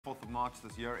4th of March.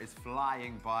 This year is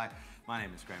flying by. My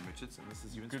name is Graham Richards, and this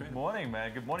is you. Good morning,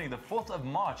 man. Good morning. The 4th of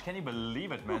March. Can you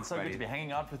believe it, man? So good to be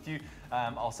hanging out with you.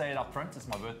 I'll say it up front. It's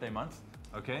my birthday month.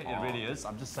 Okay, it really is.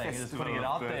 I'm just saying, just putting it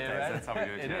out there, right? That's how we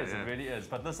do it. It really is.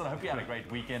 But listen, I hope you had a great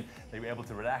weekend, that you were able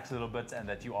to relax a little bit, and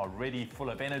that you are ready, full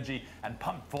of energy, and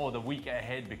pumped for the week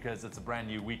ahead, because it's a brand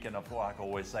new weekend. Of course, like I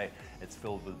always say, it's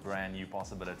filled with brand new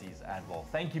possibilities as well.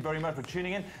 Thank you very much for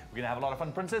tuning in. We're going to have a lot of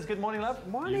fun. Princess, good morning, love.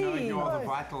 Morning. You know you are the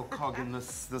vital cog in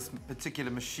this particular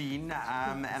machine.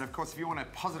 And of course, if you want to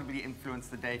positively influence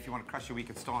the day, if you want to crush your week,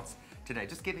 it starts today.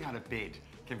 Just getting out of bed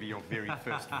can be your very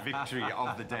first victory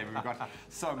of the day. We've got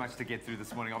so much to get through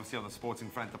this morning. Obviously, on the sporting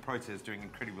front, the Proteas doing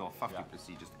incredibly well.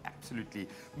 50%, just absolutely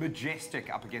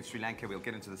majestic up against Sri Lanka. We'll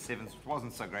get into the sevens, which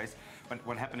wasn't so great. But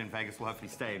what happened in Vegas will hopefully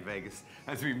stay in Vegas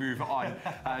as we move on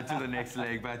to the next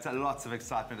leg. But lots of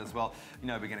excitement as well. You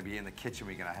know, we're going to be in the kitchen.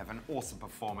 We're going to have an awesome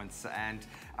performance. And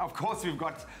of course, we've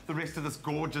got the rest of this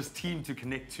gorgeous team to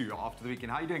connect to after the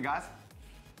weekend. How are you doing, guys?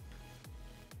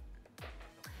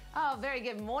 Oh, very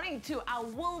good morning to our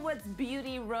Woolworths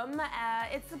Beauty Room.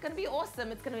 It's going to be awesome.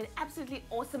 It's going to be an absolutely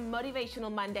awesome motivational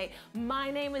Monday.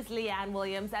 My name is Leanne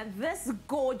Williams, and this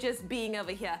gorgeous being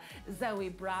over here, Zoe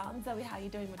Brown. Zoe, how are you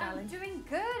doing, my darling? I'm doing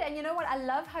good. And you know what? I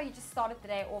love how you just started the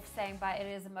day off saying it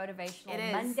is a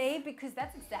motivational Monday, because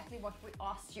that's exactly what we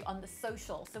asked you on the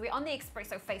social. So we're on the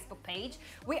Expresso Facebook page.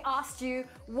 We asked you,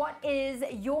 what is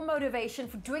your motivation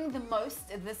for doing the most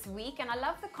this week? And I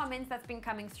love the comments that's been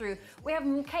coming through. We have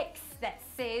that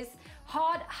says,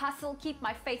 hard hustle, keep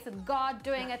my faith in God,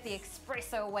 doing it the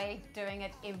Expresso way, doing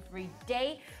it every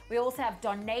day. We also have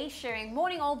Donay sharing,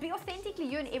 morning all, be authentically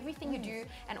you in everything you do,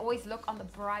 and always look on the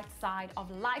bright side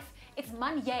of life. It's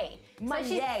Monday.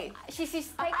 Monday. So she's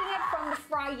taking it from the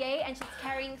Friday and she's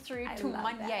carrying through to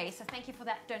Monday. So thank you for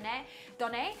that,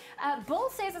 Donay. Bill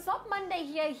says, it's not Monday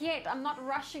here yet. I'm not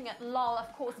rushing it, lol.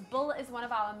 Of course, Bill is one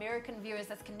of our American viewers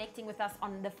that's connecting with us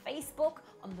on the Facebook.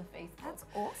 That's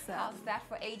awesome. How's that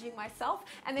for aging myself?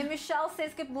 And then Michelle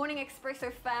says, good morning,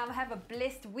 Expresso fam. Have a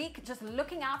blessed week. Just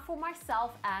looking out for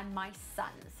myself and my son.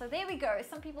 So there we go.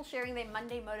 Some people sharing their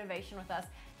Monday motivation with us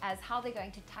as how they're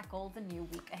going to tackle the new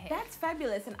week ahead. That's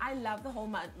fabulous, and I love the whole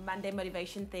Monday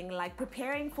motivation thing, like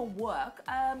preparing for work.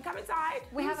 Come inside.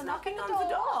 We have a knocking on the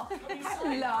door.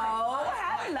 Hello.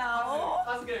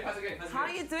 How's it going? How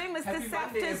are you doing, Mr.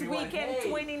 Safta's Weekend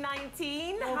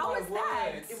 2019? How was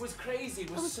that? It was crazy. It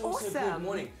was so awesome. good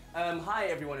morning. Hi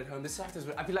everyone at home. This Safta's.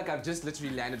 I feel like I've just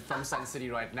literally landed from Sun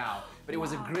City right now. But it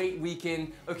was a great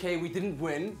weekend. Okay, we didn't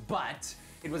win, but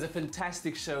it was a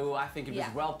fantastic show. I think it was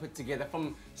well put together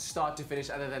from start to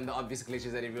finish, other than the obvious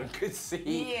glitches that everyone could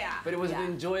see. Yeah. But it was an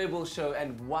enjoyable show,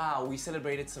 and wow, we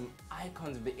celebrated some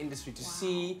icons of the industry to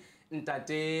see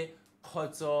Ntate,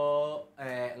 Khotso,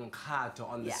 Nkhato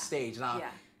on the stage. Now,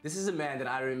 this is a man that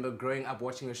I remember growing up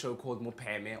watching a show called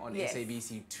Mopeme on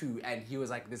SABC2, and he was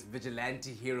like this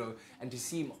vigilante hero, and to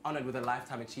see him honored with a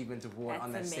Lifetime Achievement Award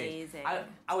on that stage.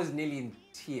 I was nearly in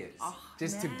tears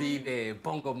just to be there,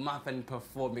 Bongo Muffin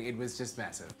performing. It was just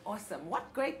massive. Awesome.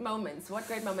 What great moments.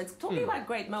 Talking about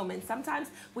great moments, sometimes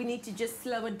we need to just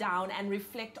slow it down and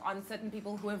reflect on certain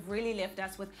people who have really left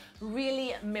us with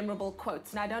really memorable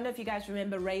quotes. Now, I don't know if you guys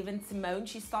remember Raven Simone.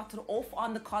 She started off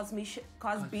on the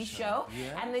Cosby Show,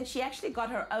 and then she actually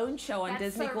got her own show on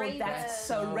Disney called That's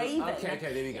So Raven. Okay,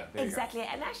 there we go. Exactly.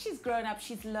 And as she's grown up,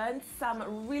 she's learned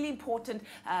some really important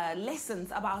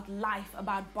lessons about life,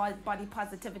 about body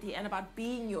positivity, and about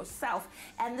being yourself.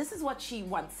 And this is what she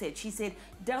once said. She said,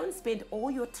 don't spend all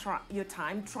your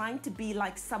time trying to be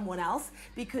like someone else,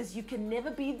 because you can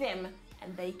never be them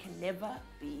and they can never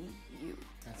be you.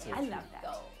 That's so I love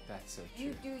that. That's so true.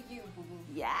 You do you, boo-boo.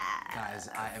 Yeah. Guys,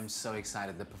 I am so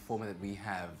excited. The performer that we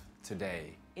have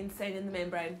today. Insane in the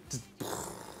membrane.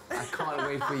 I can't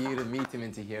wait for you to meet him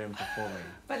and to hear him performing.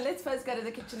 But let's first go to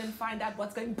the kitchen and find out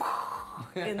what's going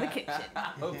in the kitchen.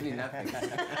 Hopefully nothing.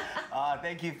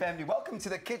 Thank you, family. Welcome to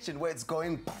the kitchen where it's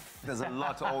going poof. There's a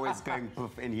lot always going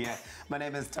poof in here. My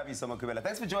name is Tabi Somakubela.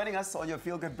 Thanks for joining us on your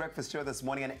Feel Good Breakfast show this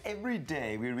morning. And every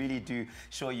day we really do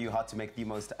show you how to make the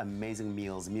most amazing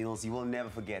meals. Meals you will never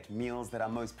forget. Meals that are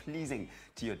most pleasing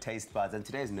to your taste buds. And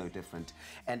today is no different.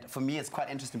 And for me, it's quite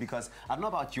interesting because I don't know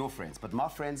about your friends, but my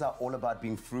friends are all about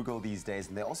being frugal these days.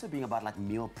 And they're also being about like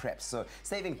meal preps. So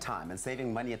saving time and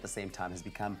saving money at the same time has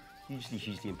become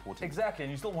hugely important. Exactly,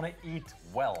 and you still want to eat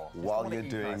well. While you're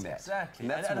doing that. Exactly, And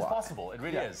that's and it's why. possible, it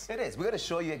really is. It is. We're going to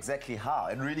show you exactly how.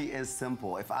 It really is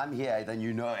simple. If I'm here, then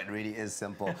you know it really is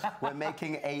simple. We're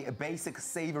making a basic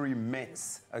savory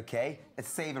mince, okay? It's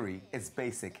savory, it's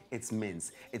basic, it's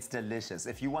mince, it's delicious.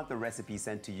 If you want the recipe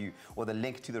sent to you, or the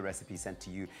link to the recipe sent to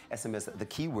you, SMS the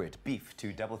keyword beef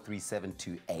to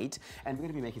 33728, and we're going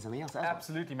to be making something else as well.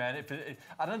 Absolutely, man.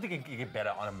 I don't think it can get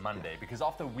better on a Monday, because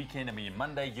after a weekend, I mean,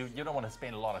 Monday, you don't want to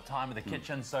spend a lot of time in the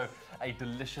kitchen, so a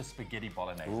delicious spaghetti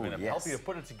bolognese. We're going to help you to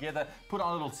put it together, put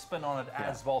a little spin on it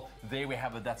as well. There we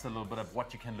have it. That's a little bit of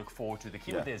what you can look forward to. The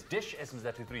keyword there is dish. SMS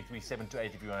that to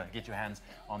 33728 if you want to get your hands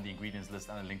on the ingredients list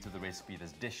and a link to the recipe.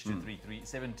 There's dish to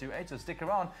 33728, so stick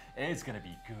around. It's going to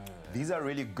be good. These are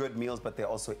really good meals, but they're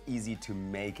also easy to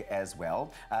make as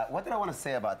well. What did I want to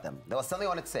say about them? There was something I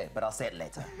wanted to say, but I'll say it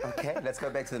later. Okay, let's go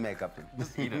back to the makeup room.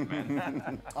 Just eat it,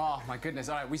 man. Oh my goodness!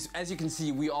 All right, as you can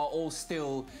see, we are all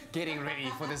still getting ready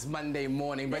for this Monday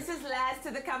morning. But this is last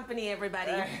to the company,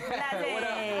 everybody. Last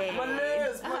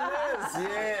Liz,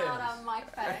 yeah. Not on my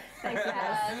face. Thanks,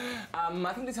 guys.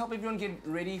 I think let's help everyone get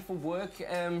ready for work.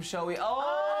 Shall we?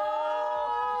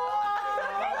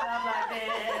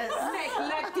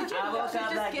 Nick, did you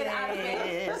just get out of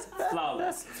bed?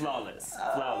 Flawless, flawless,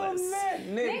 Oh, flawless.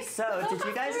 man, Nick. So, did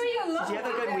you have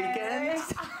a good weekend?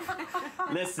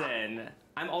 Listen,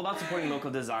 I'm all about supporting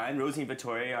local design. Rosie and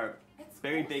Victoria are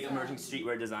very big emerging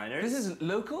streetwear designers. This is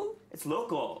local? It's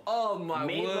local. Oh my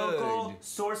Made word. local,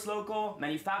 sourced local,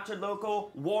 manufactured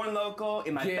local, worn local,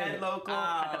 in my Get bed local,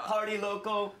 out. at the party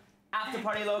local, after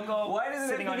party local. Why does it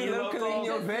sitting have to on be you local in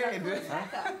your bed?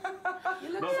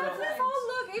 Local. This whole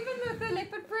look, even with the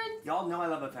leopard print. Y'all know I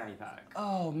love a fanny pack.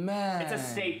 Oh man. It's a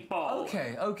staple.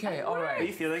 Okay, all Are right.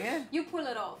 you feeling it? You pull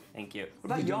it off. Thank you.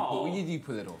 What about You y'all? do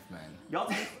pull it off, man.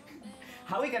 Y'all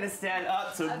how are we gonna stand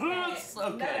up to this?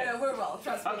 Okay. No, we're well.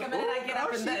 Trust me. The minute I get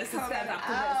up in this, stand up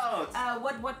to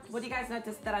this. What do you guys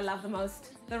notice that I love the most?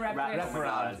 The wrap dress.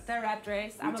 The wrap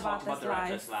dress. I'm talked about about this the wrap life.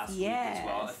 dress last week as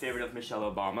well. A favorite of Michelle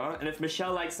Obama. And if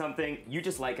Michelle likes something, you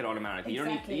just like it automatically.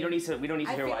 Exactly. You don't need to. We don't need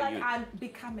to I hear feel why like you. I'm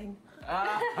becoming.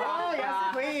 Oh,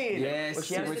 yes, queen. Yes, Well,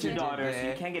 she see has what two you did daughters, so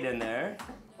there. you can't get in there.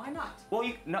 Why not?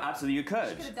 Well, no, absolutely, you could.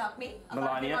 You could adopt me.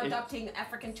 Melania, I'm adopting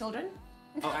African children.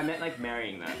 Oh, I meant like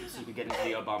marrying them, so you could get into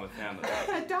the Obama family.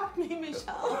 Adopt me,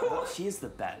 Michelle. Well, she is the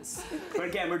best. But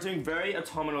again, we're doing very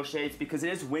autumnal shades because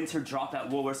it is winter drop at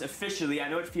Woolworths officially. I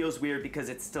know it feels weird because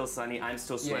it's still sunny. I'm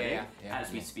still sweating as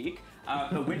we speak.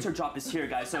 The winter drop is here,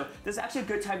 guys. So this is actually a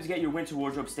good time to get your winter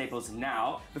wardrobe staples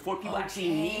now before people actually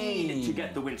need to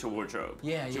get the winter wardrobe. Do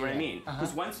you know what I mean?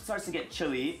 Because once it starts to get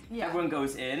chilly, everyone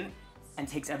goes in and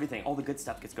takes everything. All the good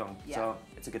stuff gets going. So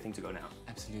it's a good thing to go now.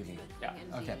 Absolutely. Yeah.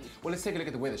 Okay. Well, let's take a look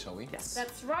at the weather, shall we? Yes.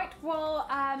 That's right. Well,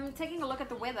 taking a look at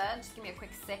the weather, just give me a quick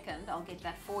second. I'll get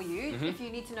that for you. If you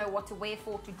need to know what to wear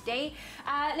for today,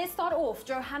 let's start off.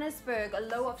 Johannesburg, a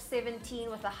low of 17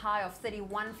 with a high of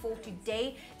 31 for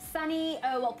today. Sunny,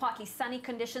 well, partly sunny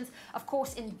conditions. Of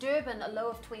course, in Durban, a low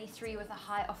of 23 with a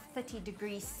high of 30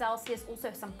 degrees Celsius.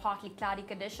 Also some partly cloudy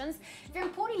conditions. If you're in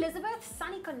Port Elizabeth,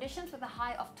 sunny conditions with a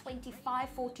high of 25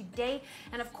 for today.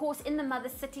 And of course, in the mother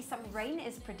city, some rain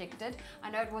is predicted.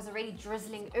 I know it was already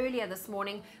drizzling earlier this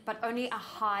morning, but only a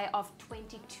high of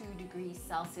 22 degrees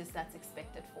Celsius that's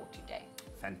expected for today.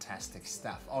 Fantastic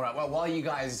stuff. All right, well, while you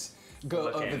guys go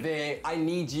Okay. over there, I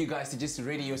need you guys to just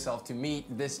ready yourself to meet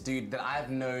this dude that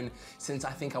I've known since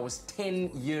I think I was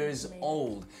 10 years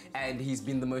old. And he's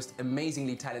been the most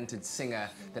amazingly talented singer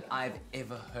that I've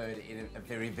ever heard in a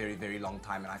very, very, very long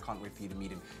time. And I can't wait for you to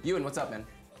meet him. Ewan, what's up, man?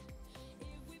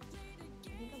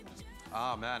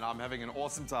 Oh man, I'm having an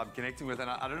awesome time connecting with, and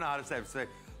I don't know how to say it. Say,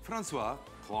 Francois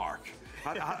Clark.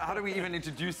 How do we even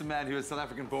introduce a man who is South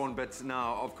African born, but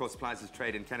now, of course, plies his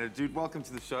trade in Canada? Dude, welcome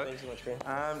to the show. Thanks so much,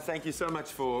 Graham. Thank you so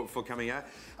much for coming here.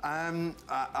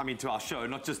 I mean, to our show,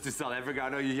 not just to South Africa. I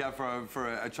know you're here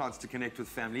for a chance to connect with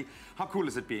family. How cool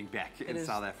is it being back in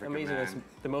South Africa, amazing. man? It's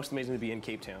the most amazing to be in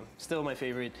Cape Town. Still my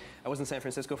favorite. I was in San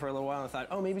Francisco for a little while and I thought,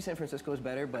 oh, maybe San Francisco is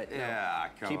better, but no, Yeah,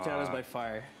 come Cape Town is on. by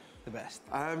far the best.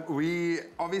 We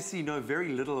obviously know very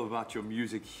little about your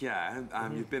music here.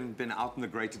 You've been out in the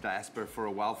greater diaspora for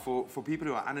a while. For people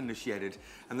who are uninitiated,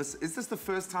 and is this the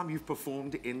first time you've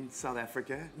performed in South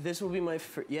Africa? This will be my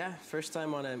first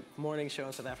time on a morning show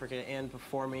in South Africa and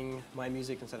performing my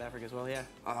music in South Africa as well. Yeah.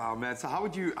 Oh man, so how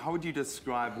would you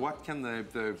describe, what can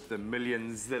the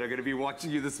millions that are going to be watching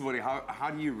you this morning,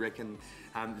 how do you reckon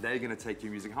they're going to take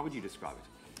your music? How would you describe it?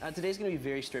 Today's going to be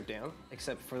very stripped down,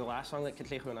 except for the last song that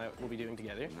Katlego and I will be doing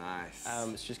together. Nice.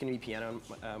 It's just going to be piano,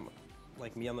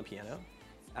 like me on the piano.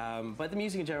 But the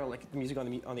music in general, like the music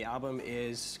on the album,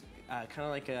 is kind of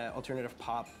like a alternative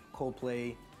pop,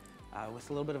 Coldplay, with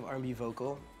a little bit of R&B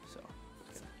vocal. So.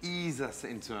 Ease us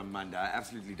into a Monday.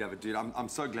 Absolutely, David, dude. I'm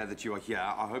so glad that you are here.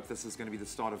 I hope this is going to be the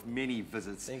start of many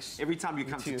visits. Thanks. Every time you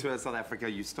come to tour South Africa,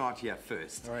 you start here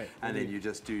first. All right. And then you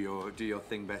just do your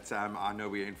thing. But I know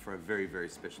we're in for a very, very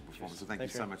special performance. So thank you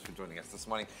so much for joining us this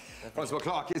morning. Francois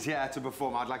Clark is here to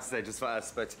perform. I'd like to say just for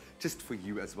us, but just for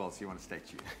you as well. So you want to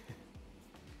state you.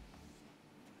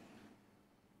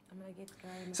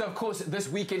 So, of course, this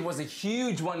weekend was a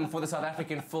huge one for the South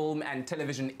African film and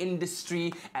television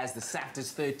industry as the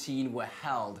SAFTAs 13 were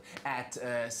held at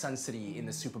Sun City in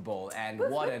the Super Bowl. And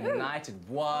what a night it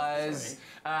was.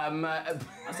 I'm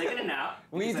taking a nap.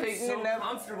 We taking a nap?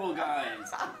 Comfortable,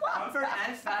 guys. Comfort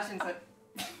and fashion.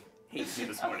 Hates me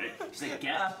this morning. She's like,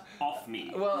 get off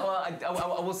me. Well,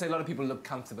 I will say a lot of people look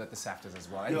comfortable at the SAFTAs as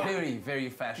well. And very, very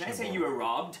fashionable. Can I say you were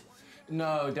robbed?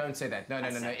 No, don't say that. No.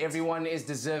 Everyone is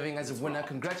deserving as a winner.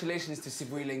 Congratulations to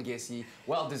Sibuyile Ngesi.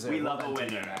 Well deserved. We love a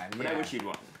winner, man. But I wish you'd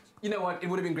won. You know what? It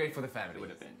would have been great for the family. It would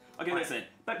have been. Okay, listen.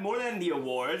 But more than the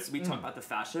awards, we talk about the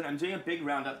fashion. I'm doing a big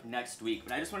roundup next week,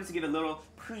 but I just wanted to give a little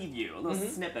preview, a little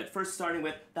snippet. First, starting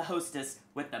with the hostess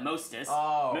with the mostest,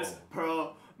 Miss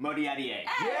Pearl Modiadier.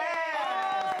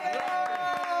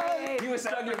 You were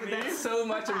struggling with that so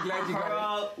much. I'm glad you got it.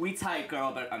 Pearl, we tight,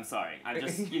 girl, but I'm sorry. I'm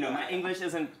just, my English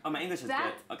isn't. Oh, my English is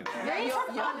That- good. Okay.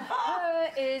 Her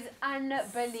is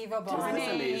unbelievable. Isn't this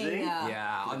amazing?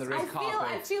 Yeah, on the red carpet.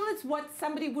 I feel it's what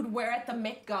somebody would wear at the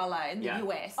Met Gala in the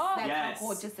US. Oh, That's yes. how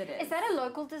gorgeous it is. Is that a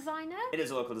local designer? It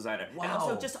is a local designer. Wow. And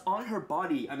also just on her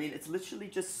body, I mean, it's literally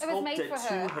just It was made sculpted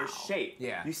for her. to her shape.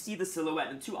 Yeah. You see the silhouette,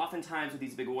 and too often times with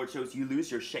these big award shows, you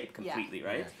lose your shape completely,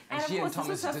 right? And she of and course, this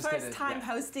was Thomas her just did first it. time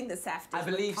hosting the SAFTAs. I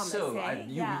believe with Thomas, so. eh?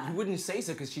 You wouldn't say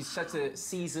so because she's such a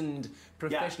seasoned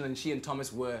professional, and she and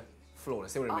Thomas were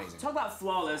flawless. They were amazing. Talk about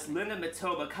flawless. Linda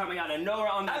Matoba coming out of nowhere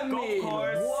on that golf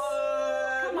course.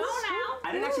 What? Come on now.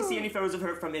 I didn't actually see any photos of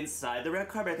her from inside the red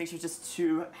carpet. I think she was just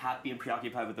too happy and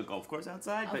preoccupied with the golf course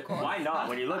outside. But why not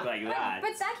when you look like that?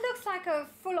 But that looks like a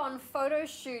full-on photo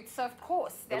shoot, so of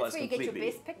course, that's was where you get your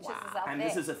completely. best pictures is out And there.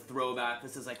 this is a throwback.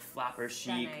 This is like flapper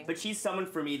chic. Stunning. But she's someone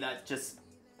for me that just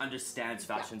understands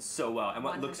fashion so well. And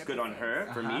what looks good on her,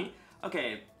 for me.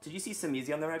 Okay, did you see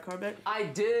Samizi on the red carpet? I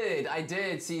did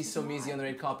see Somizi on the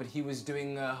red carpet. He was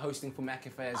doing hosting for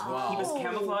McAfee as well. He was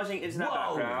camouflaging into that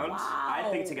Whoa. background. I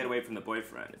think to get away from the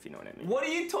boyfriend, if you know what I mean. What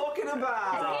are you talking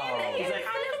about? He's like,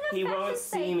 he won't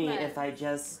see me statement. if I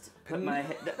just put my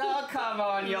head. Oh, come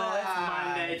on, y'all. It's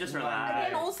Monday. Just relax.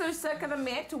 And also circa the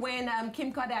Met when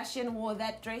Kim Kardashian wore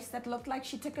that dress that looked like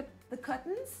she took the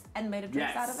curtains and made a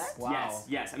dress out of it. Wow.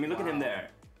 Yes. I mean, look at him there.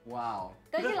 Wow.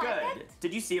 He Don't you looked like good. it?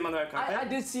 Did you see him on the red carpet? I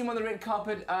did see him on the red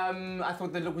carpet. I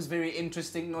thought the look was very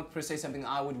interesting. Not per se something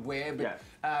I would wear, but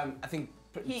I think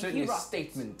certainly a rocked it.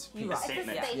 statement He piece. rocked It's a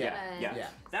Statement. statement. Yeah.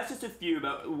 That's just a few,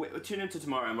 but tune into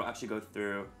tomorrow and we'll actually go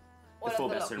through the All full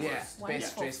of the best and Yeah, worst. best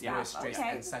Wonderful dressed, stuff. worst dressed, Okay,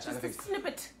 and such other just a things.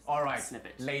 snippet. All right,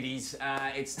 Snippet. ladies,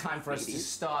 it's time for us to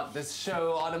start this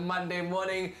show on a Monday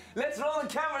morning. Let's roll the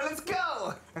camera. Let's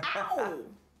go. Ow!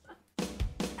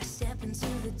 I step into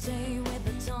the day with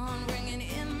the dawn ringing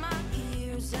in my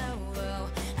ears. Oh,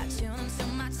 I tune into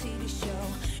my TV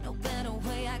show. No better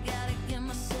way, I gotta get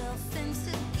myself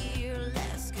into gear.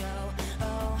 Let's go.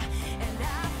 Oh, and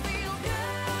I feel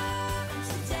good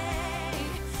today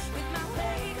with my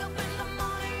wake up in the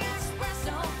morning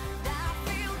espresso. I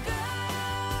feel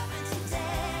good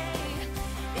today.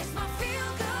 It's my feel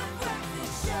good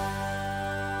breakfast show.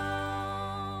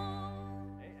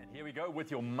 And here we go with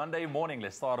your Monday morning.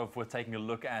 Let's start off with taking a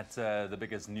look at the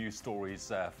biggest news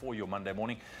stories for your Monday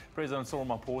morning. President Cyril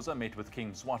Ramaphosa met with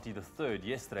King Mswati III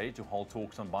yesterday to hold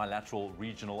talks on bilateral,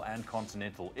 regional and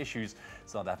continental issues.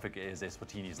 South Africa is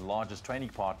Eswatini's largest trading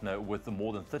partner, with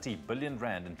more than 30 billion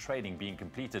rand in trading being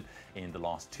completed in the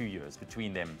last 2 years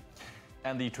between them.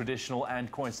 And the Traditional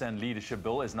and Khoisan Leadership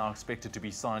Bill is now expected to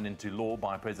be signed into law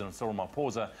by President Cyril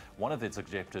Ramaphosa. One of its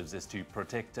objectives is to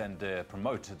protect and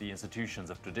promote the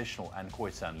institutions of traditional and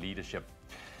Khoisan leadership.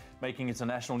 Making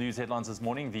international news headlines this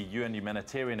morning, the UN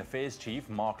Humanitarian Affairs Chief,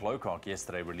 Mark Lowcock,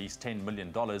 yesterday released $10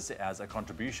 million as a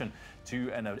contribution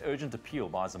to an urgent appeal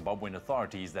by Zimbabwean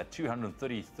authorities that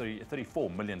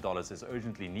 $234 million is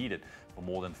urgently needed for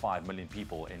more than 5 million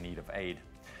people in need of aid.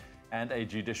 And a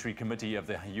judiciary committee of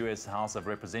the U.S. House of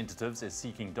Representatives is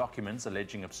seeking documents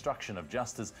alleging obstruction of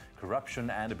justice, corruption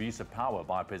and abuse of power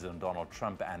by President Donald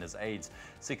Trump and his aides.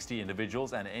 60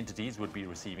 individuals and entities would be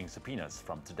receiving subpoenas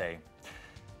from today.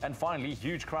 And finally,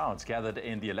 huge crowds gathered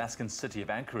in the Alaskan city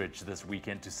of Anchorage this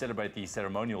weekend to celebrate the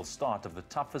ceremonial start of the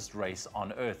toughest race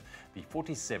on Earth, the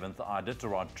 47th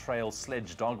Iditarod Trail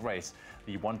Sledge Dog Race.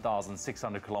 The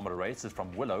 1,600-kilometer race is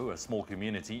from Willow, a small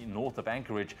community north of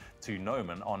Anchorage, to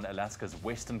Nomen on Alaska's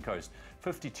western coast.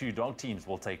 52 dog teams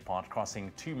will take part,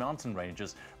 crossing 2 mountain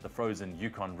ranges, the frozen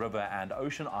Yukon River and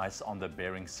ocean ice on the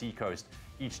Bering Sea coast.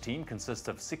 Each team consists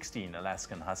of 16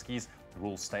 Alaskan Huskies. The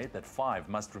rules state that 5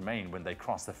 must remain when they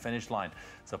cross the finish line.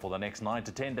 So for the next 9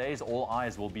 to 10 days, all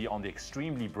eyes will be on the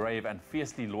extremely brave and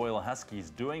fiercely loyal Huskies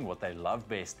doing what they love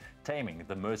best, taming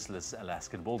the merciless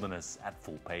Alaskan wilderness at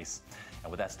full pace.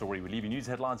 And with that story, we leave you news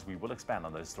headlines. We will expand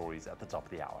on those stories at the top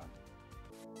of the hour.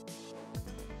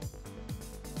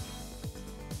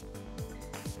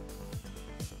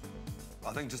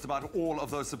 I think just about all of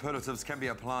those superlatives can be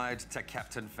applied to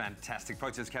Captain Fantastic.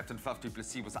 Proteas captain Faf du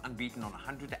Plessis was unbeaten on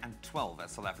 112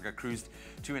 as South Africa cruised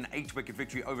to an 8-wicket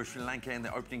victory over Sri Lanka in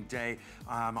the opening day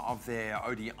of their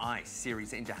ODI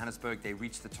series in Johannesburg. They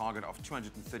reached the target of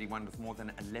 231 with more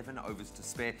than 11 overs to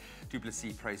spare. Du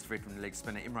Plessis praised veteran leg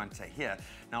spinner Imran Tahir,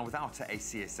 now without a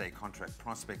CSA contract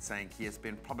prospect, saying he has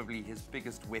been probably his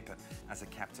biggest weapon as a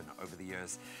captain over the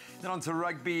years. Then on to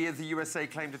rugby. The USA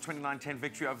claimed a 29-10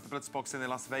 victory over the Blitzboks in the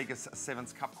Las Vegas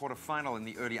Sevens Cup quarter-final in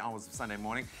the early hours of Sunday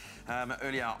morning.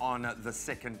 Earlier on the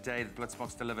second day, the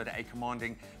Blitzboks delivered a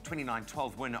commanding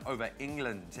 29-12 win over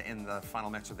England in the final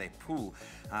match of their pool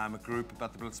group,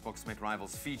 but the Blitzboks met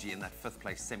rivals Fiji in that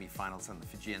fifth-place semi-finals, and the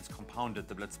Fijians compounded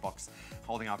the Blitzboks,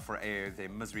 holding out for their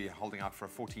misery, holding out for a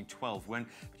 14-12 win.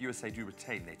 But USA do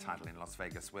retain their title in Las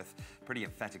Vegas with a pretty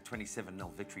emphatic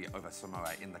 27-0 victory over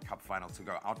Samoa in the Cup final to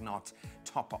go out and out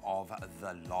top of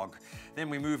the log. Then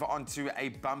we move on to a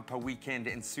bumper weekend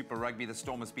in Super Rugby. The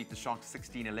Stormers beat the Sharks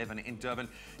 16-11 in Durban.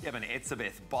 Yevon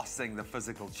Etzebeth bossing the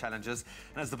physical challenges.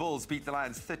 And as the Bulls beat the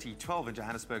Lions 30-12 in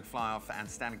Johannesburg fly-off, and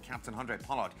standing captain Andre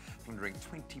Pollard plundering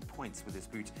 20 points with his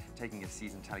boot, taking his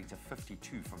season tally to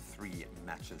 52 from 3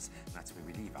 matches. And that's where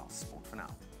we leave our sport for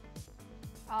now.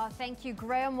 Thank you,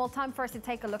 Graham. Well, time for us to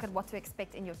take a look at what to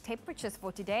expect in your temperatures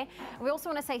for today. We also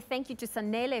want to say thank you to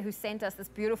Sanele, who sent us this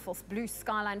beautiful blue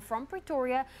skyline from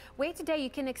Pretoria, where today you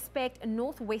can expect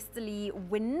northwesterly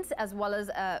winds as well as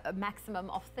a maximum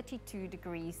of 32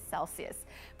 degrees Celsius.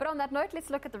 But on that note, let's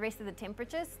look at the rest of the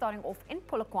temperatures, starting off in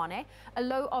Polokwane, a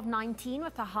low of 19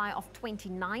 with a high of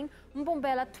 29,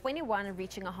 Mbombela 21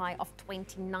 reaching a high of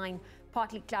 29.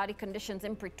 Partly cloudy conditions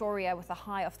in Pretoria with a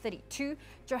high of 32.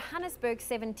 Johannesburg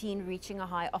 17 reaching a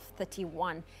high of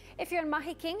 31. If you're in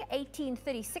Mahikeng,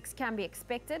 18:36 can be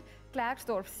expected.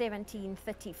 Klerksdorp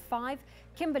 17:35.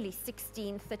 Kimberley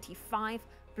 16:35.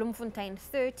 Bloemfontein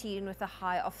 13 with a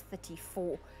high of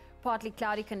 34. Partly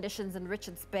cloudy conditions in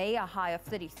Richards Bay, a high of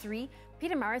 33.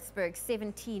 Pietermaritzburg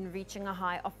 17 reaching a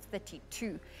high of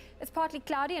 32. It's partly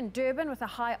cloudy in Durban with a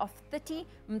high of 30.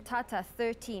 Mthatha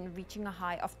 13 reaching a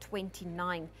high of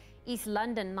 29. East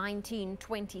London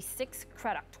 19:26.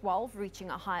 Cradock 12 reaching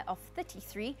a high of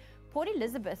 33. Port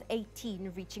Elizabeth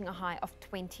 18 reaching a high of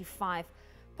 25.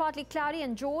 Partly cloudy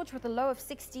in George with a low of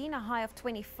 16, a high of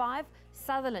 25.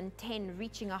 Sutherland 10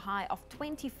 reaching a high of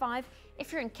 25.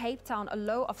 If you're in Cape Town, a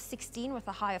low of 16 with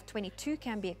a high of 22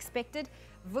 can be expected.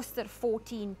 Worcester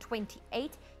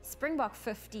 14:28, Springbok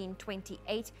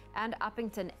 15:28, and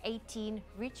Uppington 18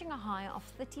 reaching a high of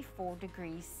 34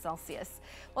 degrees Celsius.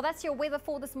 Well, that's your weather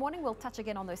for this morning. We'll touch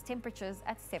again on those temperatures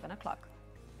at 7 o'clock.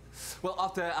 Well,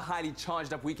 after a highly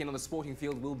charged up weekend on the sporting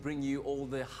field, we'll bring you all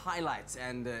the highlights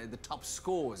and the top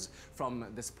scores from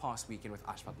this past weekend with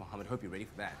Ashfaq Mohammed. Hope you're ready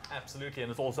for that. Absolutely,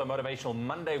 and it's also Motivational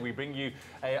Monday. We bring you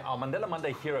our Mandela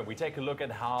Monday hero. We take a look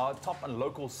at how top and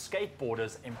local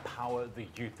skateboarders empower the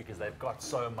youth, because they've got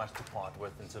so much to part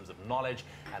with in terms of knowledge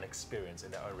and experience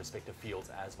in their own respective fields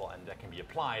as well, and that can be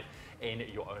applied in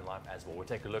your own life as well. We'll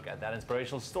take a look at that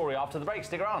inspirational story after the break.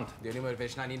 Stick around. The only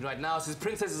motivation I need right now says,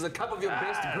 Princess, is a cup of your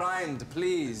best grind.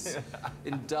 Please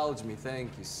indulge me.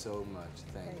 Thank you so much.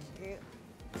 Thank you.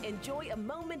 Enjoy a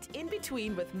moment in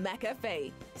between with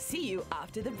McCafe. See you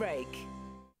after the break.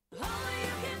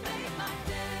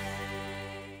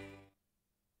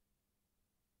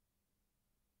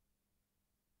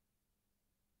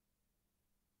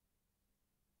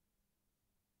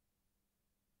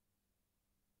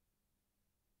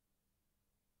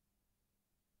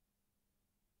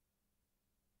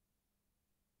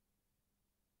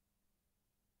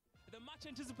 The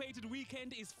much-anticipated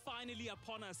weekend is finally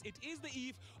upon us. It is the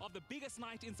eve of the biggest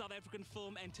night in South African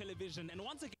film and television. And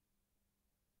once again,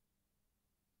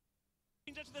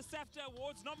 to the SAFTA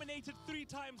Awards, nominated 3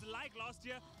 times like last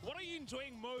year. What are you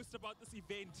enjoying most about this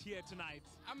event here tonight?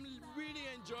 I'm really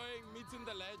enjoying meeting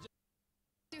the legends.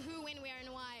 Who, when, where,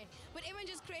 and why. but everyone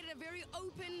just created a very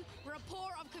open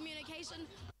rapport of communication.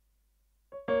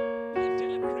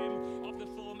 Creme of the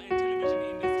film and television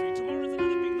industry. Tomorrow's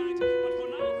another big night, but for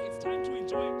now, it's time to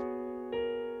enjoy it.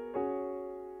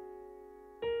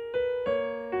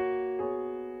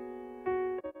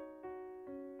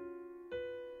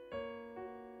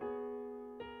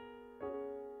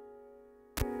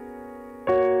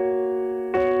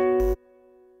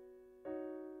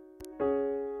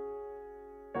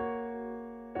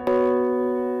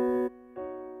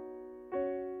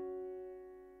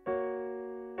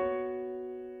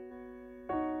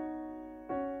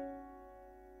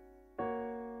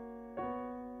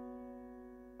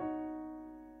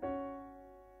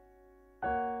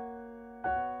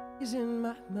 In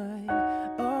my mind,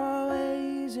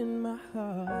 always in my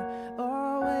heart,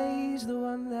 always the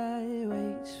one that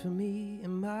waits for me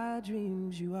in my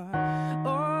dreams. You are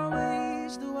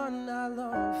always the one I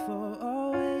long for,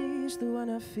 always the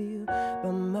one I feel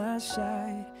by my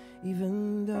side,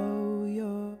 even though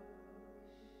you're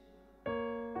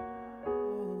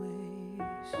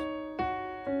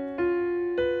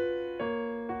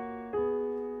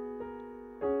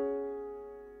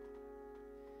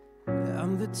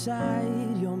the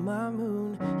tide, you're my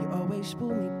moon. You always pull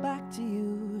me back to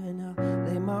you, and I'll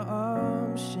lay my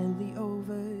arms gently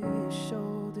over your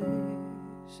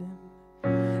shoulders.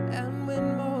 And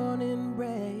when morning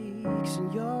breaks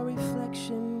and your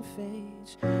reflection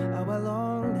fades, how I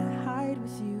long to hide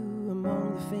with you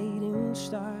among the fading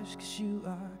stars. 'Cause you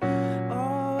are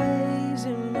always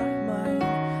in my mind,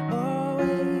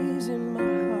 always in my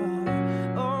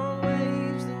heart,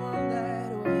 always the one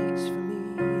that waits for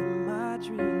me in my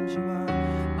dreams. You are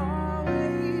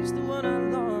always the one I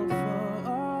long for,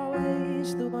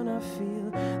 always the one I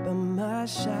feel by my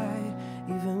side,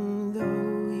 even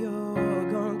though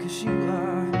you're gone. 'Cause you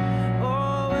are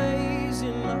always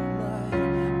in my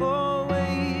mind,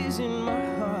 always in my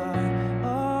heart,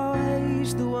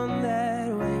 always the one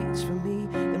that waits for me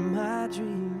in my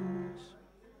dreams.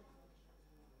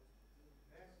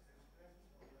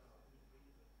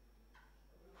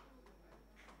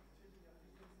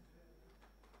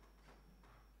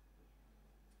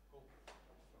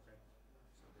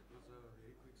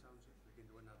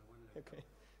 Okay.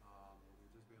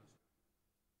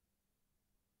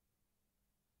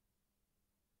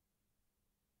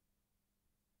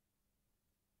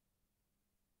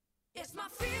 It's my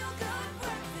feel-good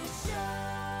breakfast show.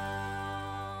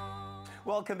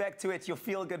 Welcome back to it, your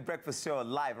feel-good breakfast show,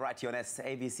 live right here on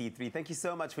ABC3. Thank you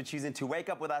so much for choosing to wake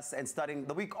up with us and starting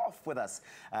the week off with us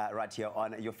right here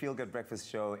on your feel-good breakfast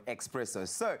show, Expresso.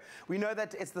 So, we know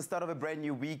that it's the start of a brand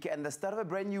new week, and the start of a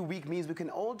brand new week means we can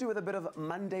all do with a bit of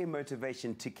Monday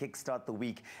motivation to kickstart the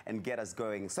week and get us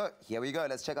going. So, here we go.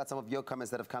 Let's check out some of your comments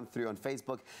that have come through on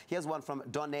Facebook. Here's one from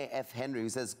Donne F. Henry, who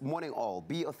says, "Morning all,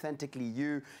 be authentically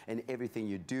you in everything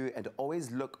you do and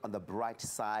always look on the bright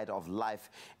side of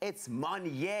life. It's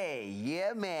Yay,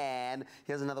 yeah, man."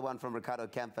 Here's another one from Ricardo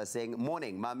Campa saying,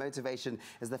 "Morning, my motivation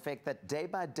is the fact that day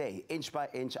by day, inch by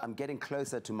inch, I'm getting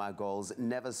closer to my goals.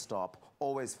 Never stop,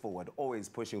 always forward, always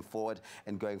pushing forward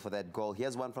and going for that goal."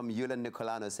 Here's one from Yulan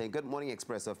Nicolano saying, "Good morning,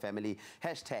 Expresso family.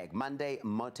 Hashtag Monday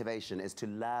motivation is to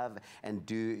love and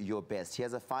do your best."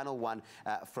 Here's a final one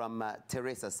from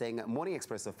Teresa saying, "Morning,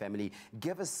 Expresso family.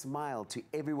 Give a smile to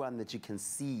everyone that you can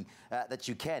see, that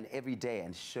you can every day,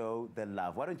 and show the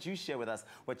love." Why don't you share with us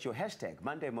what your hashtag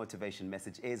Monday motivation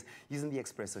message is using the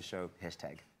Expresso Show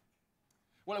hashtag.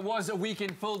 Well, it was a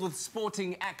weekend filled with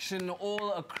sporting action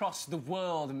all across the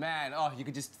world, man. Oh, you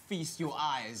could just feast your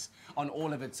eyes on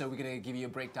all of it. So we're going to give you a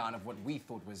breakdown of what we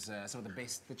thought was some of the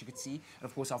best that you could see. And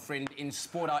of course, our friend in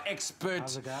sport, our expert.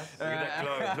 How's it, guys? Look at that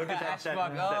glow. Look at that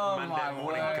oh, Monday my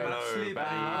morning glow,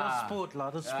 buddy.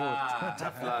 Lot of sport.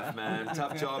 Tough life, man.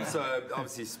 Tough job. So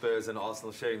obviously Spurs and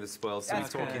Arsenal sharing the spoils. So we're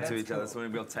talking to each other. So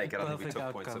we'll take it. I think we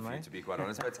took points off you, to be quite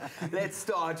honest. But let's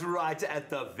start right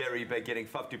at the very beginning.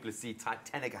 Faf du Plessis,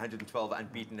 Titanic 112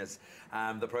 unbeatenness.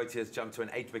 The Proteas jumped to an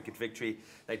 8-wicket victory.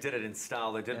 They did it in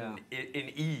style. They did it in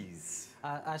ease.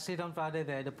 I said on Friday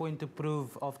they had a point to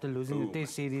prove after losing the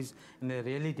Test series, and they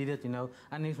really did it, you know.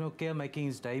 And Anish Nokia making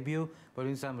his debut,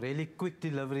 putting some really quick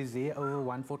deliveries there, over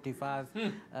 145.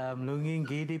 Lungi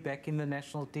Ngidi back in the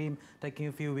national team, taking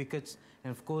a few wickets. And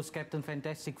of course, Captain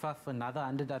Fantastic Faf, another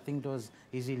 100, I think it was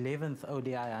his 11th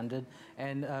ODI 100.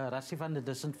 And Rassie van der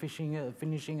Dussen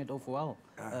finishing it off well.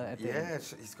 Yeah,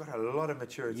 he's got a lot of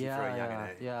maturity for a young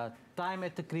age. Yeah, time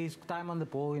at the crease, time on the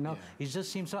ball, you know. He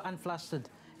just seems so unflustered.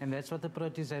 and that's what the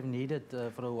Proteas have needed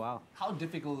for a while. How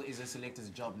difficult is a selector's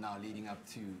job now leading up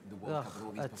to the World Cup with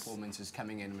all these performances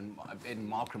coming in,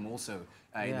 and Markram also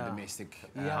in the domestic?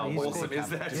 How awesome is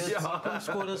that? He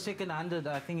scored a second 100,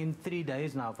 I think, in 3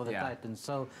 days now for the Titans.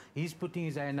 So he's putting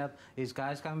his hand up. His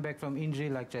guys coming back from injury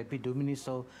like JP Dumini.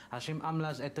 So Hashim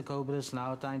Amla's at the Cobras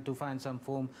now trying to find some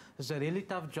form. It's a really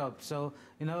tough job. So,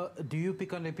 you know, do you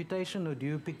pick on reputation or do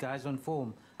you pick guys on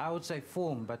form? I would say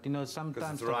form, but you know,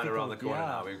 sometimes it's right around the corner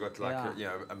now. We've got like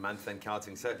a month and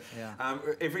counting. So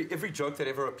every joke that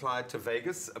ever applied to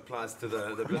Vegas applies to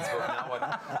the Blitzbook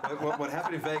now. What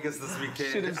happened in Vegas this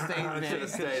weekend? Should have stayed Should have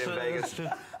stayed in Vegas.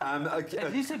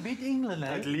 At least they beat England, eh?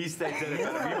 At least they did it.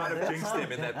 We might have jinxed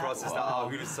them in that process. Wow.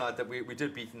 Who decided that we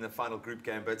did beat in the final group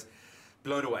game, but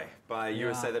blown away by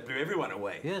USA. That blew everyone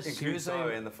away, including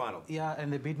USA in the final. Yeah,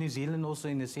 and they beat New Zealand also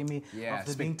in the semi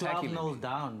after being 12-0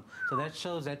 down. So that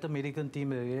shows that the American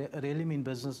team really mean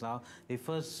business now. Their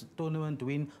first tournament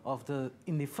win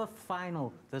in the 5th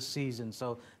final this season.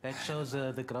 So that shows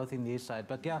the growth in their side.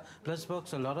 But yeah,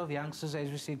 Blitzboks, a lot of youngsters,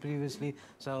 as we said previously.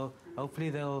 So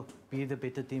hopefully they'll be the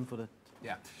better team for it.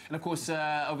 Yeah, and of course,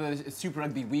 over the Super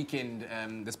Rugby weekend,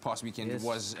 this past weekend,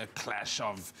 was a clash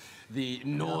of the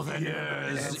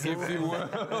Northerners, if you will.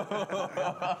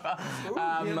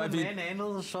 Man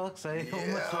handle the Sharks, eh?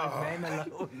 Almost like man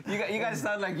alone. You guys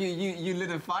sound like you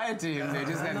lit a fire to him there.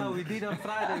 Just no, we did on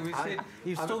Friday. We said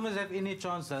if Stormers have any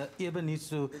chance, Eben needs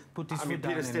to put his foot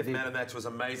down. Peter Steff man of the match was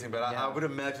amazing, but I would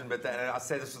imagine, but and I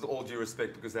say this with all due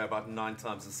respect because they're about 9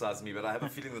 times the size of me, but I have a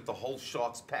feeling that the whole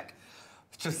Sharks pack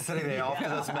just sitting there after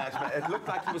this match, it looked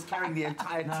like he was carrying the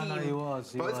entire team, no, he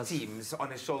was. Both teams on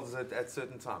his shoulders at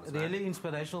certain times. Really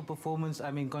inspirational performance.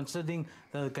 I mean, considering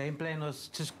the game plan was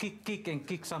just kick and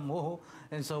kick some more.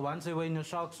 And so once they were in the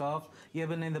Sharks half,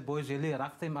 Eben and the boys really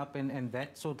roughed them up and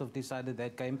that sort of decided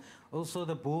that game. Also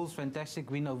the Bulls, fantastic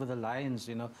win over the Lions,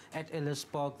 you know, at Ellis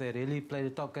Park. They really played the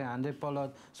top game. Andre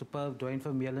Pollard, superb. Dwayne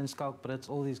Vermeulen, Skalk Brits,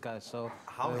 all these guys. So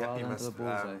how happy must the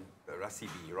Bulls, Rassie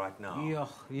be right now? Yeah,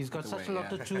 he's got such a lot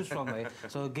to choose from.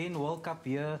 So again, World Cup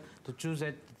year, to choose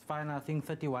that final, I think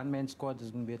 31-man squad is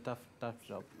going to be a tough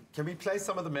job. Can we play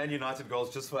some of the Man United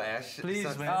goals just for Ash?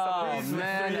 Please, man. Oh,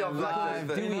 man.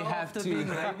 Do we have to? Being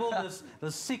labelled the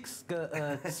sixth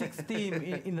team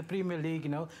in the Premier League, you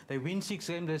know, they win 6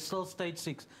 games, they still stayed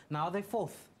 6. Now they're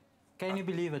 4th. Can you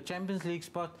believe it? Champions League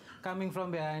spot coming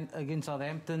from behind against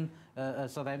Southampton.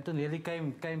 Southampton really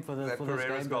came for this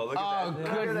game. Goal. Look at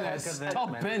that. Goodness.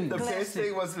 Top bin. The best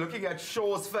thing was looking at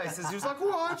Shaw's faces. He was like,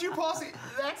 why aren't you passing?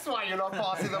 That's why you're not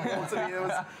passing the ball to me. It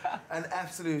was an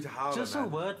absolute howler, Just a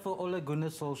word for Ole Gunnar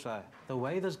Solskjaer. The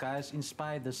way those guys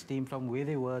inspired this team from where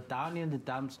they were, down in the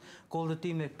dumps, called the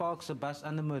team that parks the bus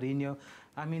under Mourinho.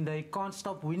 I mean, they can't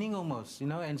stop winning almost, you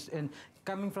know, and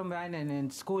coming from behind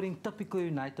and scoring typical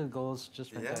United goals,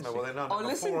 just fantastic. Yeah, well, they're not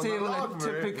listen to him, a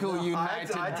typical United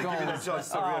goal. I had to give you the judge.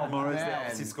 So Riyad Mahrez,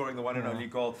 obviously scoring the one and only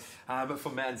goal for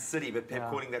Man City, but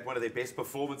Pep calling that one of their best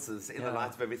performances in the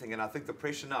light of everything. And I think the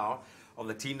pressure now on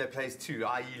the team that plays too,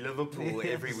 i.e. Liverpool,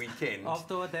 every weekend.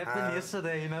 After what happened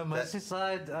yesterday, you know,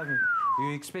 Merseyside, I mean,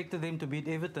 you expected them to beat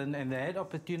Everton, and they had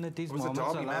opportunities. It was a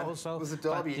derby, man. Also, it was a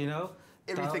derby. But, you know,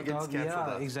 everything gets cancelled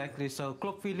out. Exactly. So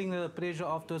Klopp feeling the pressure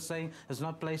afterwards, saying it's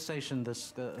not PlayStation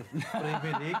this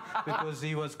Premier League, because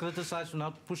he was criticised for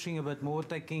not pushing a bit more,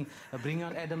 bringing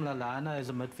on Adam Lallana as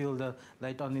a midfielder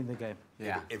late on in the game.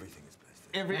 Yeah, everything is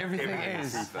PlayStation. Everything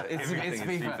is. It's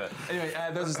FIFA. Anyway,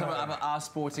 those are some of our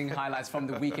sporting highlights from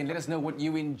the weekend. Let us know what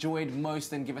you enjoyed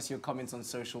most and give us your comments on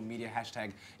social media.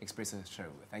 #Expresso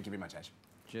Show. Thank you very much, Ash.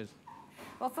 Cheers.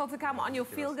 Well, still to come on your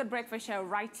Feel Good Breakfast Show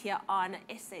right here on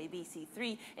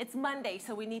SABC3. It's Monday,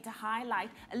 so we need to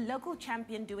highlight a local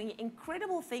champion doing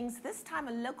incredible things. This time,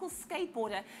 a local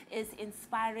skateboarder is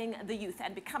inspiring the youth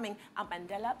and becoming a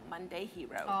Mandela Monday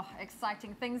hero. Oh,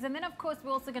 exciting things. And then, of course,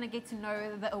 we're also going to get to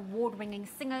know the award-winning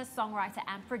singer, songwriter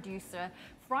and producer,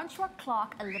 Francois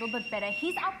Clark, a little bit better.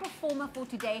 He's our performer for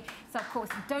today. So, of course,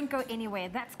 don't go anywhere.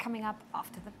 That's coming up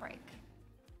after the break.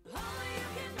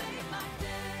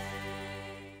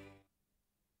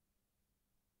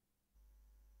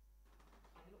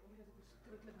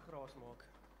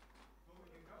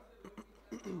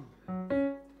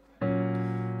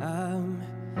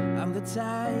 I'm the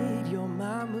tide, you're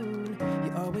my moon.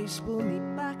 You always pull me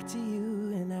back to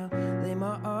you, and I'll lay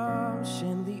my arms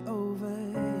gently over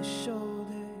your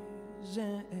shoulders.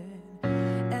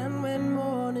 And when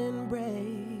morning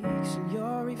breaks and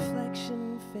your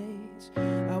reflection fades,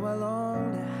 how I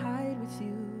long to hide with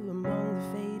you among the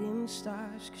fading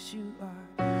stars. 'Cause you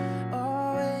are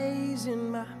always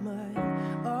in my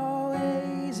mind,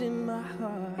 always in my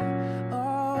heart,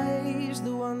 always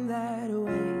the one that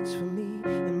awaits.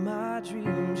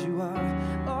 are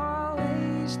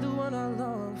always the one I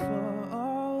long for,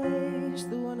 always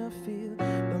the one I feel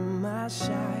by my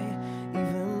side,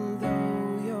 even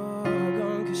though you're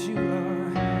gone, 'cause you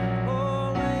are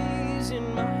always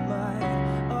in my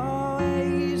mind,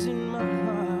 always in my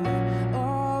heart,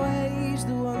 always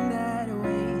the one that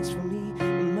waits for me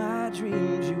in my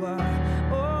dreams. You are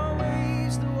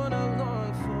always the one I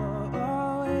long for,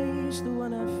 always the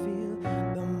one I feel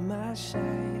by my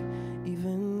side,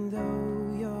 even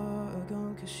though you're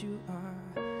gone, 'cause you are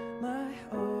my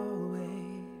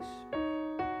always.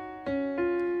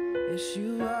 Yes,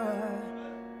 you are.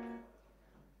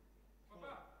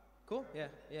 Cool, yeah,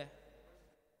 yeah.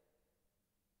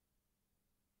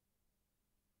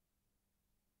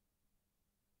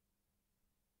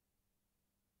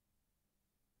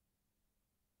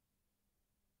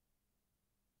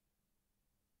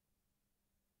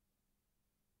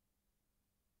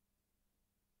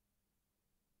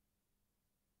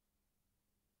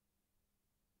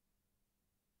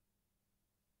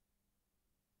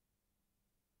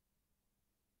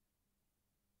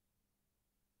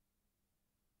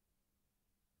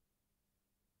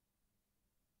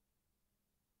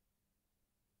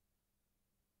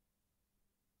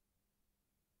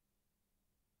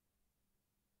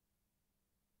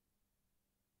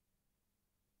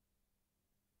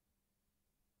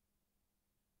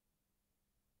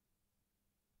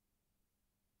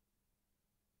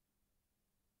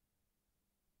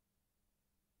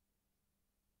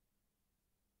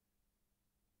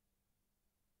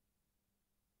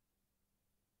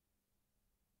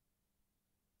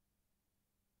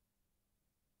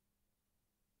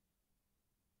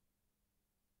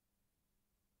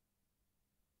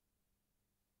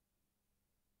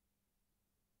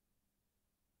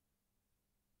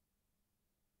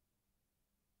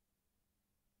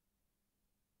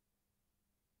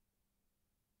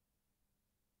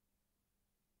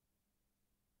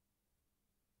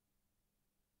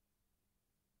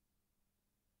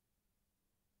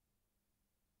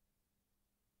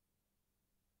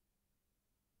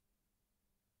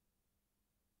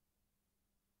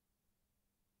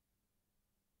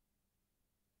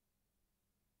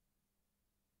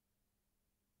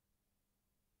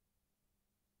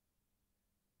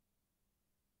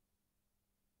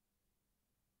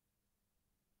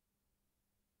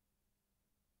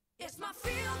 It's my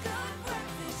feel-good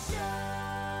breakfast show.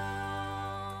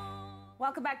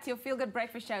 Welcome back to your Feel Good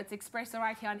Breakfast Show. It's Expresso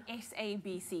right here on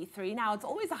SABC3. Now, it's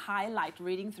always a highlight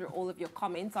reading through all of your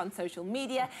comments on social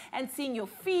media and seeing your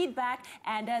feedback.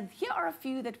 And here are a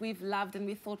few that we've loved and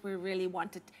we thought we really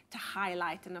wanted to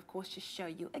highlight and, of course, just show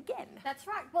you again. That's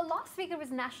right. Well, last week it was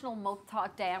National Milk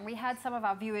Tart Day, and we had some of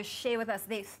our viewers share with us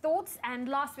their thoughts. And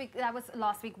last week, that was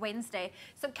last week, Wednesday.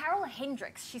 So Carol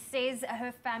Hendricks, she says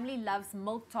her family loves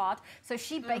milk tart, so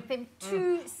she baked them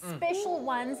two special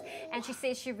ones, and she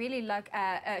says she really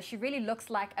looks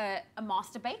like a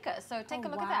master baker. So take a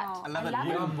look at that. I love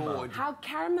it. How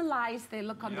caramelized they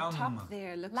look on the top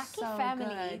there. Looks Lucky so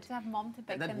family good. to have mom to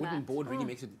bake That them wooden board really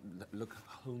makes it look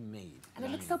homemade. And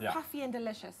it looks so puffy and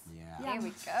delicious. Yeah. There we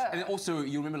go. And also,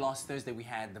 you remember last Thursday we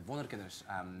had the Wonderkinders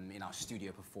in our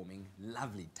studio performing,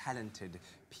 lovely, talented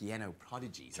piano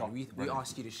prodigies. And we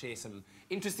asked you to share some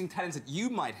interesting talents that you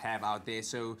might have out there.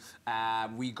 So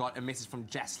we got a message from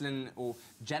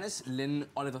Janice Lynn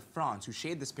Oliver France, who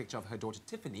shared this picture of her daughter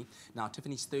Tiffany. Now,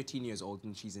 Tiffany's 13 years old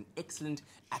and she's an excellent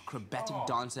acrobatic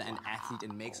dancer and athlete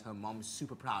and makes her mom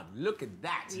super proud. Look at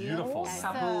that. Beautiful.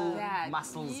 Supple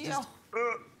muscles just...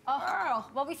 Oh,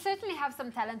 well, we certainly have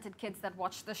some talented kids that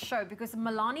watch the show, because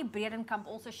Milani Bredenkamp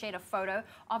also shared a photo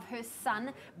of her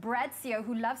son, Bradcio,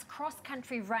 who loves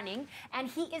cross-country running, and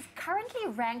he is currently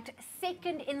ranked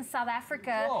second in South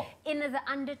Africa in the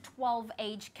under-12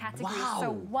 age category. Wow.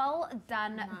 So well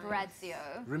done,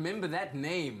 Bradcio. Remember that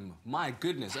name. My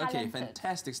goodness. Talented. Okay,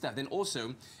 fantastic stuff. Then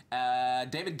also,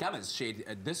 David Gummers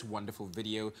shared this wonderful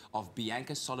video of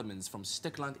Bianca Solomons from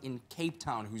Stickland in Cape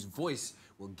Town, whose voice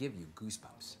will give you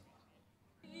goosebumps.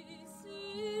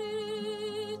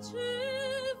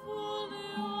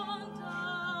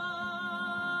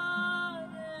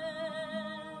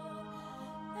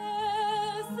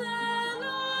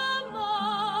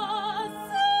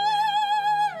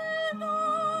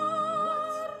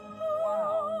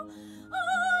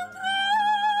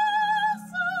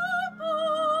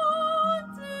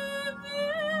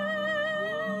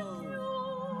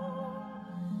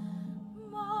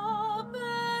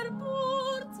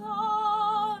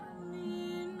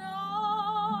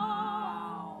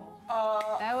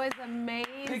 That was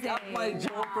amazing. Pick up my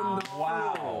jaw, from the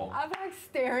floor. I'm like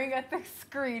staring at the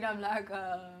screen. I'm like,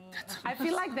 I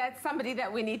feel like that's somebody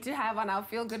that we need to have on our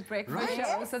Feel Good Breakfast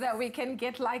show so that we can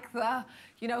get like the,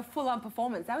 you know, full-on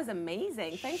performance. That was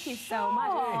amazing. Thank you so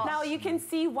much. Now you can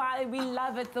see why we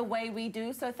love it the way we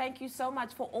do. So thank you so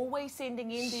much for always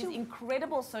sending in these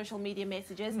incredible social media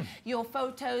messages, your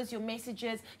photos, your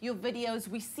messages, your videos.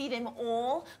 We see them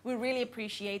all. We really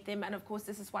appreciate them. And of course,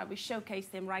 this is why we showcase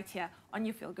them right here on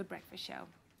your Feel Good Breakfast show.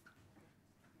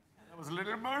 That was a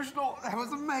little emotional. That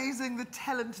was amazing. The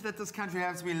talent that this country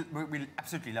has, we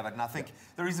absolutely love it. And I think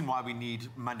the reason why we need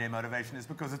Monday motivation is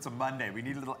because it's a Monday. We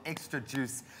need a little extra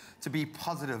juice to be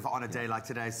positive on a day like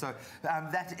today. So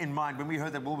that in mind, when we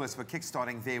heard that Woolworths were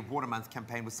kickstarting their Water Month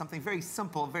campaign with something very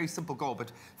simple goal,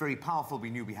 but very powerful, we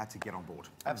knew we had to get on board.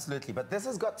 Absolutely. But this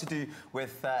has got to do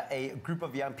with a group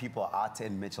of young people out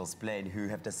in Mitchell's Plain who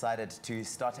have decided to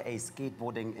start a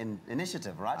skateboarding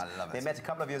initiative, right? I love it. They met a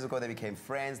couple of years ago. They became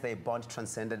friends. They bond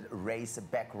transcended race,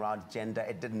 background, gender.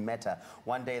 It didn't matter.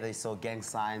 One day they saw gang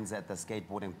signs at the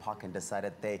skateboarding park and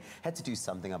decided they had to do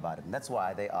something about it. And that's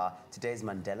why they are today's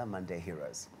Mandela Monday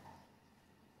heroes.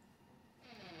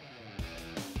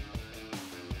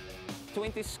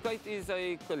 20 Skate is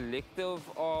a collective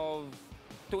of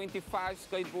 25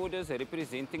 skateboarders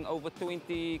representing over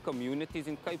 20 communities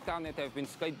in Cape Town that have been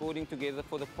skateboarding together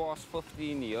for the past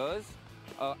 15 years.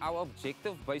 Our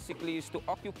objective basically is to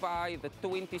occupy the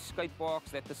 20 skate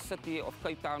parks that the city of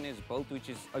Cape Town has built, which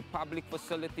is a public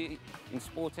facility in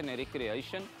sports and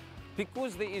recreation.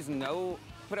 Because there is no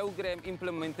program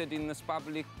implemented in this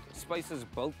public spaces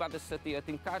built by the city, it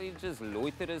encourages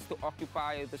loiterers to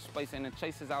occupy the space and it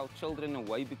chases our children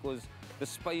away because the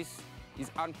space is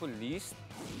unpoliced.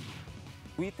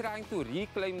 We're trying to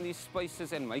reclaim these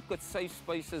spaces and make it safe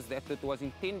spaces that it was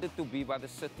intended to be by the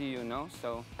city, you know,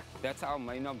 so that's our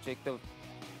main objective.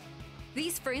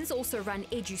 These friends also run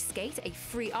EduSkate, a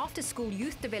free after-school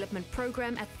youth development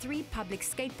program at 3 public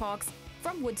skate parks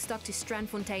from Woodstock to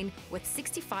Strandfontein with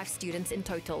 65 students in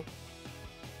total.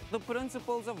 The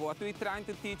principles of what we're trying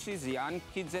to teach these young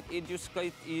kids at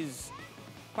EduSkate is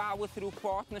power through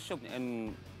partnership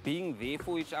and being there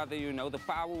for each other, you know, the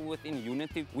power within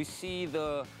unity. We see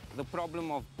the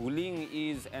problem of bullying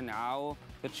is and how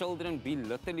the children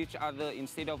belittle each other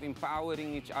instead of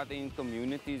empowering each other in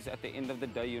communities at the end of the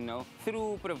day, you know.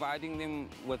 Through providing them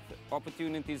with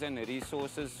opportunities and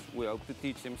resources, we hope to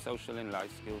teach them social and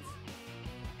life skills.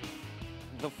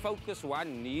 The focus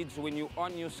one needs when you're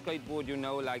on your skateboard, you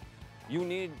know, like you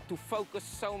need to focus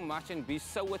so much and be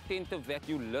so attentive that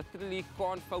you literally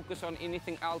can't focus on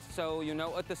anything else. So, you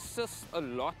know, it assists a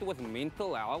lot with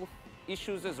mental health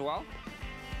issues as well.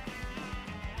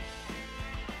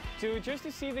 Just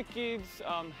to see the kids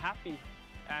happy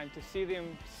and to see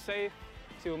them safe,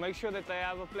 to make sure that they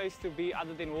have a place to be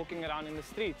other than walking around in the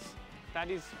streets. That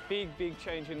is big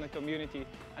change in the community.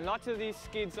 And lots of these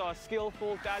kids are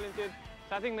skillful, talented.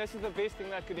 I think this is the best thing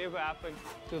that could ever happen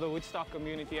to the Woodstock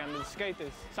community and the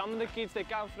skaters. Some of the kids, they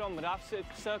come from rough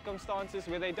circumstances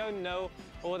where they don't know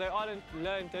or they aren't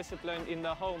learned discipline in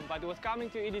the home. But with coming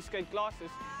to EduSkate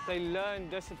classes, they learn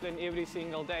discipline every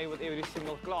single day with every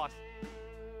single class.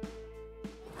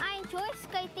 I enjoy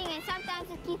skating and sometimes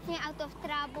it keeps me out of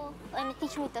trouble and it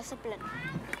teaches me discipline.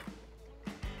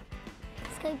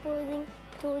 Skateboarding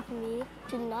taught me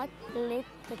to not let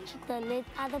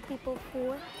other people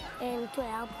fall and to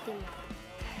help them.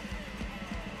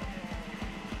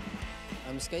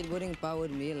 Skateboarding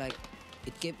empowered me, like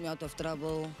it kept me out of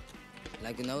trouble.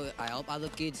 Like, you know, I help other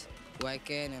kids who I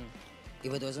can, and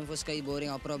if it wasn't for skateboarding,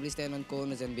 I'll probably stand on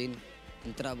corners and be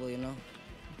in trouble, you know.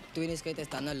 20 Skate has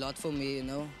done a lot for me, you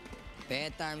know.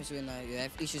 Bad times when I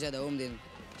have issues at home, then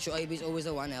Shoaib is always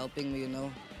the one helping me, you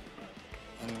know.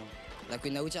 And like we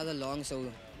know each other long,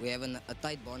 so we have a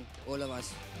tight bond, all of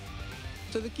us.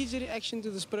 So the kids' reaction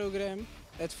to this program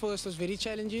at first was very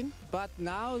challenging, but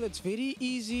now it's very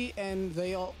easy and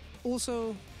they are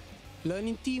also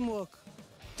learning teamwork,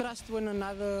 trust one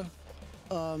another,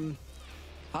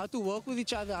 how to work with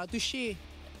each other, how to share.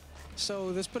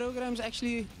 So this program is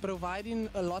actually providing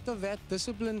a lot of that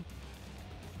discipline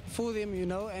for them, you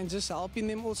know, and just helping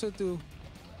them also to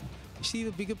see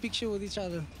the bigger picture with each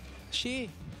other.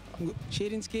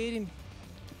 Sharing, skating.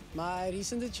 My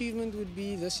recent achievement would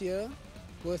be this year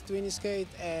with 20 Skate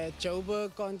at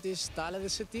Joburg contest, Dala the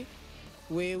City,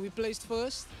 where we placed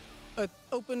first. It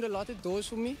opened a lot of doors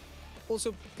for me.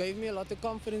 Also gave me a lot of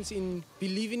confidence in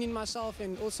believing in myself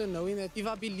and also knowing that if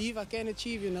I believe, I can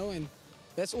achieve, you know, and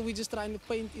that's all we're just trying to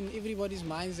paint in everybody's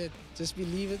minds, that just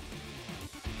believe it.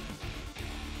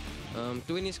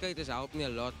 20 Skate has helped me a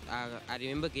lot. I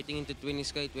remember getting into 20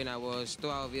 Skate when I was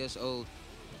 12 years old.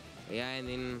 Yeah, and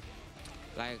then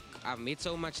like I've met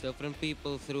so much different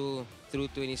people through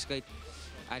 20 Skate.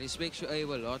 I respect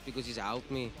Shoaib a lot because he's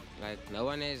helped me. Like no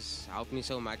one has helped me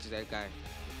so much as that guy.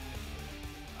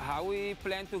 How we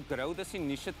plan to grow this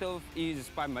initiative is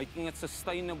by making it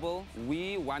sustainable.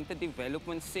 We want the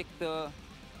development sector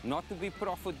not to be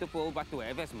profitable, but to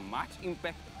have as much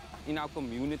impact in our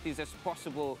communities as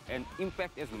possible and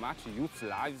impact as much youth's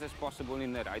lives as possible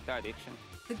in the right direction.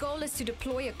 The goal is to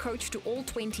deploy a coach to all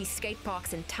 20 skate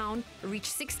parks in town, reach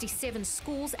 67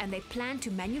 schools, and they plan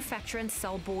to manufacture and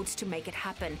sell boards to make it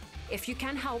happen. If you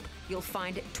can help, you'll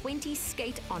find 20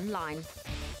 Skate online.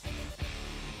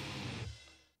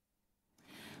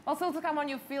 Also to come on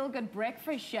your Feel Good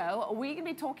Breakfast show, we're going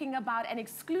to be talking about an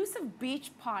exclusive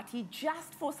beach party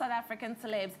just for South African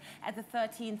celebs at the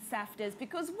 13th SAFTAs.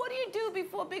 Because what do you do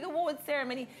before a big award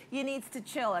ceremony? You need to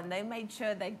chill, and they made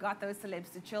sure they got those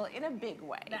celebs to chill in a big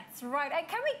way. That's right. And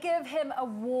can we give him a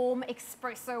warm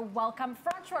Expresso welcome?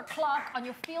 Francois Clark on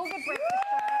your Feel Good Breakfast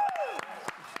show.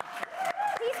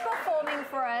 He's performing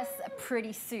for us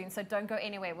pretty soon, so don't go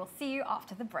anywhere. We'll see you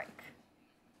after the break.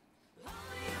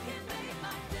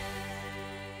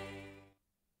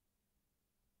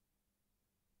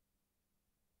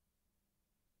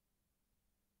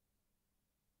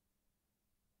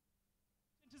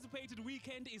 Anticipated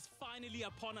weekend is finally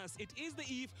upon us. It is the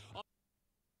eve of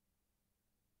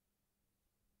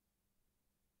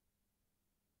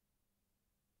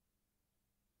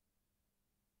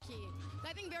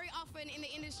I think very often in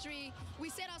the industry we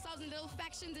set ourselves in little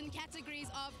factions and categories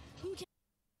of who can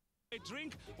a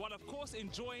drink, while of course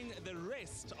enjoying the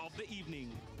rest of the evening.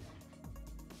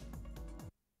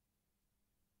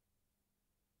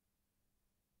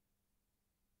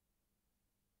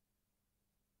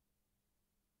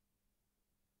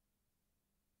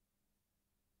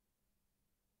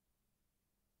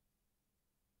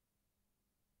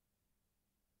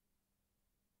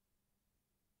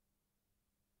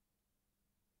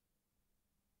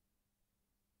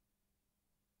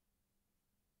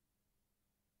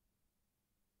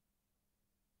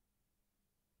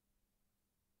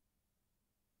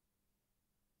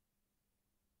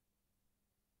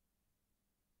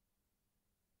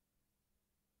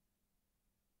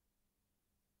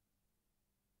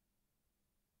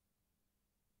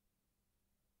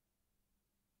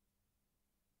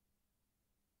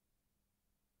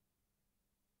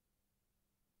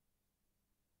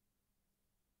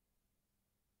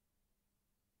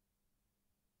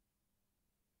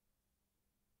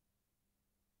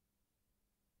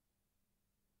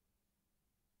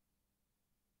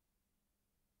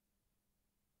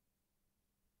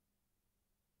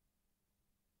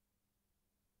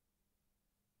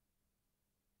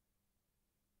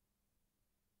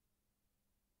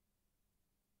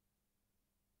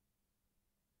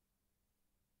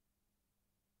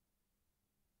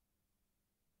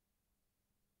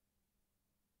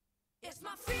 It's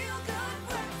my Feel Good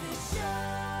Breakfast Show.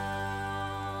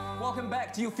 Welcome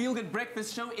back to your Feel Good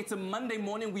Breakfast Show. It's a Monday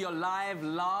morning. We are live,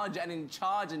 large, and in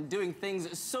charge and doing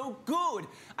things so good.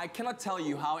 I cannot tell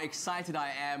you how excited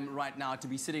I am right now to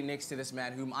be sitting next to this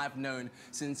man whom I've known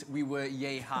since we were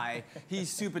yay high. He's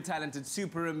super talented,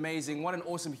 super amazing. What an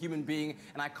awesome human being.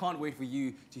 And I can't wait for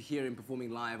you to hear him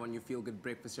performing live on your Feel Good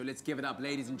Breakfast Show. Let's give it up,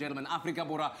 ladies and gentlemen. Afrika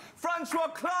Bora, Francois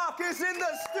Clark is in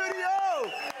the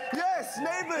studio. Yes,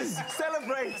 neighbors,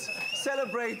 celebrate,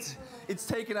 celebrate. It's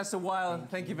taken us a while.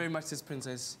 Thank you very much, Sis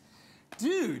Princess.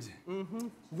 Dude,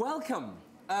 welcome.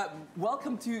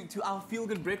 Welcome to our Feel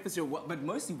Good Breakfast Show, but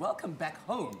mostly welcome back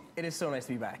home. It is so nice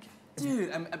to be back.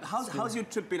 Dude, how's your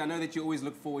trip been? I know that you always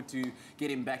look forward to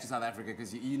getting back to South Africa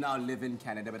because you now live in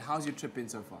Canada, but how's your trip been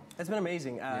so far? It's been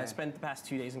amazing. I spent the past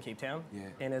 2 days in Cape Town,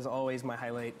 and as always, my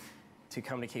highlight to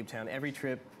come to Cape Town. Every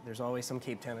trip, there's always some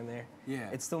Cape Town in there. Yeah.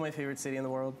 It's still my favorite city in the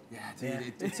world. Yeah,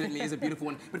 dude, it certainly is a beautiful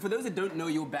one. But for those that don't know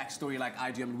your backstory like I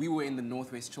do, I mean, we were in the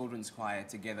Northwest Children's Choir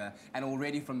together, and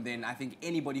already from then, I think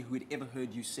anybody who had ever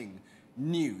heard you sing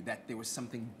knew that there was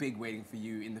something big waiting for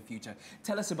you in the future.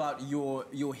 Tell us about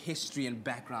your history and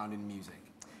background in music.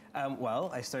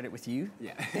 Well, I started with you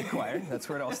in choir. That's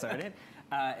where it all started.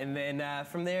 And then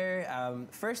from there,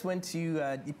 first went to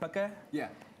Ipaka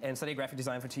and studied graphic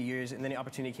design for 2 years. And then the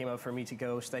opportunity came up for me to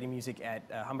go study music at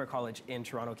Humber College in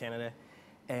Toronto, Canada.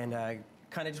 And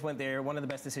kind of just went there. One of the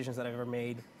best decisions that I've ever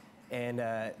made. And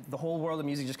the whole world of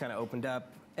music just kind of opened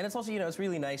up. And it's also, you know, it's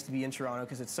really nice to be in Toronto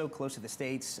because it's so close to the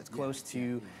States. It's close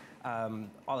to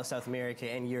all of South America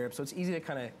and Europe. So it's easy to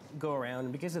kind of go around.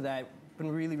 And because of that, I've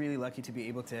been really, really lucky to be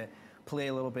able to play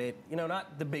a little bit, you know,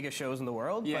 not the biggest shows in the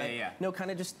world, but, you know, kind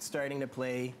of just starting to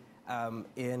play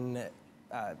in,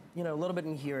 you know, a little bit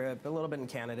in Europe, a little bit in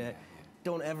Canada.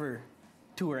 don't ever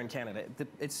tour in Canada.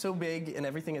 It's so big and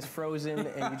everything is frozen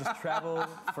and you just travel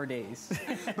for days.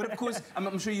 But of course,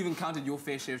 I'm sure you've encountered your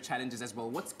fair share of challenges as well.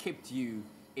 What's kept you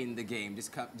in the game,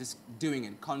 just doing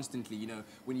it constantly? You know,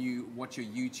 when you watch your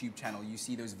YouTube channel, you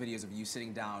see those videos of you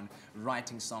sitting down,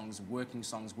 writing songs, workshopping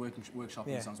songs.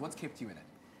 What's kept you in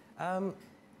it?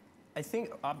 I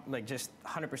think like just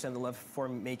 100% the love for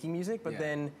making music, but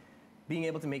then being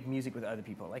able to make music with other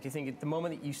people. Like I think at the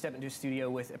moment that you step into a studio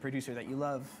with a producer that you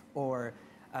love, or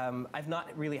I've not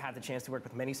really had the chance to work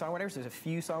with many songwriters. There's a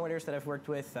few songwriters that I've worked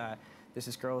with. There's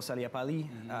this girl, Salia Pali,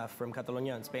 from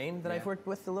Catalonia in Spain that I've worked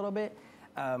with a little bit.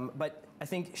 But I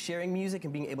think sharing music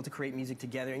and being able to create music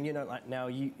together, and you know, now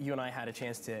you and I had a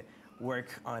chance to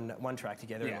work on one track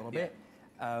together a little bit.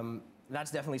 That's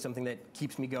definitely something that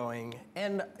keeps me going.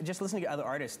 And just listening to other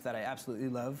artists that I absolutely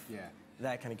love,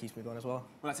 that kind of keeps me going as well.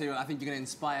 Well, I tell you what, I think you're going to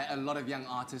inspire a lot of young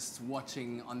artists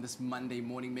watching on this Monday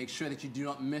morning. Make sure that you do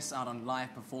not miss out on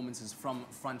live performances from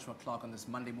Francois Clark on this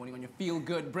Monday morning on your Feel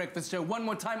Good Breakfast Show. One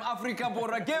more time, Africa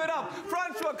Bora, give it up!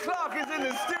 Francois Clark is in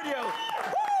the studio!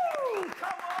 Woo! Come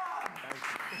on!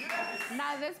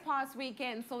 Now, this past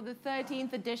weekend saw the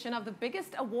 13th edition of the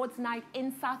biggest awards night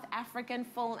in South African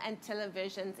film and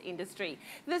television's industry,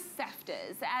 the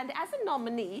SAFTAs. And as a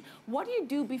nominee, what do you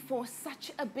do before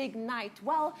such a big night?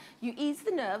 Well, you ease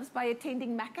the nerves by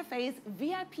attending McAfee's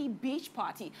VIP beach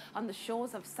party on the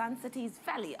shores of Sun City's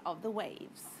Valley of the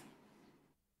Waves.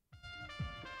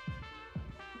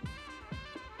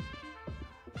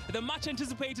 The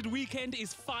much-anticipated weekend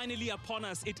is finally upon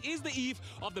us. It is the eve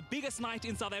of the biggest night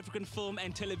in South African film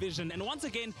and television. And once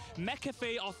again,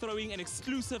 McAfee are throwing an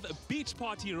exclusive beach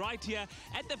party right here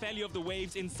at the Valley of the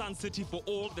Waves in Sun City for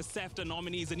all the SAFTA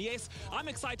nominees. And yes, I'm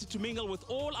excited to mingle with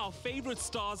all our favorite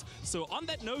stars. So on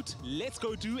that note, let's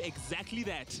go do exactly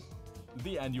that.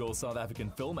 The annual South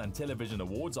African Film and Television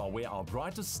Awards are where our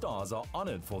brightest stars are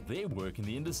honored for their work in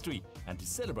the industry. And to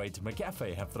celebrate,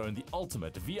 McAfee have thrown the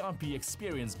ultimate VIP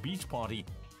experience beach party.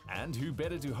 And who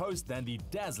better to host than the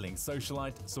dazzling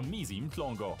socialite Somizi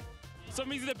Mhlongo. So,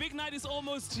 Mizi, the big night is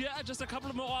almost here. Just a couple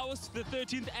of more hours to the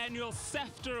 13th annual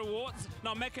SAFTA Awards.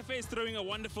 Now, McAfee is throwing a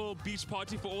wonderful beach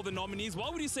party for all the nominees. Why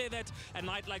would you say that a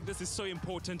night like this is so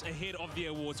important ahead of the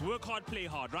awards? Work hard, play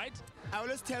hard, right? I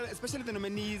always tell, especially the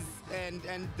nominees and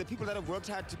the people that have worked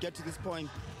hard to get to this point,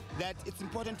 that it's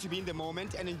important to be in the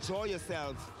moment and enjoy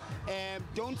yourself.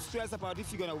 Don't stress about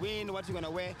if you're going to win, what you're going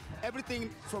to wear. Everything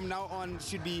from now on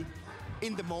should be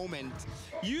in the moment.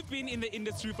 You've been in the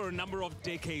industry for a number of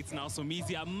decades now, so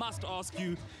Mizi, I must ask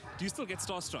you, do you still get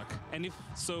starstruck? And if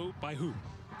so, by who?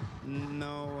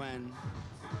 No one.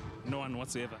 No one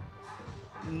whatsoever?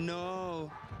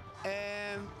 No.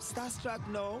 Starstruck,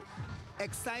 no.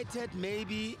 Excited,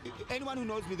 maybe. Anyone who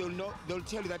knows me, they'll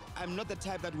tell you that I'm not the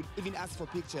type that would even ask for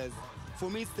pictures. For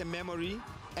me, it's the memory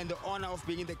and the honor of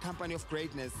being in the company of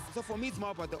greatness. So for me, it's more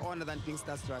about the honor than being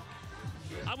starstruck.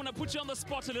 I'm going to put you on the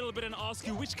spot a little bit and ask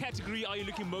you, which category are you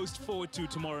looking most forward to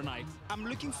tomorrow night? I'm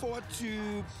looking forward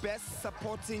to Best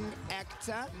Supporting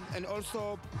Actor and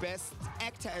also Best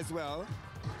Actor as well,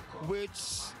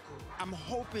 which I'm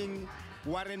hoping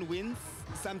Warren wins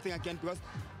something again, because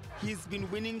he's been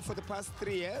winning for the past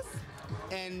 3 years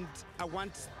and I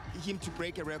want him to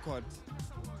break a record.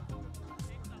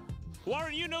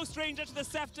 Warren, you're no stranger to the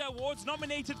SAFTA Awards,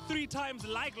 nominated 3 times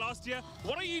like last year.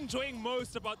 What are you enjoying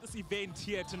most about this event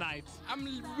here tonight? I'm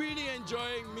really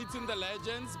enjoying meeting the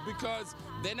legends because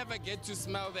they never get to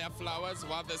smell their flowers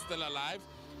while they're still alive.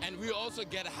 And we also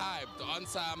get hyped on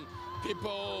some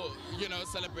people, you know,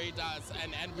 celebrate us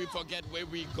and we forget where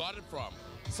we got it from.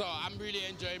 So I'm really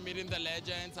enjoying meeting the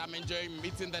legends. I'm enjoying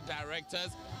meeting the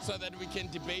directors so that we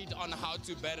can debate on how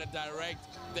to better direct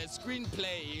the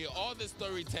screenplay or the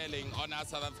storytelling on our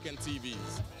South African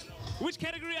TVs. Which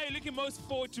category are you looking most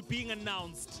forward to being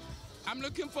announced? I'm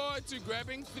looking forward to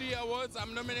grabbing 3 awards.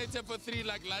 I'm nominated for 3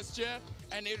 like last year,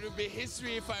 and it will be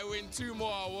history if I win 2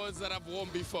 more awards that I've won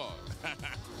before.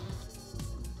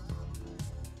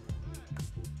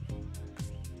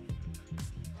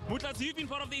 Mutlatsi, you've been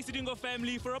part of the Isidingo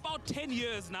family for about 10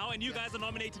 years now, and you guys are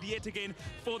nominated yet again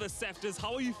for the SAFTAs.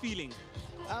 How are you feeling?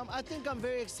 I think I'm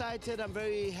very excited. I'm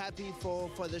very happy for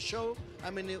the show. I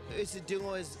mean,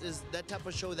 Isidingo is that type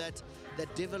of show that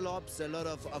develops a lot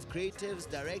of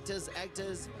creatives, directors,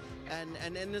 actors,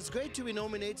 and it's great to be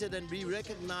nominated and be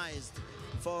recognized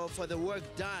for the work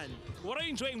done. What are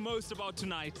you enjoying most about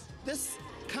tonight? This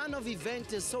kind of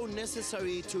event is so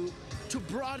necessary to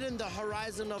broaden the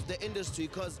horizon of the industry,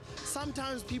 because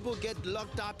sometimes people get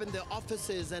locked up in their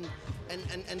offices and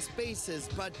spaces,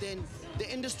 but then the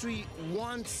industry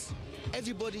wants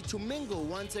everybody to mingle,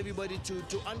 wants everybody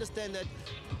to understand that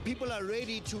people are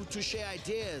ready to share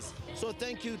ideas. So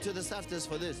thank you to the SAFTAs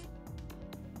for this.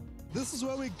 This is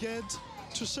where we get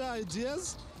to share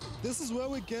ideas. This is where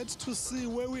we get to see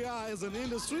where we are as an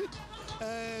industry,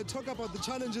 talk about the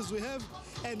challenges we have,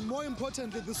 and more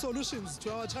importantly, the solutions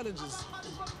to our challenges.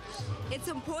 It's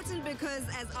important because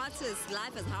as artists,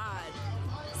 life is hard.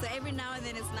 So every now and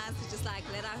then it's nice to just like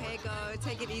let our hair go,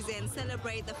 take it easy, and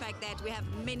celebrate the fact that we have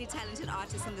many talented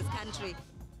artists in this country.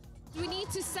 We need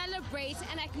to celebrate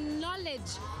and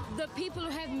acknowledge the people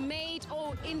who have made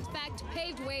or in fact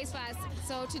paved ways for us.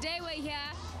 So today we're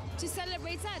here to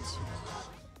celebrate such.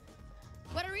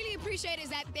 What I really appreciate is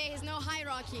that there is no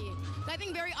hierarchy. I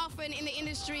think very often in the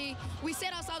industry, we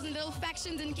set ourselves in little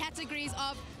factions and categories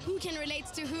of who can relate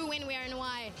to who, when, where, and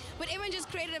why. But everyone just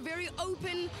created a very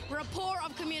open rapport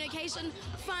of communication,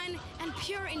 fun, and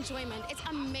pure enjoyment. It's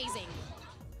amazing.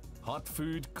 Hot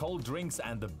food, cold drinks,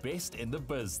 and the best in the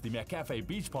biz. The McCafe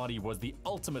Beach Party was the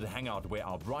ultimate hangout where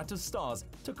our brightest stars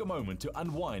took a moment to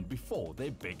unwind before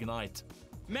their big night.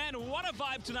 Man, what a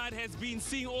vibe tonight has been,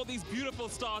 seeing all these beautiful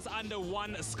stars under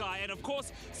one sky, and of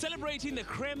course celebrating the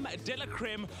creme de la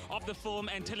creme of the film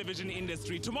and television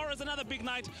industry. Tomorrow is another big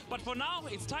night, but for now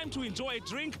it's time to enjoy a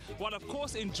drink while of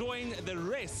course enjoying the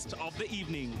rest of the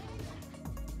evening.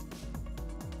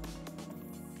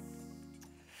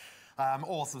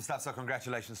 Awesome stuff. So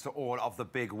congratulations to all of the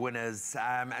big winners.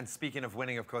 And speaking of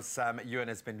winning, of course, Ewan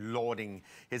has been lauding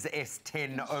his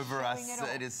S10 over us.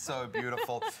 It is so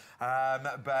beautiful.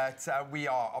 But we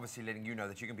are obviously letting you know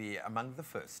that you can be among the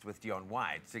first with Dion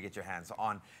White to get your hands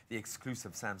on the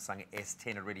exclusive Samsung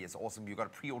S10. It really is awesome. You've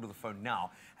got to pre-order the phone now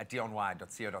at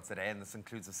dionwide.co.za, and this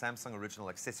includes a Samsung original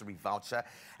accessory voucher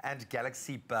and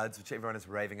Galaxy Buds, which everyone is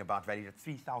raving about, valued at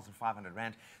 3,500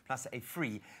 Rand, plus a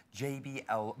free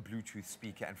JBL Bluetooth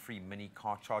speaker and free mini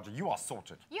car charger. You are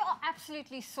sorted. You are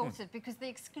absolutely sorted because the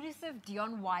exclusive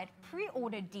Dion White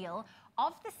pre-order deal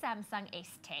of the Samsung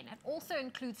S10, it also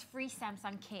includes free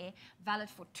Samsung Care valid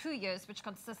for 2 years, which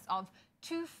consists of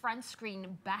 2 front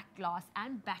screen back glass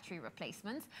and battery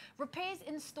replacements, repairs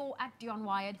in store at Dion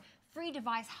White, free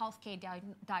device healthcare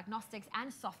diagnostics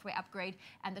and software upgrade,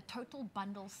 and the total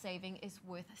bundle saving is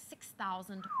worth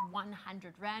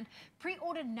 6,100 Rand.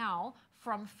 Pre-ordered now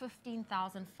from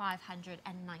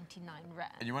 15,599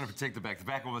 Rand. And you want to protect the back. The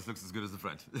back almost looks as good as the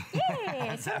front.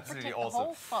 Yeah, it's absolutely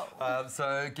awesome.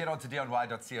 So get on to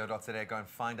dionwide.co.za, go and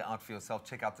find it out for yourself.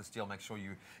 Check out this deal. Make sure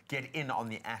you get in on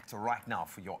the act right now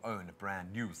for your own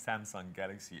brand new Samsung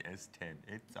Galaxy S10.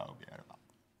 It's so beautiful.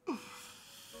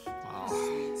 Wow.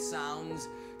 Sweet sounds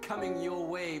coming your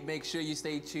way. Make sure you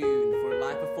stay tuned for a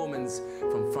live performance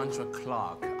from Francois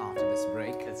Clark after this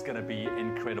break. It's going to be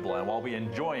incredible. And while we're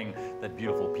enjoying that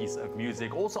beautiful piece of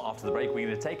music, also after the break, we're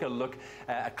going to take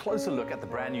a closer look at the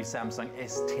brand new Samsung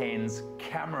S10's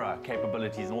camera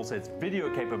capabilities and also its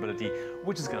video capability,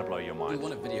 which is going to blow your mind. We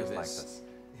want to video this. Like this.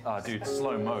 Oh, dude,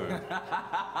 slow mo.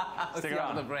 Stick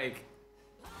around. After the break.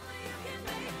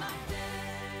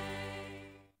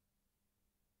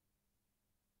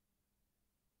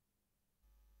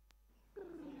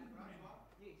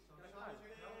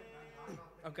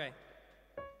 Oké.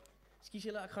 Excuse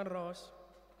jullie, ik ga roos.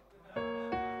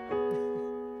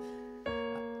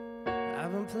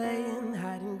 I've been playing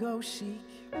hide and go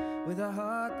seek with a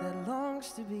heart that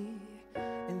longs to be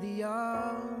in the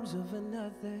arms of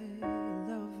another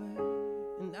lover.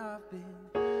 And I've been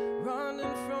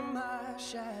running from my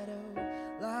shadow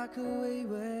like a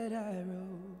wayward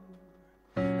arrow.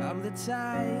 I'm the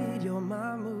tide, you're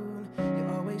my moon. You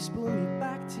always pull me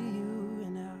back to you.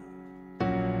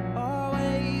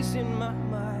 Always in my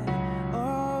mind,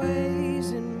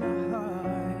 always in my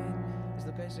heart. Is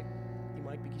het oké als ik die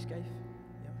mic bietjie skuif?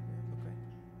 Ja, oké.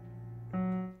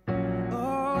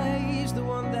 Always the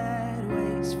one that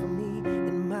waits for me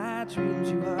in my dreams.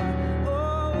 You are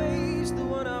always the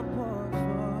one I want for.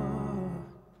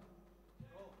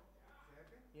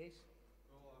 Yes.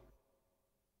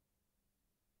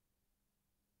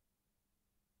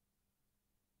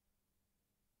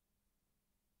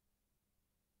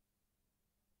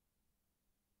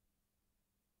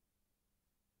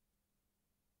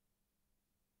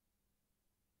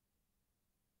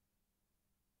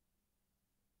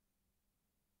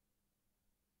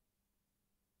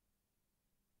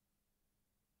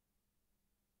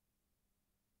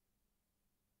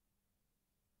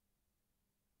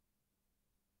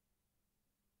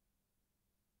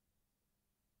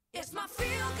 It's my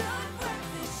feel-good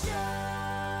breakfast show.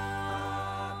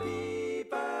 Happy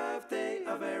birthday,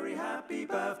 a very happy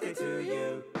birthday to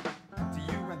you. To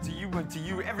you and to you. to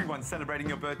you, everyone celebrating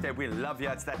your birthday. We love you.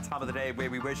 It's that time of the day where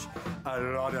we wish a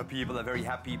lot of people a very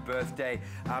happy birthday.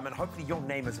 And hopefully your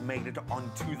name has made it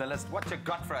onto the list. What you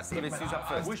got for us? Who's up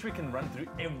first? I wish we can run through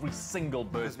every single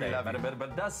birthday, but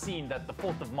it does seem that the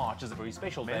 4th of March is a very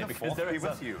special day because there is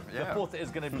with you. The 4th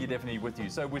is going to be definitely with you.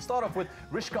 So we start off with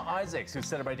Rishka Isaacs, who's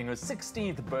celebrating her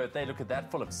 16th birthday. Look at that,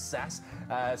 full of sass.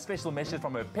 Special message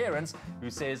from her parents, who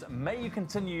says, "May you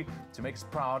continue to make us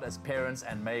proud as parents,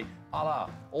 and may Allah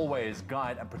always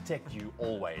guide and protect you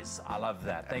always." I love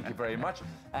that. Thank you very much.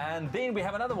 And then we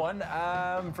have another one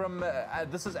from,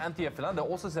 this is Anthea Philander,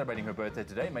 also celebrating her birthday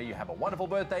today. May you have a wonderful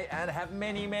birthday and have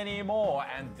many, many more.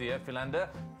 Anthea Philander,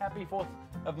 happy 4th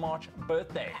of March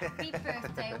birthday. Happy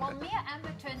birthday. Well, Mia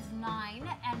Amber turns 9,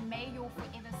 and may your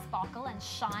forever sparkle and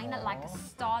shine like a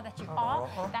star that you are.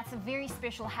 That's a very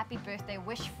special happy birthday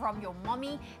wish from your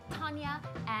mommy, Tanya,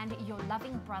 and your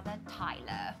loving brother,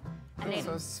 Tyler. And That's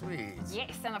so sweet.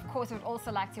 Yes, and of course, we would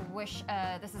also like to wish,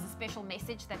 this is a special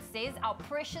message that says, our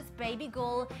precious baby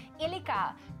girl,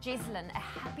 Elika Jeslyn, a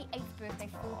happy 8th birthday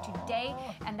for today.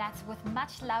 And that's with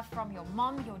much love from your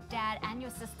mom, your dad, and your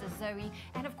sister Zoe,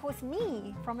 and of course,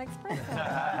 me from Expresso.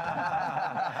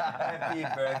 Happy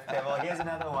birthday. Well, here's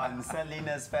another one.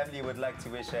 Salina's family would like to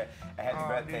wish her a happy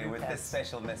birthday with this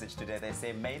special message today. They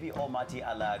say, may the Almighty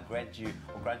Allah grant you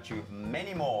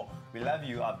many more. We love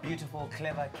you, our beautiful,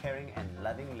 clever, caring, and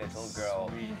loving little girl.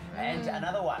 Sweet. And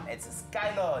another one, it's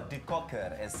Skylar de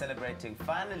Kokker is celebrating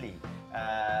finally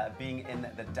being in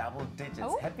the double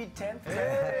digits. Happy 10th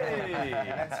birthday.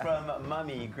 That's from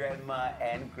Mummy, Grandma,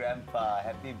 and Grandpa.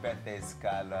 Happy birthday,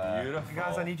 Skylar. Beautiful.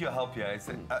 Guys, I need your help here.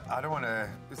 I don't want to...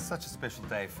 It's such a special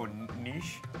day for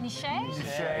Niche. Niche?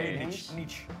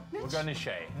 Niche. We'll go Niche.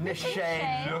 Niche.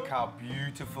 Look how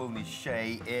beautiful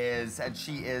Niche is. And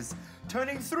she is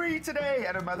turning 3 today.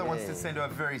 And her mother wants to send her a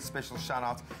very special shout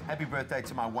out. Happy birthday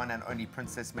to my one and only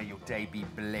princess. May your day be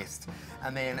blessed.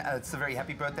 And then it's a very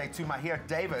happy birthday to my here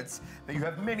Davids. May you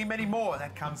have many, many more.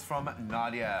 That comes from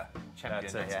Nadia.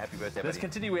 That's it. Happy birthday, Let's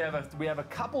continue. We have a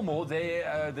couple more.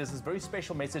 There's this very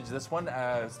special message. This one,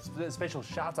 special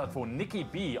shout out for Nikki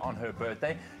B on her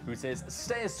birthday, who says,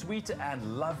 "Stay as sweet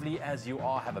and lovely as you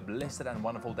are. Have a blessed and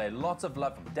wonderful day. Lots of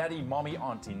love from Daddy, Mommy,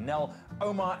 Auntie Nell,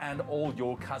 Omar, and all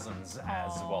your cousins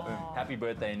as well." Happy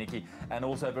birthday, Nikki. And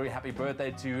also a very happy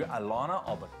birthday to Alana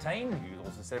Albertine, who's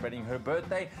also celebrating her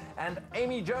birthday, and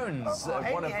Amy Jones,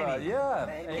 one of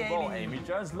Amy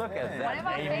Jones. Look at that,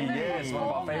 Amy. Yes, one of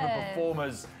our favorite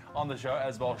performers on the show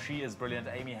as well. She is brilliant.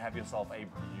 Amy, have yourself a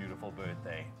beautiful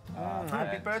birthday.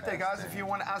 Happy birthday, guys. If you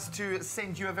want us to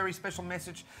send you a very special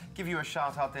message, give you a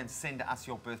shout out, then send us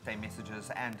your birthday messages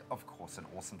and, of course, an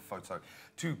awesome photo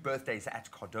to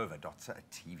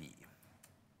birthdays@cordova.tv.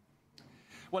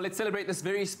 Well, let's celebrate this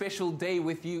very special day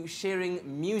with you, sharing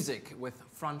music with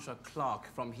Francois Clark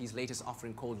from his latest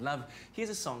offering called Love. Here's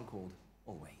a song called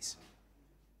Always.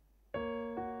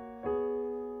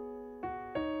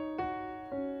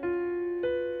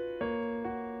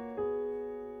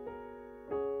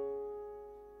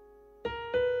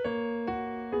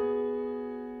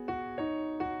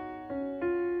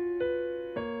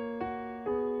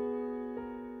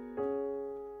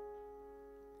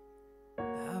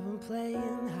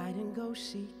 Playing hide and go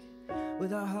seek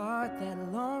with a heart that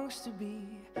longs to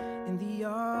be in the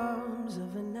arms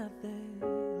of another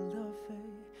lover.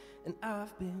 And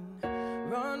I've been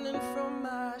running from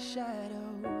my shadow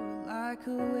like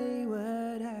a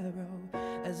wayward arrow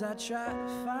as I try to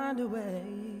find a way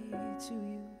to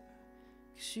you.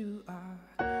 'Cause you are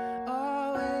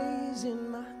always in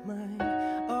my mind,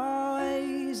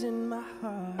 always in my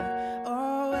heart,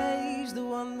 always the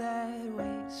one that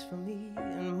waits for me.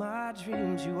 In my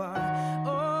dreams you are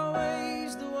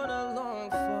always the one I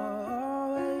long for,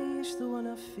 always the one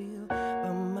I feel by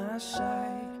my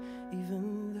side,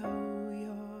 even though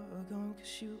you're gone.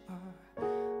 'Cause you are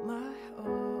my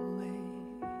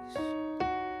always.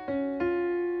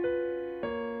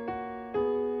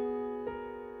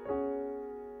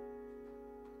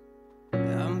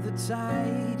 I'm the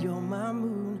tide, you're my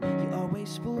moon. You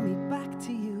always pull me back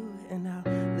to you, and I'll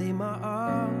lay my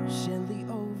arms gently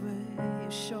over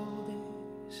your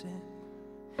shoulders.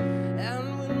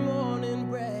 And when morning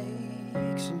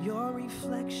breaks and your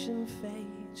reflection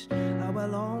fades, I will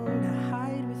long to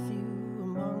hide with you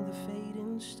among the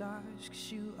fading stars.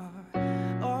 'Cause you are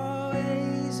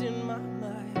always in my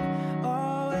mind,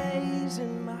 always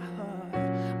in my heart,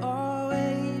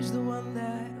 always the one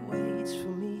that waits for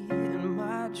me. In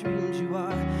my dreams you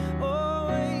are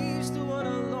always the one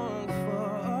I long for,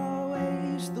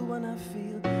 always the one I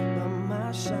feel by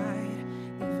my side,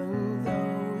 even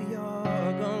though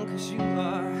you're gone. 'Cause you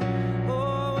are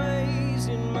always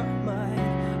in my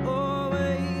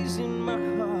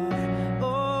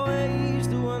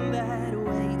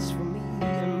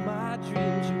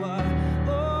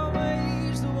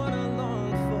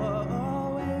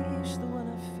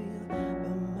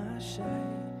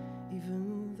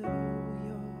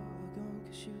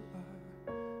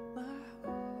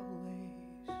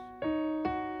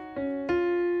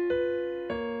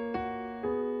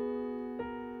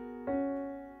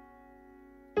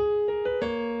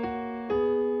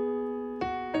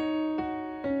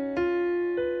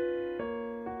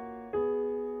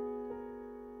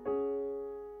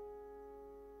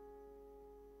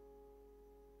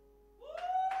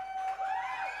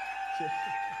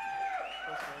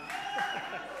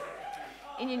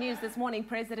In your news this morning,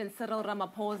 President Cyril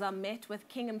Ramaphosa met with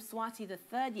King Mswati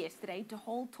III yesterday to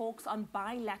hold talks on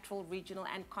bilateral, regional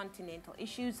and continental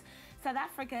issues. South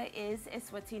Africa is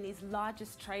Eswatini's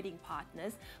largest trading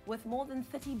partners, with more than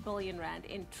 30 billion rand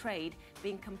in trade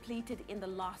being completed in the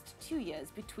last 2 years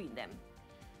between them.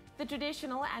 The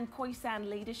Traditional and Khoisan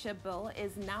Leadership Bill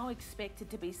is now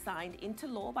expected to be signed into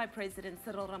law by President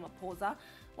Cyril Ramaphosa.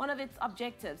 One of its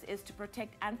objectives is to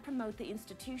protect and promote the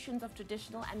institutions of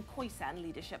traditional and Khoisan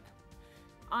leadership.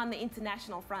 On the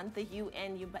international front, the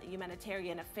UN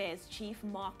Humanitarian Affairs Chief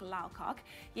Mark Lowcock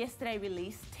yesterday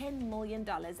released $10 million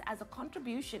as a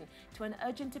contribution to an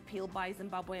urgent appeal by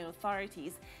Zimbabwean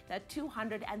authorities that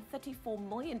 $234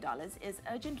 million is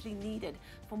urgently needed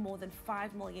for more than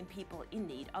 5 million people in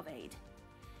need of aid.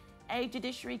 A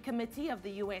Judiciary Committee of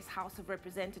the U.S. House of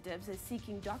Representatives is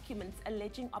seeking documents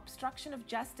alleging obstruction of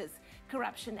justice,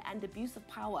 corruption and abuse of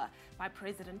power by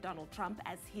President Donald Trump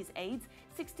as his aides.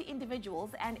 60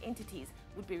 individuals and entities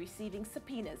would be receiving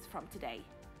subpoenas from today.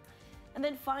 And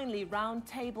then finally,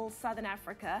 Roundtable Southern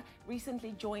Africa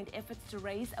recently joined efforts to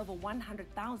raise over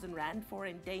 100,000 rand for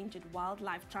Endangered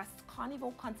Wildlife Trust's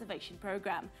Carnivore Conservation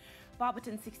Program.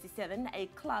 Barberton 67, a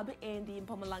club in the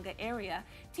Mpumalanga area,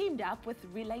 teamed up with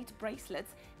Relate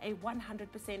Bracelets, a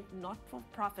 100%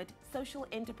 not-for-profit social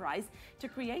enterprise, to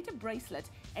create a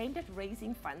bracelet aimed at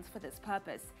raising funds for this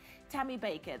purpose. Tammy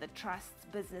Baker, the Trust's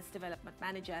business development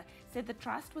manager, said the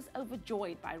Trust was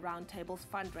overjoyed by Roundtable's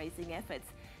fundraising efforts.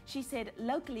 She said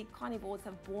locally carnivores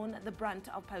have borne the brunt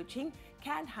of poaching,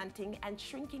 can hunting and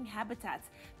shrinking habitats,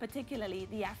 particularly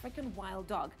the African wild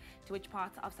dog, to which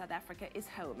parts of South Africa is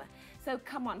home. So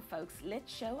come on folks,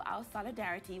 let's show our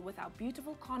solidarity with our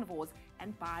beautiful carnivores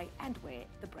and buy and wear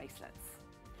the bracelets.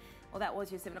 Well, that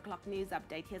was your 7 o'clock news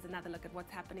update. Here's another look at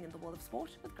what's happening in the world of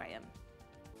sport with Graham.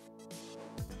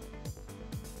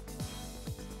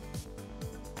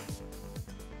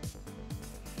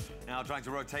 Now trying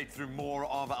to rotate through more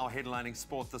of our headlining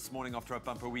sport this morning after a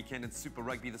bumper weekend in Super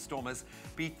Rugby. The Stormers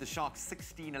beat the Sharks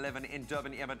 16-11 in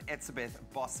Durban. Evan Etzebeth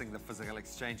bossing the physical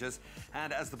exchanges.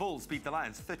 And as the Bulls beat the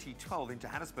Lions 30-12 in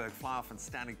Johannesburg, fly-off and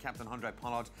standing captain Andre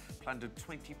Pollard plundered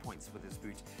 20 points with his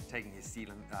boot, taking his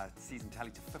season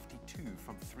tally to 52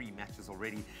 from 3 matches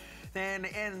already. Then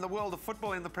in the world of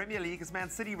football in the Premier League, as Man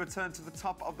City returned to the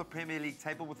top of the Premier League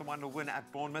table with a 1-0 win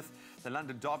at Bournemouth. The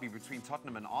London derby between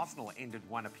Tottenham and Arsenal ended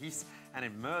 1 apiece. And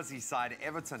in Merseyside,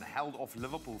 Everton held off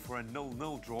Liverpool for a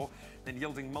 0-0 draw, then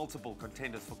yielding multiple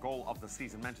contenders for goal of the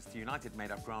season. Manchester United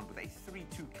made up ground with a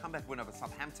 3-2 comeback win over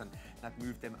Southampton that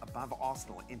moved them above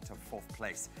Arsenal into 4th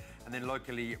place. And then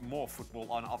locally, more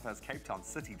football on offer as Cape Town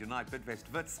City denied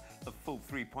Bidvest Wits the full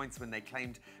 3 points when they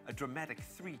claimed a dramatic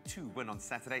 3-2 win on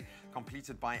Saturday,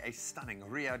 completed by a stunning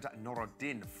Riyad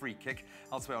Norodin free kick.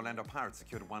 Elsewhere, Orlando Pirates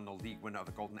secured a 1-0 league win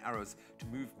over Golden Arrows to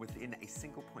move within a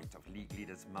single point of league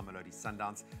leaders Mamelodi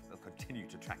Sundowns. We'll continue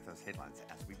to track those headlines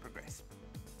as we progress.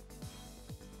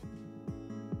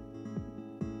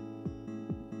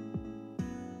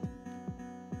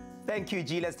 Thank you,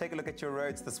 G. Let's take a look at your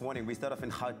roads this morning. We start off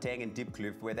in Gauteng and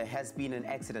Diepkloof, where there has been an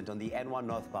accident on the N1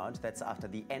 northbound. That's after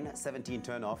the N17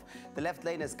 turnoff. The left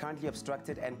lane is currently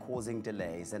obstructed and causing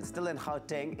delays. And still in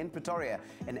Gauteng, in Pretoria,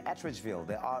 in Attridgeville,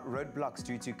 there are roadblocks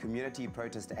due to community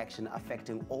protest action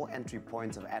affecting all entry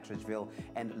points of Attridgeville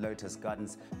and Lotus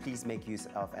Gardens. Please make use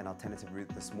of an alternative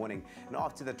route this morning. And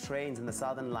after the trains in the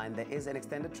Southern Line, there is an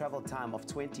extended travel time of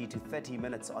 20 to 30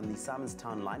 minutes on the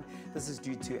Simonstown line. This is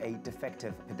due to a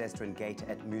defective pedestrian gate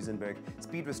at Muizenberg,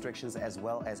 speed restrictions as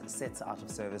well as sets out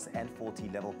of service and faulty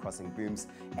level crossing booms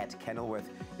at Kenilworth.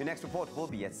 Your next report will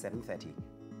be at 7:30.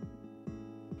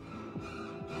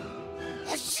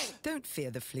 Don't fear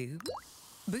the flu.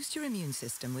 Boost your immune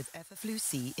system with Effaflu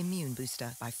C Immune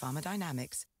Booster by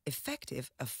Pharmadynamics. Effective,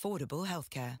 affordable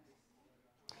healthcare.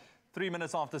 3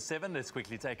 minutes after 7, let's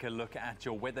quickly take a look at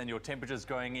your weather and your temperatures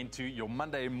going into your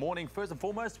Monday morning. First and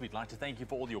foremost, we'd like to thank you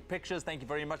for all your pictures. Thank you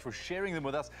very much for sharing them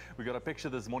with us. We got a picture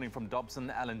this morning from Dobson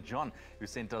Allen John, who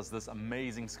sent us this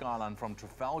amazing skyline from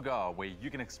Trafalgar, where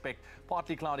you can expect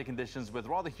partly cloudy conditions with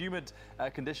rather humid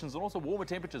conditions and also warmer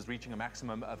temperatures reaching a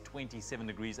maximum of 27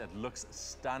 degrees. It looks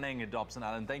stunning, Dobson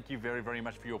Allen. Thank you very, very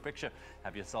much for your picture.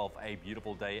 Have yourself a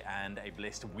beautiful day and a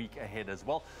blessed week ahead as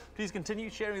well. Please continue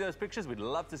sharing those pictures. We'd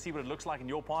love to see what it looks like in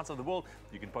your parts of the world,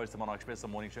 you can post them on our Expresso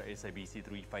Morning Show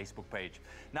SABC3 Facebook page.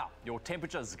 Now, your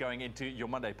temperatures going into your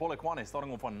Monday. Polokwane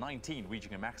starting off on 19,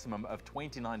 reaching a maximum of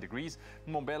 29 degrees.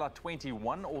 Mbombela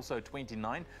 21, also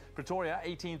 29. Pretoria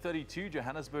 18:32.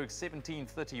 Johannesburg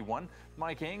 17:31.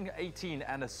 Mahikeng 18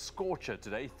 and a scorcher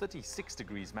today, 36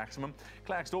 degrees maximum.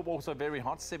 Klerksdorp also very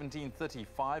hot,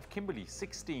 17:35. Kimberley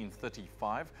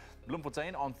 16:35.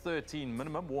 Bloemfontein on 13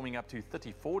 minimum, warming up to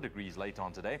 34 degrees later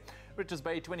on today. Richards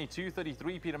Bay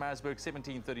 22:33. Pietermaritzburg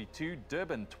 17:32.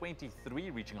 Durban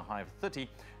 23, reaching a high of 30.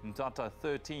 Mthatha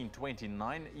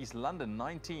 13:29. East London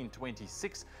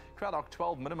 19:26. Cradock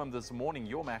 12 minimum this morning,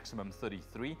 your maximum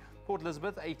 33. Port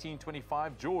Elizabeth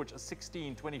 18:25. George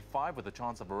 16:25 with a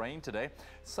chance of rain today.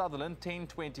 Sutherland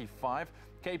 10:25.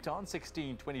 Cape Town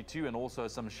 16:22 and also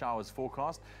some showers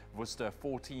forecast. Worcester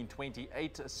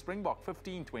 14:28. Springbok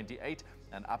 15:28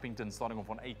 and Uppington starting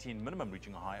off on 18 minimum,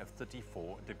 reaching a high of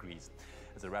 34 degrees.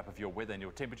 As a wrap of your weather and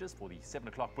your temperatures for the 7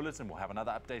 o'clock bulletin, we'll have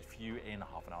another update for you in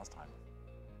half an hour's time.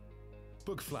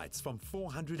 Book flights from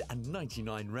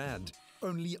 499 Rand,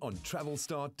 only on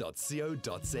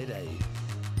travelstar.co.za.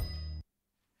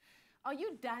 Are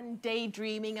you done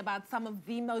daydreaming about some of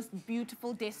the most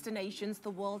beautiful destinations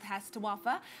the world has to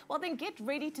offer? Well, then get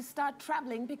ready to start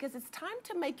traveling, because it's time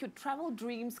to make your travel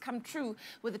dreams come true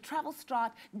with the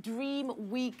TravelStart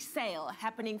Dream Week sale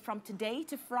happening from today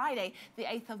to Friday, the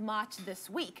 8th of March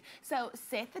this week. So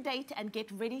set the date and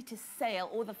get ready to sail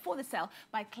for the sale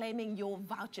by claiming your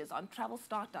vouchers on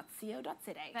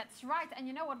travelsstart.co.za. That's right. And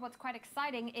you know what? What's quite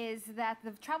exciting is that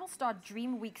the TravelStart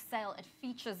Dream Week sale, it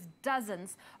features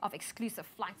dozens of exclusive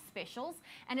flight specials,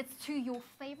 and it's to your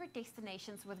favorite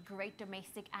destinations with great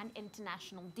domestic and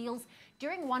international deals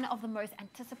during one of the most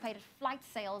anticipated flight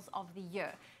sales of the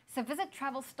year. So visit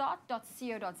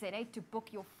travelsstart.co.za to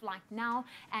book your flight now,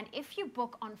 and if you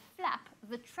book on Flap,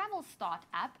 the TravelStart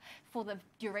app, for the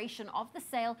duration of the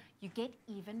sale, you get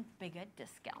even bigger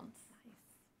discounts.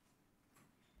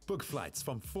 Book flights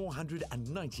from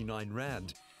 499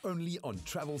 Rand, only on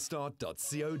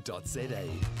travelsstart.co.za.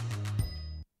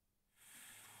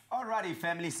 Alrighty,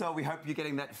 family, so we hope you're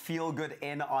getting that feel-good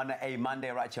in on a Monday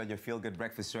right here on your Feel-Good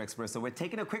Breakfast Show Express. So we're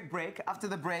taking a quick break. After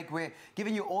the break, we're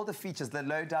giving you all the features, the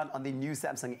lowdown on the new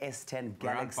Samsung S10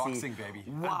 Galaxy. We're unboxing, baby.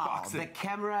 Wow, Unboxing. the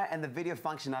camera and the video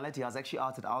functionality. I was actually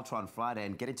out at Ultra on Friday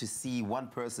and getting to see one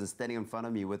person standing in front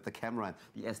of me with the camera,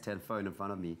 the S10 phone in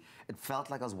front of me. It felt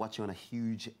like I was watching on a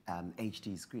huge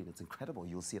HD screen. It's incredible.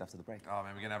 You'll see it after the break. Oh,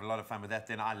 man, we're going to have a lot of fun with that.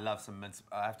 Then I love some mince.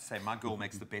 I have to say, my girl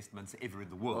makes the best mince ever in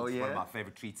the world. Oh, It's yeah? one of my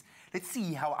favorite treats. Let's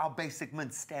see how our basic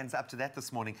mince stands up to that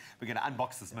this morning. We're going to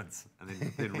unbox this mince and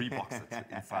then rebox it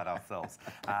inside ourselves.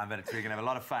 But we're going to have a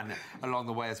lot of fun along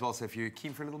the way as well. So if you're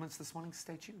keen for a little mince this morning,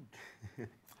 stay tuned.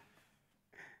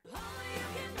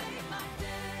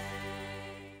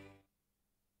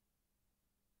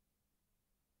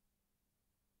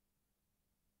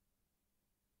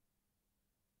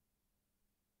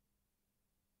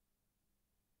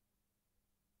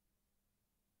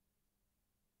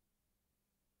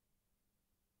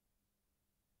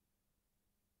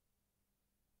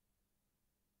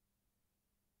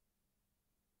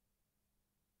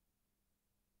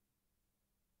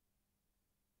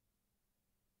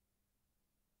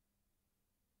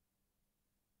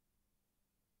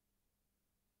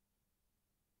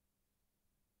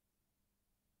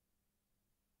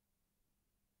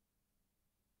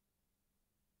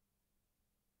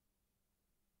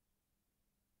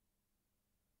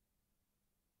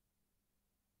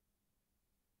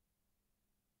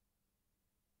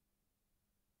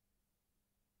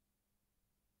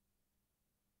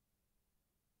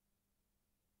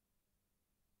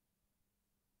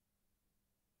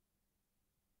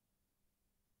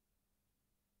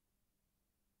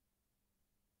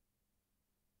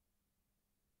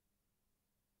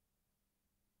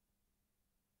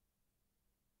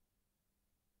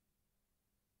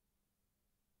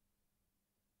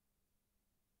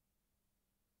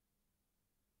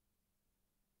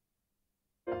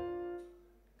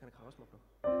 Kan ik gaan bro?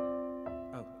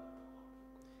 Oh.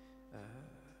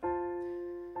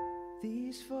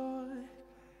 These four...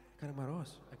 Kan ik maar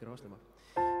roos? Ik roos niet maar.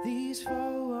 These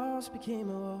four walls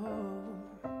became a home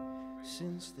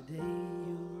since the day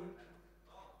you...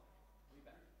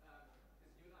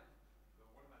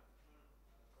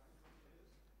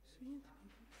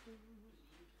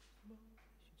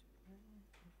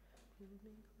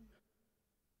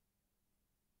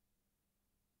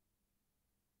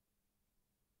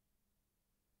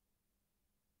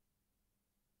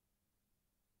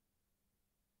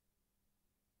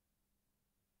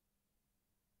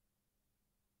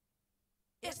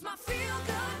 It's my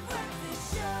feel-good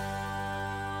breakfast show.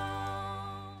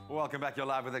 Welcome back. You're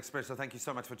live with Expresso. Thank you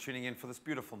so much for tuning in for this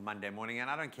beautiful Monday morning.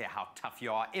 And I don't care how tough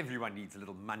you are, everyone needs a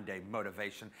little Monday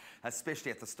motivation,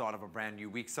 especially at the start of a brand new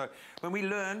week. So when we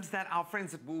learned that our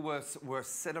friends at Woolworths were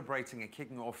celebrating and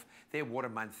kicking off their Water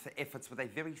Month efforts with a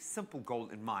very simple goal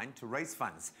in mind, to raise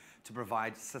funds to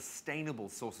provide sustainable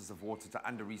sources of water to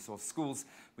under-resourced schools,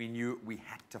 we knew we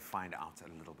had to find out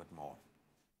a little bit more.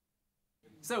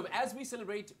 So, as we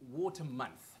celebrate Water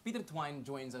Month, Peter Twine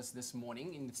joins us this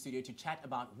morning in the studio to chat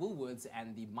about Woolworths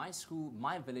and the My School,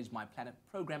 My Village, My Planet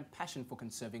program passion for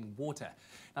conserving water.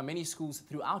 Now, many schools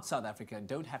throughout South Africa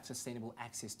don't have sustainable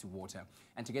access to water.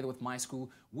 And together with My School,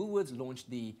 Woolworths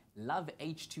launched the Love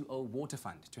H2O Water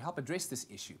Fund to help address this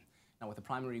issue. Now, with a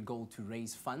primary goal to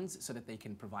raise funds so that they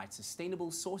can provide sustainable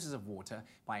sources of water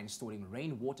by installing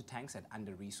rainwater tanks at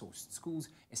under-resourced schools,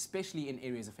 especially in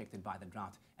areas affected by the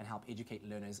drought, and help educate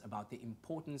learners about the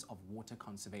importance of water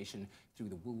conservation through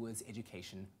the Woolworths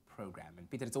Education Program. And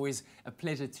Peter, it's always a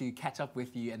pleasure to catch up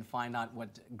with you and find out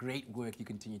what great work you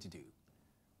continue to do.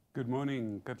 Good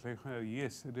morning, Katlego.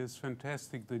 Yes, it is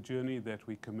fantastic, the journey that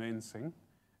we're commencing.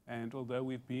 And although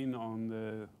we've been on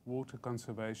the water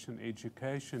conservation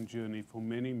education journey for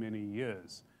many, many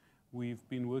years, we've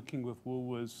been working with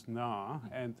Woolworths now,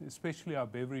 and especially our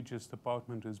beverages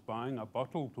department is buying our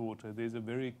bottled water. There's a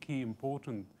very key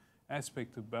important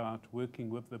aspect about working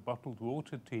with the bottled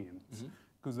water teams,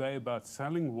 because they're about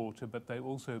selling water, but they're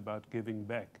also about giving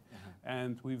back.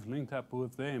 And we've linked up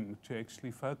with them to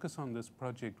actually focus on this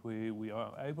project where we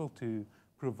are able to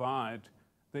provide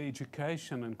the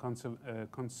education and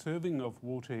conserving of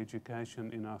water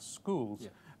education in our schools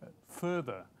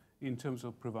further in terms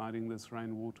of providing this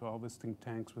rainwater harvesting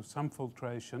tanks with some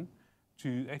filtration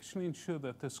to actually ensure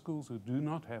that the schools who do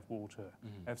not have water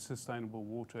have sustainable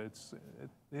water.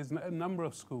 There's a number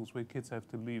of schools where kids have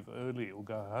to leave early or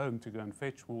go home to go and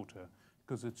fetch water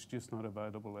because it's just not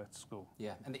available at school.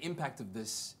 Yeah, and the impact of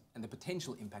this and the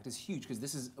potential impact is huge because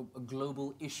this is a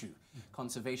global issue,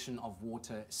 conservation of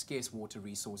water, scarce water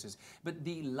resources. But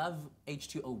the Love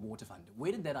H2O Water Fund,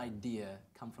 where did that idea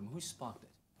come from? Who sparked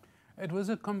it? It was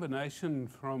a combination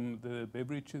from the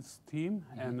beverages team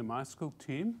and the My School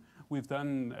team. We've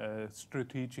done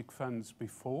strategic funds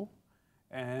before,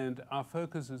 and our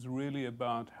focus is really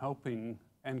about helping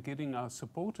and getting our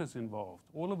supporters involved,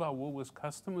 all of our Woolworths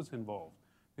customers involved,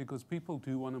 because people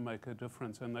do want to make a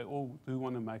difference and they all do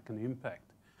want to make an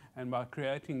impact. And by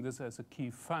creating this as a key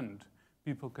fund,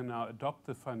 people can now adopt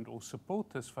the fund or support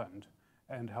this fund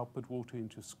and help put water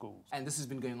into schools. And this has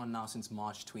been going on now since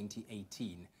March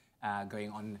 2018,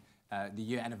 going on the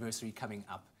year anniversary coming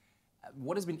up.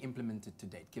 What has been implemented to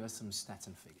date? Give us some stats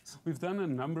and figures. We've done a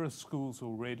number of schools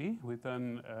already. We've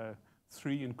done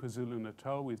 3 in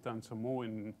KwaZulu-Natal. We've done some more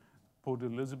in Port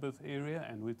Elizabeth area,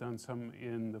 and we've done some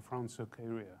in the Franschhoek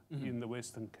area in the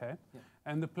Western Cape.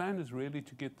 And the plan is really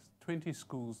to get 20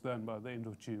 schools done by the end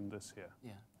of June this year.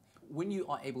 Yeah. When you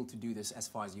are able to do this as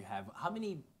far as you have, how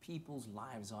many people's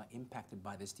lives are impacted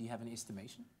by this? Do you have an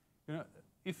estimation? You know,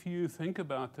 if you think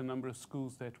about the number of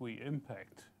schools that we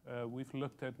impact, we've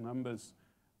looked at numbers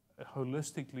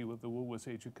holistically with the Woolworths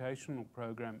educational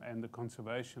program and the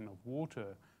conservation of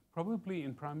water. Probably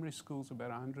in primary schools about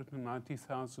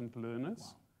 190,000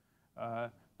 learners. Wow.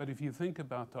 But if you think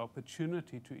about the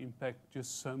opportunity to impact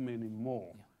just so many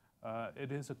more,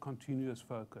 it is a continuous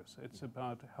focus. It's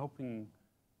about helping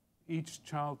each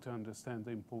child to understand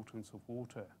the importance of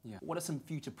water. Yeah. What are some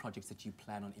future projects that you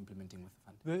plan on implementing with the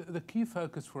fund? The key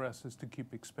focus for us is to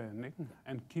keep expanding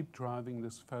and keep driving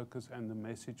this focus and the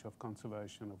message of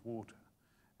conservation of water.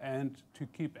 And to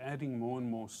keep adding more and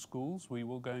more schools. We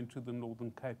will go into the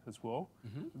Northern Cape as well.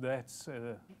 That's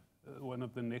one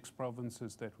of the next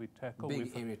provinces that we tackle.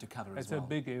 Big area to cover as well. It's a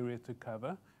big area to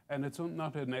cover. And it's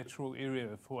not a natural area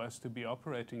for us to be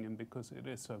operating in because it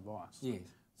is so vast. Yes.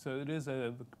 So it is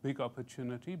a big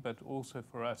opportunity, but also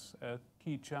for us a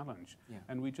key challenge. Yeah.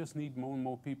 And we just need more and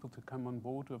more people to come on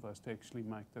board with us to actually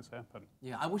make this happen.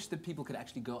 Yeah, I wish that people could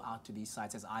actually go out to these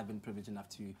sites, as I've been privileged enough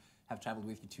to have traveled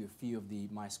with you to a few of the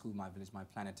My School, My Village, My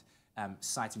Planet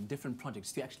sites and different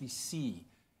projects to actually see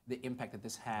the impact that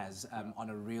this has on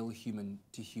a real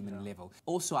human-to-human level.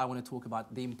 Also, I want to talk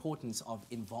about the importance of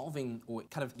involving or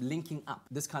kind of linking up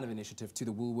this kind of initiative to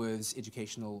the Woolworths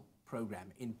educational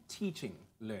program in teaching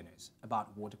learners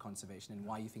about water conservation and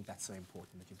why you think that's so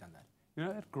important that you've done that. You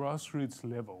know, at grassroots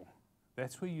level,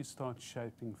 that's where you start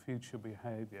shaping future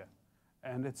behavior.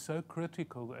 And it's so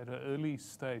critical at an early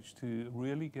stage to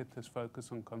really get this focus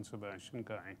on conservation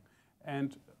going.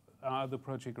 And our other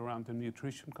project around the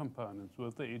nutrition components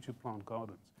with the EduPlant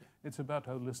Gardens. It's about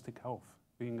holistic health,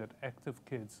 being that active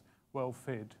kids,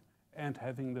 well-fed, and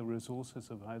having the resources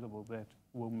available that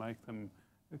will make them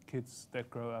kids that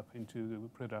grow up into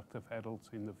productive adults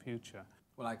in the future.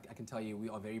 Well, I can tell you we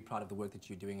are very proud of the work that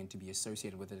you're doing and to be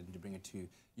associated with it and to bring it to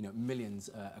millions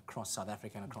across South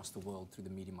Africa and across the world through the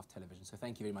medium of television. So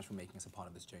thank you very much for making us a part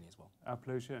of this journey as well. Our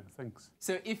pleasure. Thanks.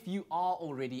 So if you are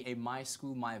already a My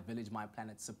School, My Village, My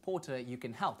Planet supporter, you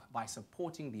can help by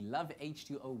supporting the Love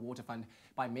H2O Water Fund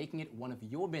by making it one of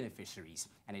your beneficiaries.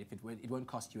 And it won't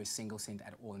cost you a single cent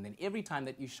at all. And then every time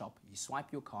that you shop, you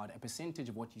swipe your card, a percentage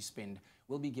of what you spend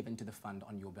will be given to the fund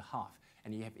on your behalf.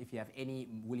 And if you have any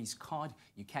Woolies card,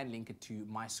 you can link it to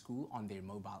My School on their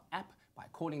mobile app by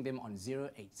calling them on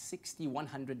 0860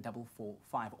 100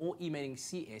 445 or emailing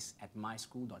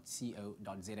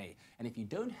cs@myschool.co.za. And if you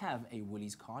don't have a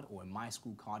Woolies card or a My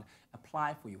School card,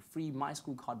 apply for your free My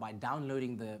School card by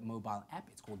downloading the mobile app.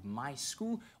 It's called My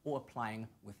School, or applying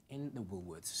within the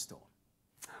Woolworths store.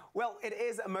 Well, it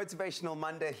is a Motivational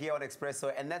Monday here on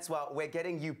Expresso, and that's why we're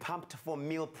getting you pumped for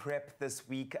meal prep this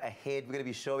week ahead. We're going to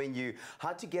be showing you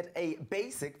how to get a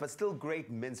basic but still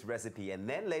great mince recipe, and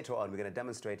then later on we're going to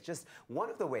demonstrate just one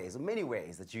of the ways, or many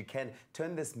ways, that you can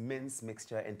turn this mince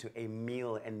mixture into a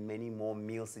meal, and many more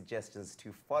meal suggestions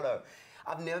to follow.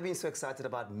 I've never been so excited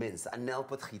about mince. Anel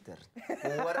Potgieter.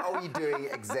 What are we doing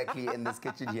exactly in this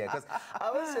kitchen here? Because I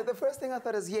would say the first thing I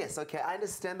thought is, yes, okay, I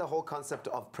understand the whole concept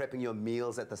of prepping your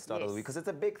meals at the start of the week, because it's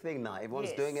a big thing now.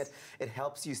 Everyone's doing it. It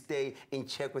helps you stay in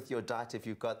check with your diet if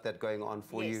you've got that going on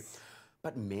for you.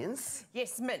 But mince?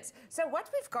 Yes, mince. So what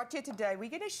we've got here today, we're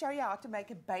going to show you how to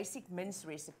make a basic mince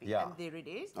recipe. Yeah. And there it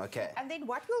is. Okay. And then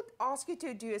what we'll ask you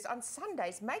to do is on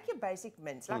Sundays, make your basic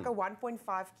mince, like a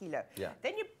 1.5 kilo. Yeah.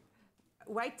 Then you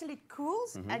wait till it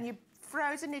cools, and you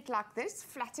frozen it like this,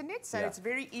 flatten it, so it's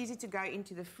very easy to go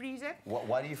into the freezer.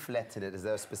 Why do you flatten it? Is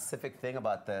there a specific thing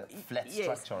about the flat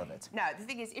structure of it? No, the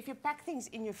thing is, if you pack things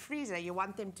in your freezer, you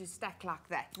want them to stack like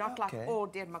that, not like all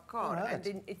der mekaar, and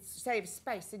then it saves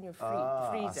space in your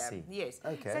freezer. I see. Yes.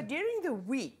 Okay. So during the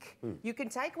week, you can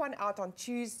take one out on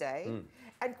Tuesday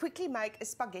and quickly make a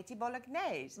spaghetti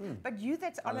bolognese. But you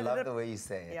that's on I love the way you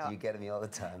say it. You get me all the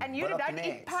time. And you don't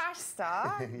eat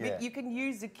pasta, you can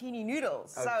use zucchini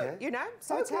noodles. So, you know,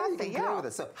 so it's healthy. You can play with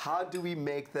it. So how do we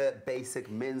make the basic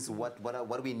mince? What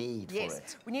do we need for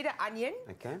it? We need an onion.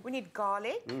 Okay. We need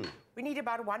garlic. We need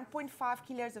about 1.5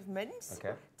 kilos of mince.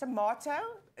 Okay. Tomato,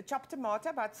 a chopped tomato,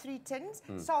 about 3 tins.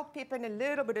 Salt, pepper, and a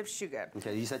little bit of sugar.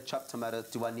 Okay, you said chopped tomato.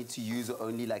 Do I need to use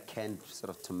only like canned sort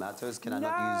of tomatoes? Can I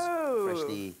not use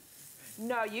freshly?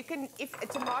 No, you can, if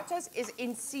tomatoes is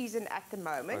in season at the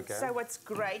moment, so what's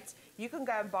great, you can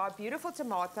go and buy beautiful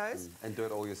tomatoes. And do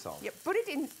it all yourself? Yeah, put it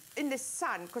in the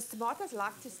sun, because tomatoes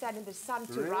like to stand in the sun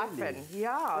to ripen.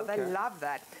 Yeah, they love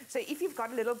that. So if you've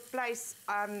got a little place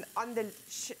on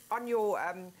your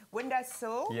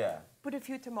windowsill, put a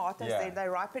few tomatoes there, they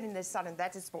ripen in the sun, and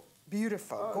that is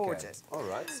beautiful, gorgeous. All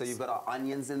right, so you've got our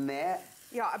onions in there.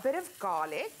 Yeah, a bit of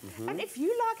garlic. And if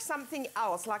you like something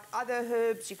else, like other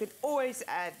herbs, you can always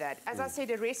add that. As I said,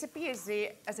 the recipe is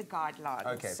there as a guideline.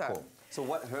 Okay, cool. So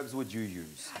what herbs would you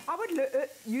use? I would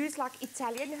use like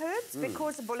Italian herbs,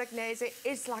 because the bolognese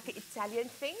is like an Italian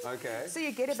thing. Okay. So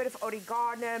you get a bit of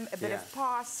oregano, a bit of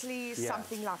parsley,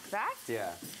 something like that.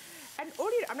 Yeah. And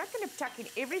I'm not going to chuck in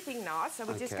everything now, so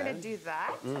we're just going to do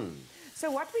that. So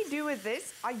what we do with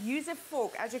this, I use a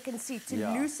fork, as you can see, to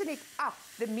loosen it up,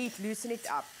 the meat, loosen it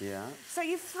up. Yeah. So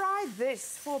you fry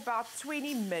this for about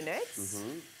 20 minutes.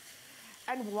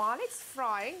 And while it's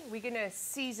frying, we're going to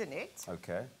season it.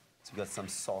 Okay. So you got some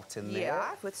salt in there.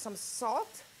 Yeah, with some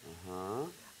salt.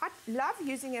 I love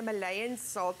using Himalayan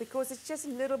salt because it's just a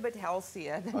little bit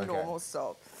healthier than normal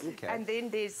salt. Okay. And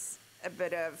then there's a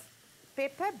bit of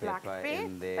pepper, black pepper,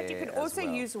 but you can also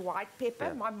use white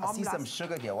pepper. My mom I see some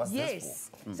sugar here. What's this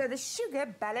for? So the sugar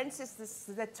balances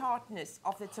the tartness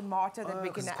of the tomato that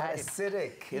we're going to add. It's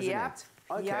acidic, isn't it?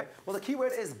 Okay. Well, the key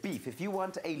word is beef. If you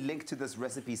want a link to this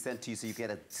recipe sent to you so you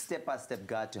get a step-by-step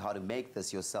guide to how to make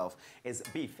this yourself, is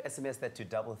beef. SMS that to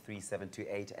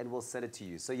 33728 and we'll send it to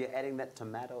you. So you're adding that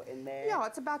tomato in there? Yeah,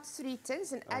 it's about 3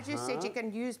 tins. And as you said, you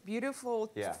can use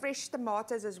beautiful fresh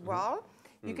tomatoes as well.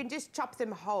 You can just chop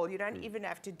them whole. You don't even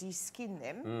have to de-skin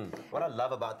them. What I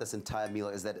love about this entire meal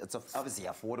is that it's obviously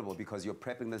affordable because you're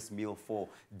prepping this meal for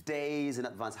days in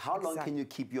advance. How long can you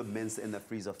keep your mince in the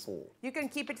freezer for? You can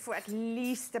keep it for at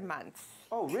least a month.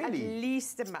 Oh, really? At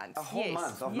least a month. A whole yes.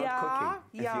 month of yeah, not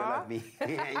cooking. Yeah. If you're like me.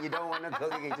 You don't want to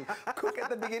cook again. Just cook at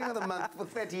the beginning of the month for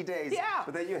 30 days. Yeah.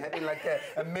 But then you're having like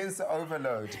a mince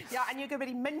overload. Yeah, and you're going to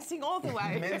be mincing all the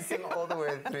way. Mincing all the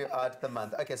way throughout the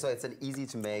month. Okay, so it's an easy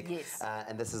to make. Yes.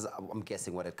 And this is, I'm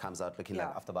guessing, what it comes out looking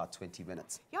like after about 20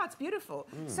 minutes. Yeah, it's beautiful.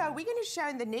 So we're going to show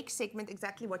in the next segment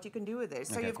exactly what you can do with this.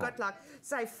 So Okay, you've cool. got like,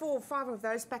 say, 4 or 5 of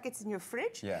those packets in your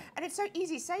fridge. Yeah. And it's so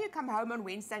easy. Say you come home on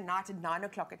Wednesday night at 9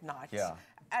 o'clock at night. Yeah.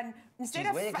 And instead Jeez,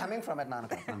 of where are you coming from at 9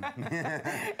 o'clock?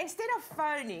 instead of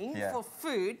phoning Yeah. for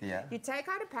food, Yeah. you take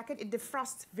out a packet, it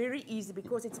defrosts very easy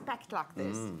because it's packed like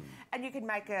this. And you can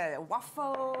make a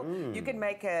waffle, you can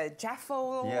make a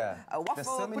jaffle, a waffle. There's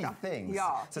so many things.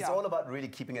 Yeah. So it's all about really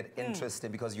keeping it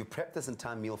interesting because you prep this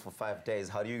entire meal for 5 days.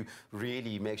 How do you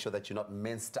really make sure that you're not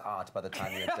minced out by the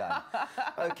time you're done?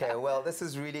 Okay, well, this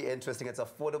is really interesting. It's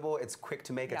affordable, it's quick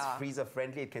to make, it's freezer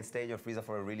friendly. It can stay in your freezer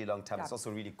for a really long time. It's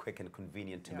also really quick and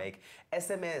convenient to make.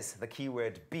 SMS the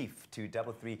keyword beef to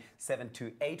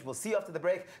 33728. We'll see you after the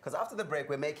break, because after the break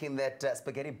we're making that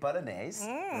spaghetti bolognese,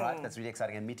 right? That's really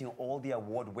exciting, and meeting all the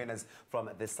award winners from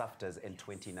the SAFTAs in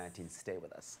 2019. Stay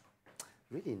with us.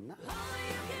 Really nice.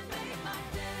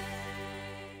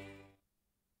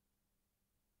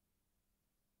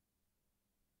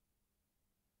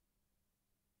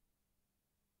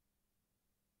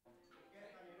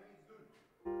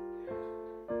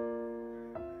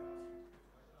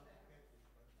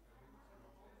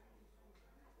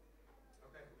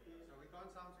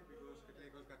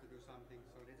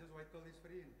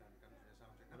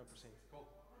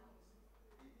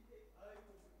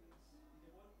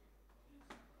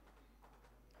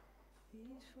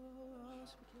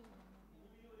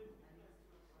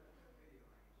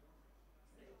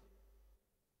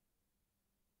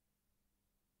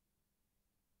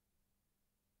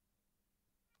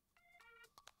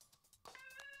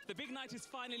 The big night is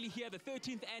finally here. The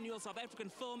 13th annual South African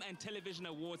Film and Television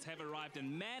Awards have arrived,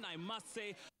 and man, I must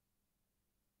say,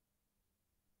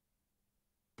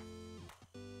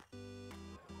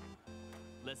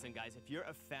 listen, guys, if you're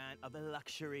a fan of the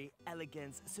luxury,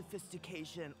 elegance,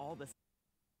 sophistication, all this,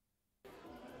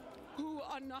 who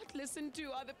are not listened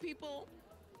to are the people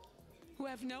who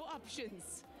have no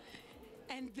options.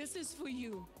 And this is for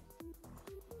you.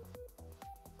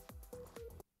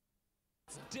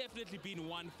 it's definitely been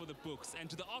one for the books. And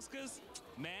to the Oscars,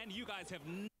 man, you guys have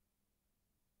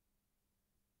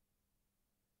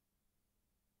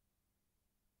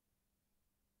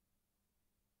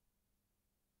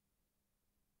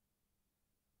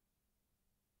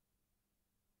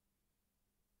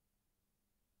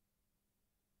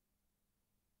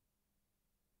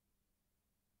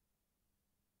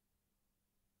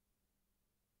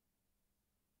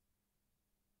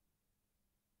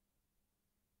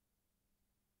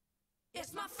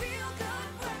It's my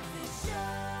feel-good breakfast show.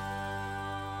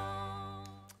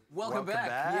 Welcome back.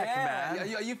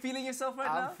 man. Are you feeling yourself right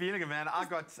now? I'm feeling it, man. I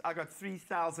got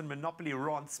 3,000 Monopoly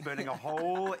ronds burning a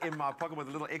hole in my pocket with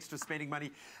a little extra spending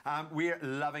money. We're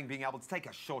loving being able to take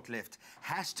a short lift.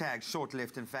 Hashtag short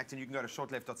lift, in fact, and you can go to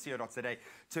shortlift.co.za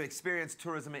to experience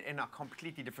tourism in a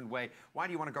completely different way. Why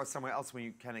do you want to go somewhere else when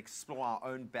you can explore our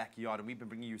own backyard? And we've been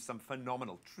bringing you some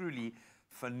phenomenal, truly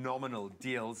phenomenal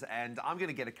deals, and I'm going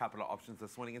to get a couple of options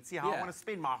this morning and see how I want to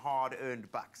spend my hard-earned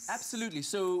bucks. Absolutely.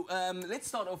 So let's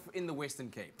start off in the Western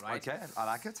Cape, right? Okay, I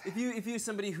like it. If you're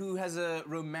somebody who has a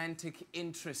romantic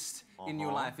interest in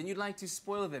your life and you'd like to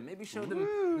spoil them, maybe show them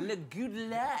the good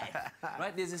life,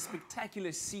 right? There's a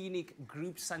spectacular scenic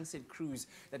group sunset cruise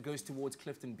that goes towards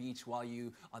Clifton Beach. While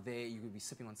you are there, you could be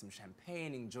sipping on some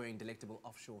champagne, enjoying delectable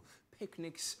offshore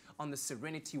picnics on the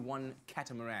Serenity One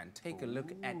catamaran. Take a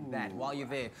look at that. While you're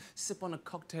there, sip on a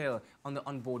cocktail on the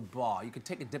onboard bar. You could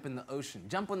take a dip in the ocean,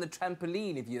 jump on the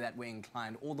trampoline if you're that way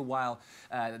inclined, all the while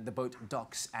the boat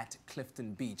docks at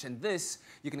Clifton Beach. And this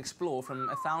you can explore from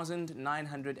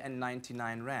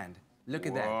 1,999 Rand. Look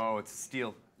at that. Whoa, it's a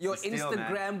steal. Your It's a steal,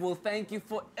 Instagram man. will thank you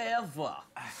forever.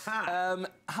 How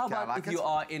about if you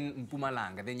are in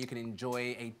Mpumalanga, then you can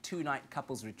enjoy a 2-night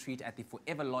couples retreat at the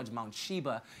Forever Lodge Mount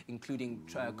Sheba, including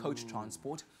coach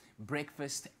transport,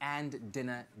 breakfast and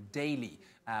dinner daily.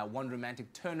 One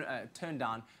romantic turn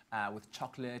down with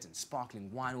chocolate and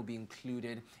sparkling wine will be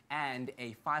included, and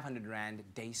a 500 Rand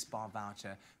day spa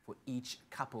voucher for each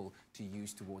couple to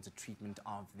use towards a treatment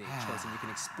of their choice. And you can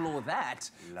explore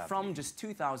that from just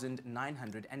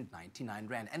 2,999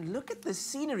 Rand. And look at the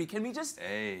scenery. Can we just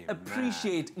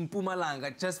appreciate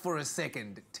Mpumalanga just for a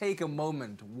second? Take a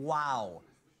moment. Wow.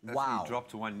 That's when you drop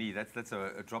to one knee. That's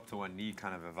a drop to one knee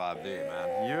kind of a vibe there,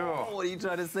 man. Yo. What are you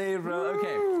trying to say, bro?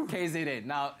 Okay, KZN.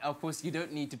 Now, of course, you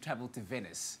don't need to travel to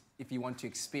Venice if you want to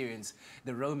experience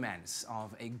the romance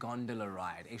of a gondola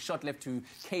ride. A short left to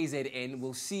KZN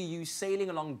will see you sailing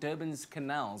along Durban's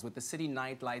canals with the city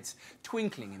night lights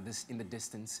twinkling in the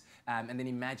distance. And then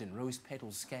imagine rose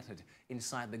petals scattered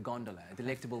inside the gondola, a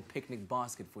delectable picnic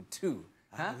basket for two.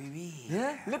 Huh?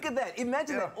 Yeah, look at that.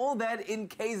 Imagine that, all that in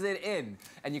KZN.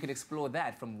 And you can explore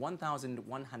that from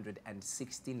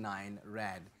 1,169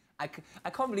 Rand. I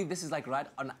can't believe this is like right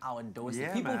on our doorstep.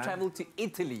 Yeah, People man. travel to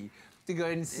Italy to go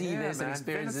and see this and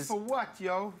experience this. For what,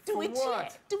 yo? Do we For what?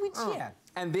 cheer? Do we cheer?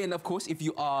 And then, of course, if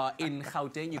you are in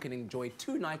Gauteng, you can enjoy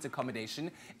 2 nights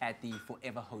accommodation at the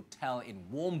Forever Hotel in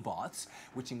Warmbaths,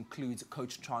 which includes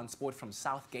coach transport from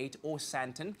Southgate or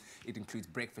Sandton. It includes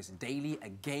breakfast daily, a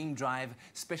game drive,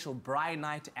 special braai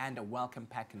night, and a welcome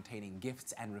pack containing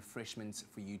gifts and refreshments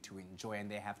for you to enjoy.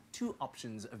 And they have 2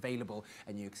 options available,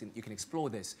 and you can explore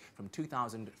this from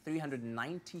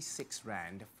 2,396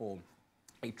 Rand for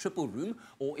a triple room,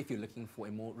 or if you're looking for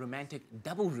a more romantic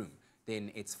double room,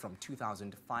 then it's from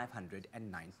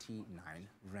 2,599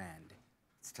 Rand.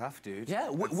 It's tough, dude. Yeah,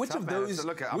 which tough, of man. those? So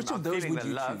look, Which I'm of those feeling would the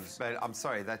you love, choose? But I'm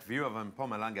sorry, that view of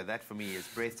Mpumalanga, that for me is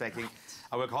breathtaking.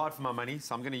 I work hard for my money,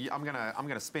 so I'm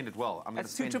gonna spend it well.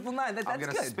 That's 2,999. I'm That's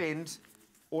gonna good. spend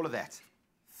all of that.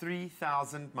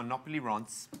 3,000 Monopoly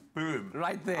Rants. Boom.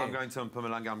 Right there. I'm going to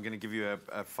Mpumalanga. I'm going to give you a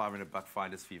 $500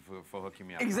 finder's fee for hooking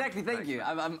me up. Exactly, thank you.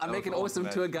 I'm making an awesome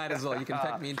tour guide as well. You can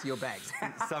pack me into your bags.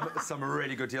 some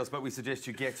really good deals, but we suggest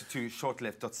you get to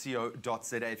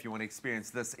shortleft.co.za if you want to experience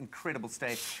this incredible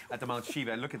stay at the Mount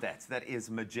Shiva. Look at that. That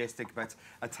is majestic, but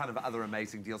a ton of other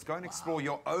amazing deals. Go and explore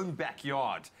your own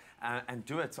backyard and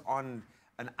do it on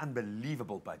an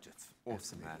unbelievable budget.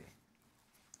 Awesome, man.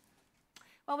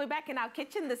 Well, we're back in our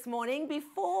kitchen this morning.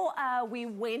 Before we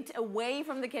went away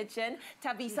from the kitchen,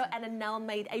 Tabiso and Anel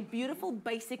made a beautiful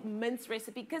basic mince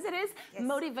recipe because it is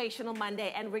Motivational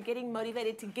Monday and we're getting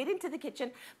motivated to get into the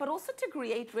kitchen, but also to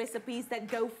create recipes that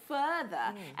go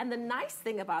further. And the nice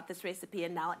thing about this recipe,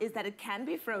 Anel, is that it can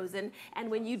be frozen,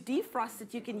 and when you defrost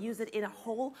it, you can use it in a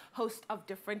whole host of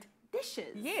different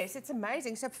dishes. Yes, it's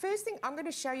amazing. So first thing I'm going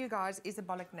to show you guys is the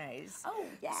bolognese. Oh,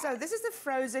 yeah. So this is the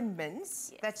frozen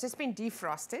mince that's just been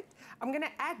defrosted. I'm going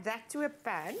to add that to a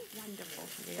pan. Wonderful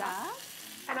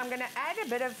stuff. And I'm going to add a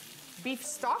bit of beef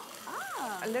stock.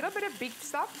 A little bit of beef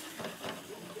stock.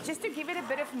 Just to give it a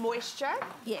bit of moisture.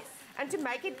 Yes. And to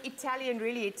make it Italian,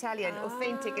 really Italian,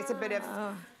 authentic. It's a bit of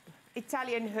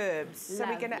Italian herbs. So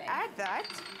we're going to add that.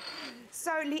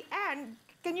 So Leanne,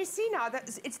 can you see now that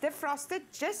it's defrosted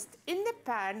just in the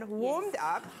pan, warmed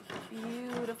up?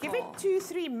 Beautiful. Give it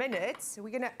 2-3 minutes. We're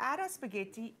going to add our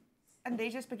spaghetti, and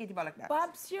there's your spaghetti bolognese.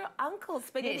 Bob's your uncle,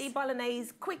 spaghetti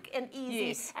bolognese, quick and easy.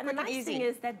 Yes, and the quick and nice thing easy.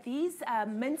 is that these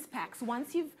mince packs,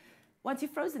 once you've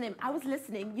frozen them, I was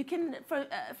listening, you can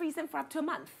freeze them for up to a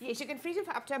month. Yes, you can freeze them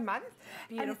for up to a month.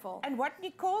 Beautiful. And what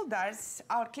Nicole does,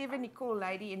 our clever Nicole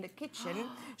lady in the kitchen,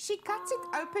 she cuts it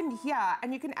open here,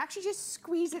 and you can actually just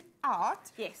squeeze it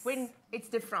out when it's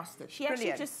defrosted. She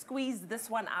actually just squeezed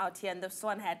this one out here, and this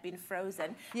one had been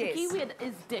frozen. Yes. The key with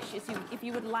this dish is if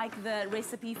you would like the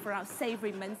recipe for our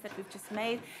savory mince that we've just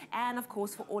made, and of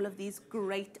course for all of these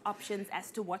great options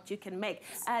as to what you can make.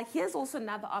 Here's also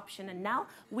another option, and now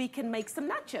we can make some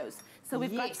nachos. So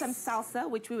we've got some salsa,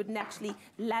 which we would naturally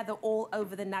lather all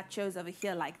over the nachos over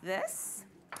here like this.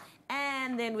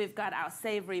 And then we've got our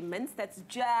savory mince that's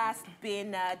just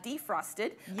been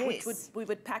defrosted, which we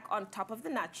would pack on top of the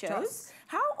nachos.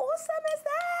 How awesome is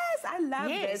this? I love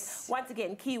this. Once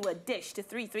again, keyword dish to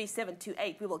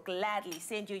 33728. We will gladly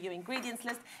send you your ingredients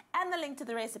list and the link to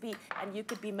the recipe, and you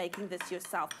could be making this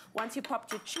yourself. Once you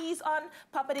popped your cheese on,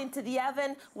 pop it into the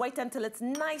oven, wait until it's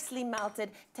nicely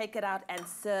melted, take it out and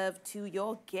serve to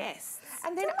your guests.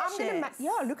 And then I'm going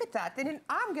to look at that. Then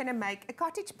I'm going to make a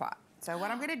cottage pie. So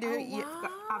what I'm going to do,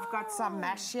 I've got some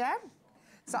mash here.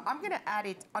 So I'm going to add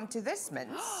it onto this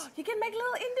mince. You can make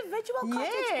little individual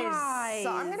cottage pies.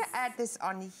 So I'm going to add this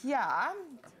on here.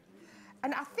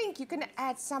 And I think you can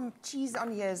add some cheese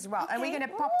on here as well. And we're going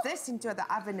to pop this into the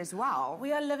oven as well.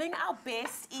 We are living our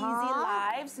best, easy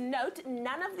lives. Note,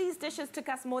 none of these dishes took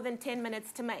us more than 10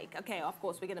 minutes to make. Okay, of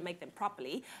course, we're going to make them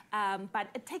properly. But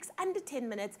it takes under 10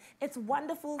 minutes. It's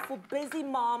wonderful for busy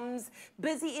moms,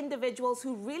 busy individuals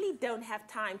who really don't have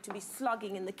time to be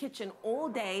slogging in the kitchen all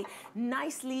day.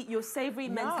 Nicely, your savory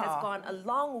mince has gone a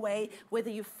long way.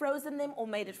 Whether you've frozen them or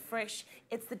made it fresh,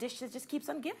 it's the dish that just keeps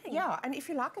on giving. Yeah, and if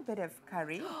you like a bit of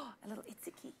curry, a little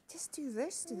itziki. Just do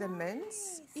this to the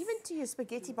mince, even to your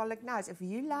spaghetti bolognese. If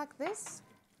you like this,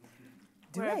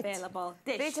 We're available.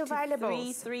 Dish There's available.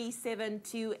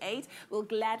 33728. We'll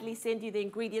gladly send you the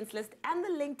ingredients list and the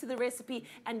link to the recipe,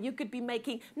 and you could be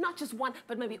making not just one,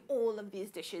 but maybe all of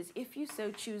these dishes if you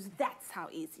so choose. That's how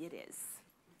easy it is.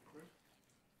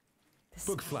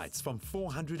 Book flights from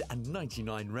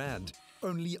 499 Rand,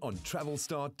 only on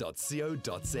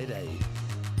travelstar.co.za.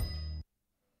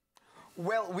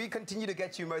 Well, we continue to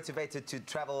get you motivated to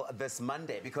travel this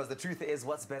Monday because the truth is,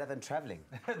 what's better than traveling?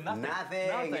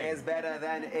 Nothing is better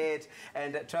than it.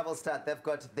 And Travelstart, they've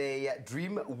got their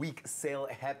Dream Week sale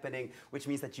happening, which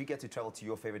means that you get to travel to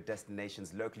your favorite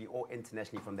destinations locally or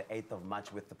internationally from the 8th of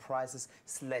March with the prices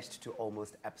slashed to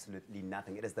almost absolutely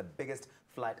nothing. It is the biggest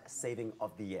flight saving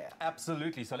of the year.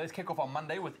 Absolutely. So let's kick off on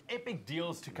Monday with epic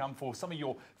deals to come for some of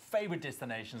your favorite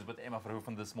destinations with Emma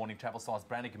Verhoeven this morning, Travelstar's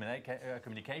branding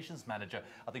communications manager.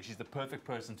 I think she's the perfect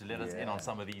person to let us in on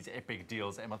some of these epic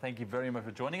deals. Emma, thank you very much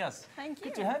for joining us. Thank you.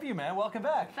 Good to have you, man. Welcome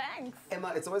back. Thanks.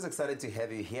 Emma, it's always exciting to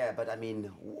have you here, but I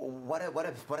mean, what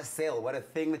a sale, what a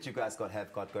thing that you guys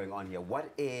have got going on here.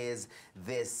 What is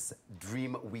this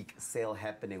Dream Week sale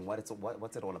happening? What's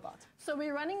it all about? So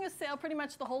we're running a sale pretty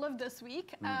much the whole of this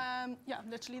week. Yeah,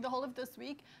 literally the whole of this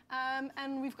week.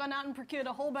 And we've gone out and procured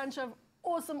a whole bunch of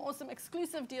awesome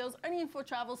exclusive deals only for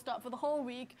Travelstart for the whole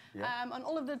week on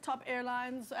all of the top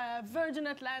airlines. Virgin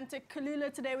Atlantic,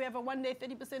 Kulula today. We have a one-day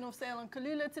 30% off sale on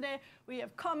Kulula today. We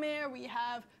have Comair. We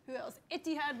have, who else?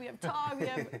 Etihad. We have TAR. We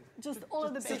have just all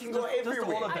of the basics. Just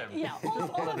all of them. Yeah, all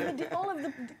of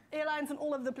the airlines and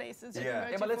all of the places.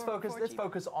 Emma, let's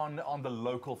focus on the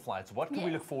local flights. What can we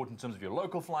look forward in terms of your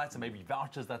local flights and maybe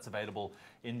vouchers that's available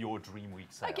in your Dream Week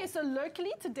sale? Okay, so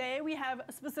locally today we have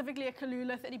specifically a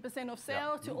Kulula 30% off sale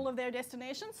to all of their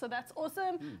destinations, so that's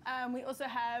awesome. We also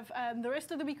have the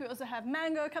rest of the week. We also have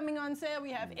Mango coming on sale.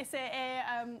 We have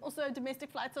SAA, also domestic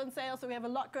flights on sale. So we have a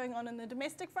lot going on the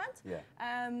domestic front.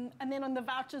 And then on the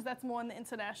vouchers, that's more on the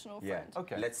international front.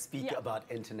 Okay. Let's speak about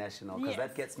international because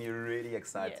that gets me really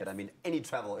excited. I mean, any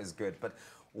travel is good, but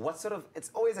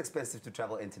it's always expensive to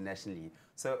travel internationally.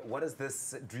 So what does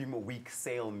this Dream Week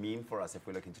sale mean for us if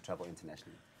we're looking to travel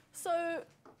internationally? So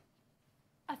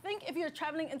I think if you're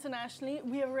traveling internationally,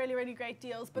 we have really, really great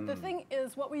deals. But the thing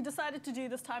is, what we decided to do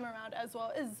this time around as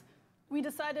well is we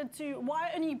decided to,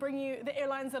 why only bring you the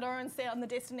airlines that are on sale and the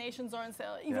destinations are on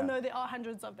sale, even though there are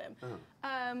hundreds of them.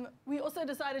 We also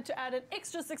decided to add an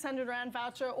extra 600 Rand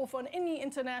voucher off on any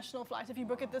international flight if you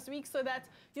book it this week, so that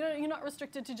you're not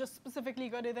restricted to just specifically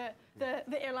go to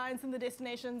the airlines and the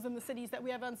destinations and the cities that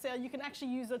we have on sale. You can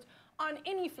actually use it on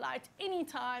any flight,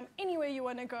 anytime, anywhere you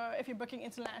want to go if you're booking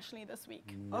internationally this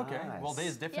week. Okay, well,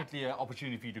 there's definitely an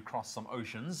opportunity for you to cross some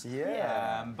oceans.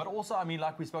 But also, I mean,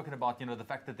 like we've spoken about, the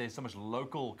fact that there's so much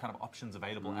local kind of options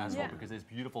available as well, because there's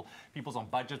beautiful, people's on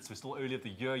budgets. We're still early of the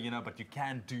year, but you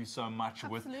can do so much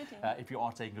with, if you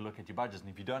are taking a look at your budgets and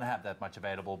if you don't have that much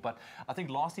available. But I think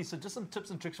lastly, so just some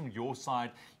tips and tricks from your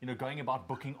side, going about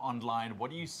booking online.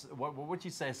 What would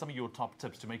you say are some of your top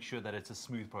tips to make sure that it's a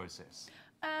smooth process?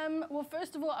 Well,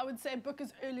 first of all, I would say book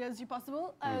as early as you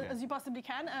possibly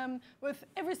can. With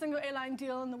every single airline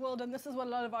deal in the world, and this is what a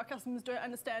lot of our customers don't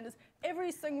understand, is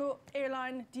every single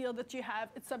airline deal that you have,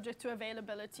 it's subject to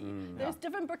availability. There's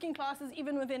different booking classes,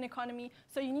 even within economy,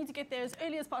 so you need to get there as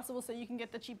early as possible so you can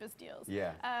get the cheapest deals.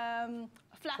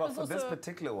 Well, for this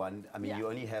particular one, I mean, you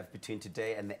only have between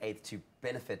today and the 8th to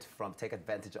benefit from, take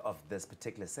advantage of this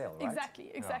particular sale, right?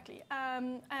 Exactly.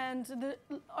 And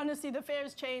honestly, the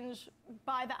fares change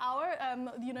by the hour.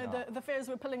 The fares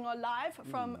we're pulling are live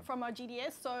from our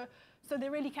GDS, so they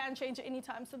really can change at any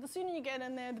time. So the sooner you get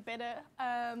in there, the better.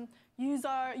 Use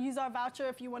our voucher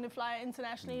if you want to fly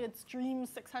internationally. It's Dream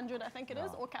 600, I think it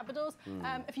is, or Capitals.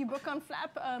 If you book on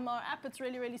Flap, our app, it's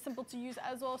really, really simple to use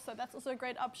as well. So that's also a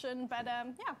great option. But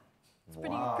it's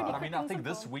pretty quick. I mean, I think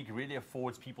this week really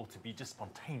affords people to be just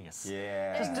spontaneous.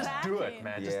 Just do it,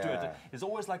 man. Just do it. It's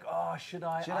always like, oh, should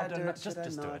I don't know. Just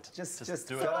do it. Just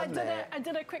do it. So I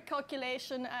did a quick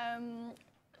calculation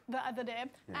the other day,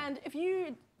 and if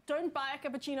you don't buy a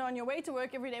cappuccino on your way to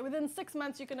work every day, within 6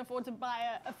 months you can afford to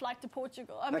buy a flight to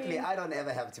Portugal. Luckily, I don't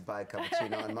ever have to buy a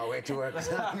cappuccino on my way to work.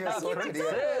 So you're sorted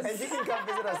here. And you can come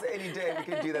visit us any day. We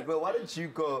can do that. Well, why don't you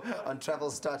go on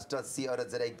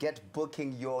travelsstart.co.za, get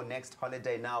booking your next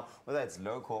holiday now, whether it's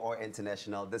local or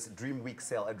international. This Dream Week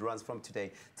sale, it runs from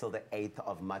today till the 8th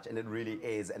of March, and it really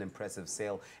is an impressive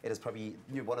sale. It is probably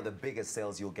one of the biggest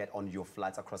sales you'll get on your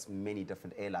flights across many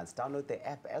different airlines. Download the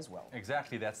app as well.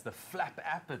 Exactly, that's the Flap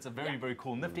app. It's a very, very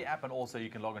cool, nifty app, and also you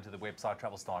can log into the website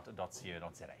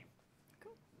travelsstart.co.za.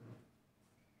 Cool.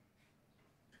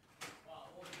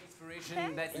 All the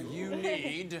inspiration that you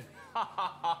need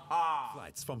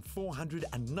Flights from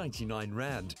 499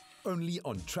 Rand, only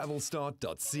on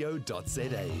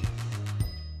travelstar.co.za.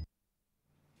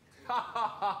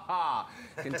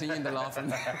 Continuing the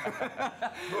laughing.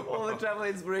 All the travel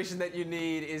inspiration that you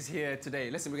need is here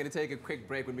today. Listen, we're going to take a quick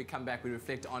break. When we come back, we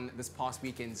reflect on this past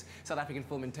weekend's South African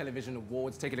Film and Television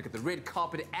Awards. Take a look at the red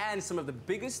carpet and some of the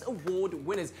biggest award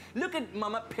winners. Look at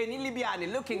Mama Penny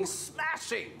Libiani looking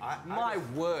smashing. My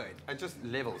word. It just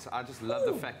levels. I just love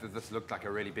the fact that this looked like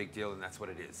a really big deal, and that's what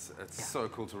it is. It's so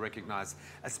cool to recognize,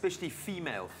 especially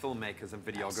female filmmakers and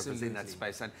videographers in that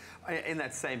space. And in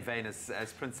that same vein as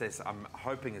Princess, I'm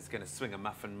hoping it's going to swing a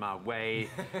muffin my way.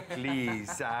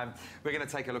 Please. We're going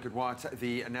to take a look at what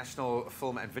the National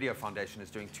Film and Video Foundation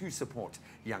is doing to support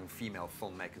young female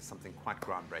filmmakers, something quite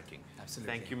groundbreaking.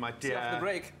 Absolutely. Thank you, my dear. See you after the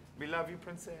break. We love you,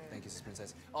 Princess. Thank you,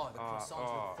 Princess. Oh, the croissants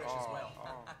look fresh as well.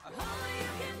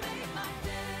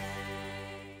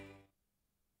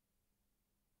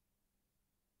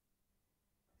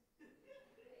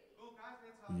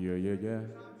 Yeah, yeah, yeah.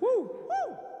 Woo! Woo!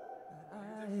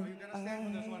 Are you gonna stand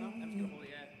for this one? I'm just gonna hold it.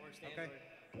 Yeah, or stand. Okay.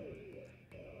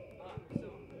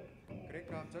 Great,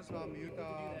 just mute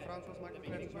Francois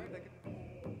microphone so you take it.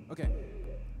 Okay.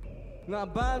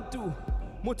 Ngabantu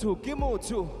mutu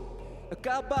kimutu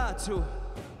akabatu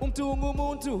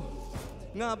ngumuntu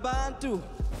ngabantu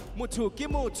mutu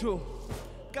kimutu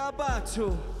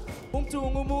kabatu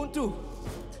ngumuntu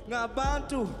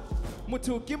ngabantu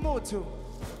mutu kimutu.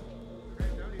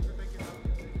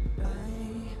 I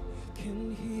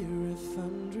can hear a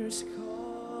thunderous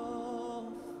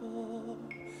call for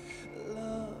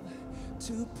love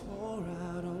to pour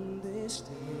out on this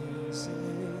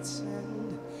desert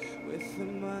sand, with a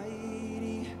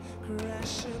mighty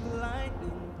crash of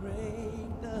lightning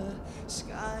break the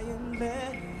sky and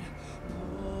let it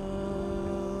pour.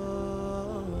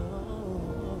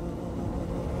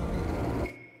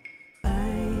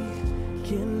 I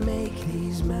can make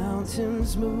these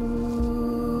mountains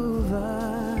move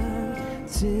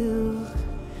until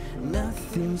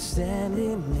nothing's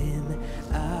standing in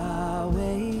our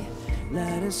way.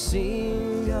 Not a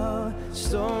single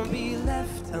stone be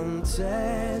left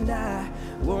unturned. I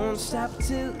won't stop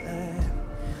till a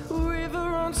river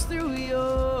runs through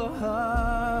your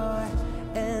heart,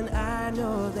 and I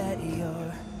know that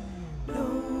you're no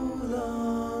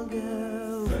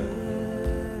longer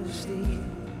thirsty.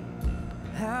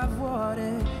 Have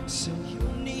water, so you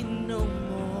need no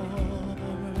more.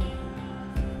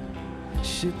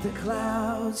 Should the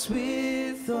clouds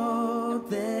withhold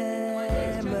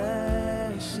their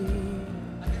mercy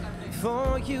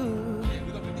for you?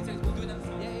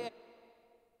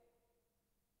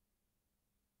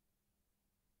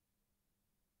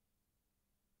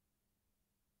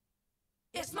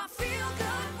 It's my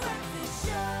feel-good breakfast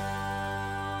show.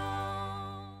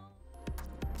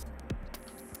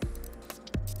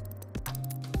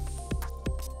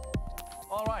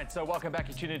 All right, so welcome back.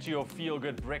 You tune into your Feel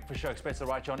Good Breakfast Show, Expresso,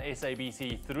 right here on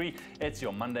SABC 3. It's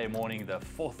your Monday morning, the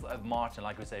 4th of March, and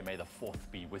like we say, may the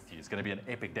 4th be with you. It's going to be an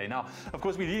epic day. Now, of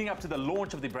course, we're leading up to the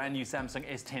launch of the brand new Samsung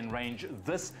S10 range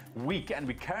this week, and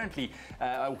we currently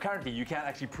you can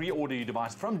actually pre-order your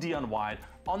device from Dion Wired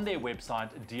on their website,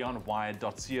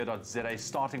 dionwired.co.za,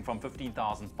 starting from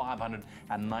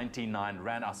 15,599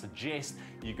 Rand. I suggest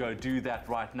you go do that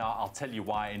right now. I'll tell you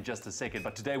why in just a second.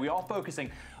 But today we are focusing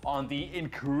on the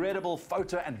incredible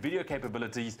photo and video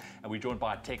capabilities, and we're joined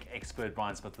by tech expert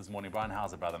Brian Smith this morning. Brian,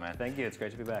 how's it, brother, man? Thank you. It's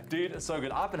great to be back. Dude, it's so good.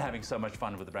 I've been having so much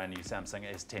fun with the brand new Samsung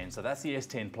S10. So that's the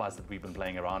S10 Plus that we've been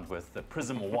playing around with. The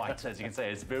Prism White, as you can say,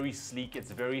 it's very sleek.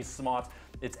 It's very smart.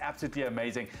 It's absolutely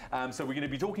amazing. So we're going to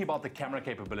be talking about the camera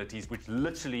capabilities, which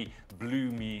literally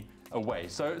blew me away.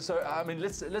 So I mean,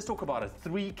 let's talk about a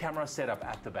 3-camera setup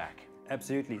at the back.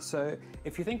 Absolutely. So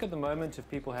if you think at the moment, if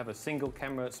people have a single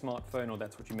camera smartphone, or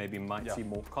that's what you maybe might see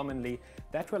more commonly,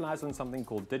 that relies on something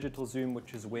called digital zoom,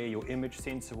 which is where your image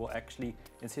sensor will actually,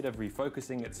 instead of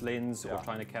refocusing its lens or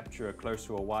trying to capture a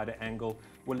closer or wider angle,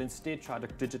 will instead try to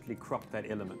digitally crop that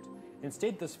element.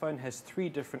 Instead, this phone has 3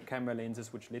 different camera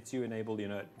lenses, which lets you enable,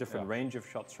 different range of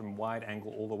shots from wide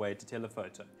angle all the way to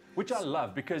telephoto. Which I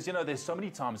love because, there's so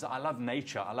many times I love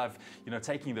nature. I love,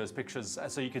 taking those pictures.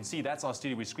 So you can see that's our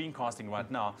studio. We're screencasting right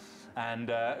now.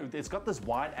 And it's got this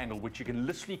wide angle, which you can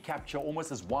literally capture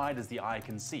almost as wide as the eye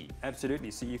can see. Absolutely.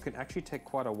 So you can actually take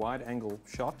quite a wide angle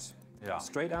shot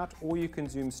straight out, or you can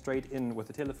zoom straight in with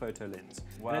a telephoto lens.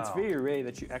 Wow. And it's very rare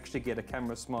that you actually get a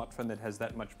camera smartphone that has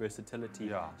that much versatility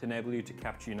to enable you to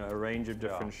capture, a range of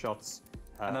different shots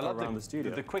and I love around the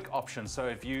studio. The quick option. So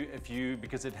if you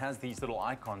because it has these little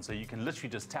icons, so you can literally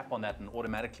just tap on that and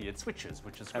automatically it switches,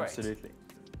 which is great. Absolutely.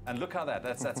 And look how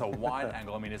that's a wide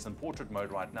angle. I mean, it's in portrait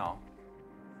mode right now.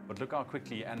 But look how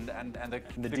quickly, and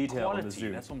the detail quality, of the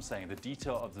zoom. that's what I'm saying, the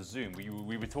detail of the zoom.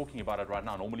 We were talking about it right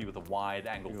now. Normally with a wide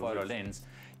angle photo lens,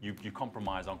 you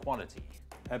compromise on quality.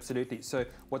 Absolutely. So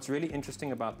what's really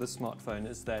interesting about this smartphone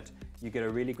is that you get a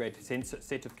really great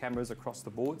set of cameras across the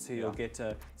board. So you'll get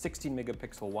a 16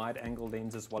 megapixel wide angle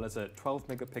lens as well as a 12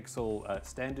 megapixel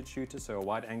standard shooter, so a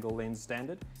wide angle lens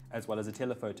standard, as well as a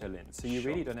telephoto lens. So you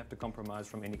really don't have to compromise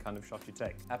from any kind of shot you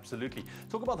take. Absolutely.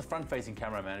 Talk about the front-facing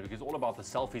camera, man, because all about the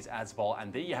selfies as well,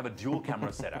 and there you have a dual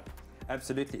camera setup.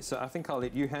 Absolutely. So I think I'll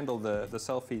let you handle the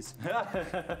selfies.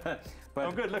 But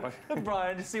oh, good. Look,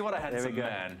 Brian, you see what a handsome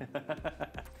man.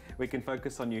 We can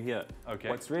focus on you here. Okay.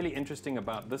 What's really interesting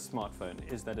about this smartphone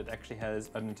is that it actually has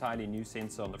an entirely new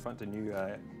sensor on the front, a new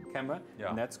camera,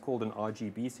 and that's called an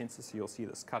RGB sensor. So you'll see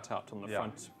this cutout on the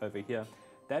front over here.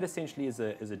 That essentially is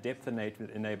a depth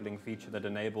enabling feature that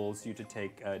enables you to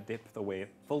take depth-aware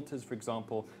filters, for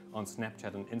example, on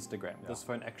Snapchat and Instagram. This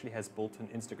phone actually has built-in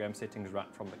Instagram settings right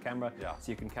from the camera,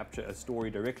 so you can capture a story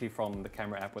directly from the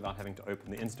camera app without having to open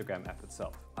the Instagram app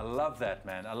itself. I love that,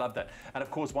 man. I love that. And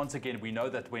of course, once again, we know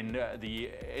that when the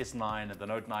S9 and the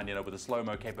Note 9, with the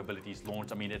slow-mo capabilities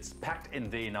launched, I mean, it's packed in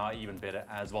there now even better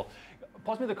as well.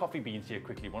 Pass me the coffee beans here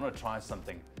quickly. I want to try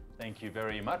something. Thank you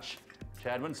very much,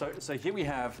 Chadwin. So here we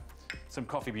have some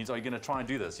coffee beans. Are you going to try and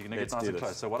do this? You're going to get nice and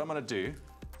close. So what I'm going to do,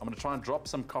 I'm going to try and drop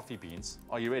some coffee beans.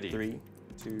 Are you ready? 3,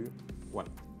 2, 1.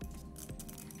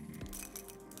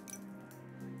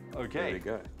 Okay. There we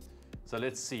go. So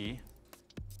let's see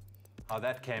how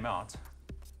that came out.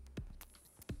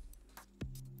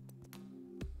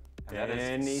 And that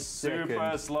is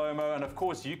super slow-mo. And of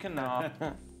course, you can now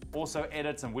also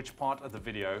edit in which part of the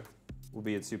video will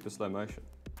be in super slow motion.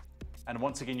 And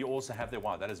once again, you also have the,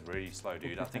 wow, that is really slow,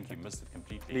 dude. I think you missed it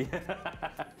completely.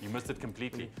 You missed it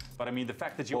completely. But I mean, the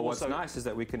fact that you also... what's nice is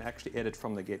that we can actually edit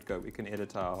from the get-go. We can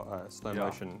edit our slow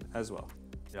motion as well.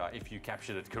 Yeah, if you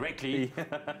captured it correctly.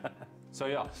 So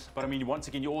yeah, but I mean, once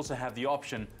again, you also have the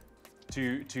option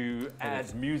to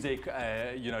add music,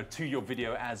 to your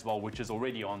video as well, which is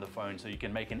already on the phone, so you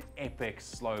can make an epic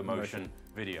slow motion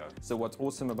video. So what's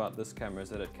awesome about this camera is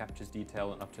that it captures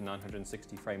detail in up to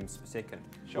 960 frames per second,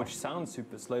 which sounds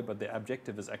super slow, but the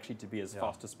objective is actually to be as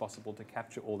fast as possible to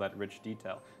capture all that rich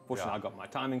detail. Fortunately, I got my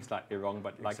timing slightly wrong,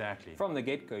 but from the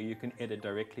get-go, you can edit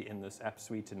directly in this app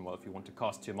suite, and well, if you want to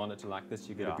cast to a monitor like this,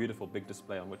 you get a beautiful big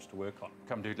display on which to work on.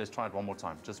 Come, dude, let's try it one more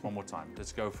time. Just one more time.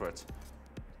 Let's go for it.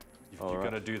 You've got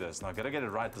to do this. Now, got to get it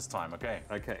right this time, okay?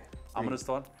 Okay. I'm going to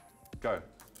start. Go.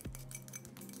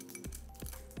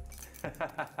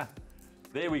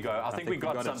 There we go. I think we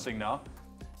got something now.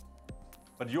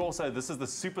 But you also, this is the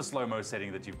super slow-mo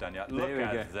setting that you've done. Yeah. Look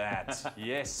at that.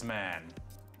 Yes, man.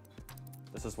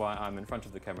 This is why I'm in front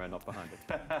of the camera and not behind it.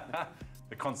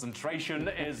 The concentration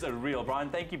is real. Brian,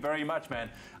 thank you very much, man.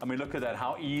 I mean, look at that.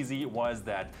 How easy was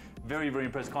that? Very, very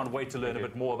impressed. Can't wait to learn a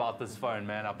bit more about this phone,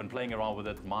 man. I've been playing around with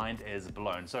it. Mind is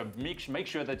blown. So make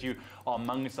sure that you are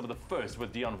among some of the first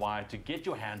with DIY to get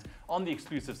your hands on the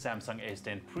exclusive Samsung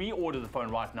S10. Pre-order the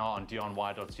phone right now on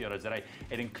diy.co.za.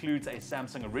 It includes a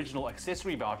Samsung original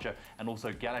accessory voucher and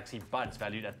also Galaxy Buds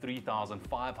valued at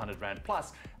 3,500 Rand,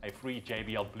 plus a free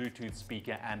JBL Bluetooth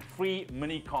speaker and free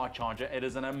mini car charger. It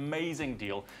is an amazing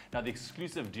deal. Now, the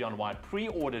exclusive DIY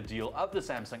pre-order deal of the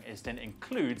Samsung S10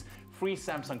 includes free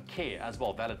Samsung Care as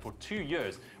well, valid for 2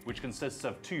 years, which consists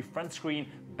of 2 front screen,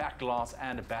 back glass,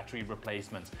 and battery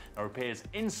replacements. Now, repairs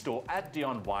in-store at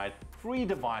Dion Wide, free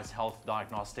device health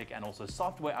diagnostic, and also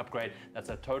software upgrade. That's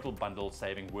a total bundle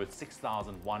saving worth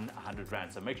 6,100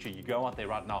 Rand. So make sure you go out there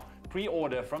right now,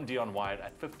 pre-order from Dion Wide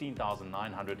at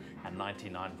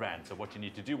 15,999 Rand. So what you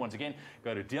need to do, once again,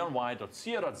 go to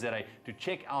dionwide.co.za to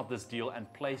check out this deal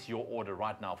and place your order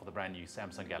right now for the brand new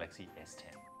Samsung Galaxy S10.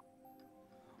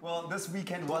 Well, this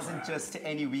weekend wasn't just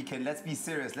any weekend. Let's be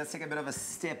serious. Let's take a bit of a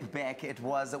step back. It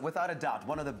was, without a doubt,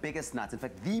 one of the biggest nights. In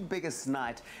fact, the biggest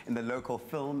night in the local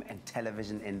film and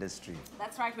television industry.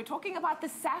 That's right. We're talking about the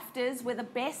SAFTAs, where the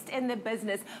best in the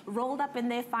business rolled up in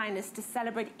their finest to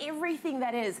celebrate everything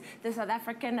that is the South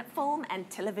African film and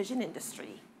television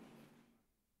industry.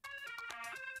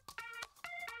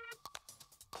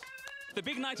 The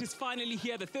big night is finally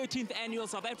here. The 13th annual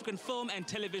South African Film and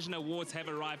Television Awards have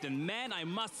arrived. And man, I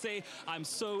must say, I'm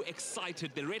so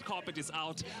excited. The red carpet is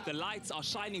out. The lights are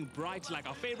shining bright like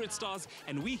our favorite stars.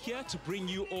 And we're here to bring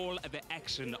you all the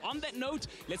action. On that note,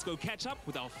 let's go catch up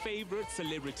with our favorite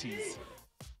celebrities.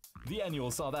 The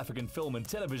annual South African Film and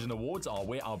Television Awards are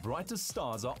where our brightest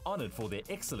stars are honored for their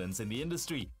excellence in the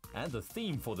industry. And the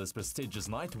theme for this prestigious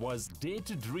night was Dare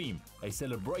to Dream, a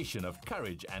celebration of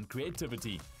courage and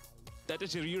creativity.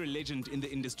 that you're a legend in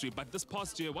the industry, but this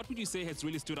past year, what would you say has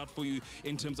really stood out for you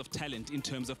in terms of talent, in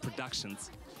terms of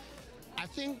productions? I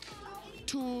think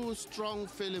two strong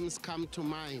films come to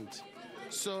mind.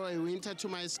 So A Winter to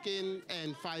My Skin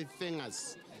and Five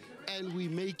Fingers. And we're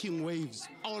making waves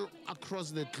all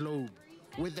across the globe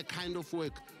with the kind of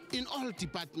work in all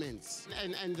departments.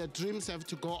 And the dreams have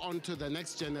to go on to the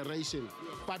next generation.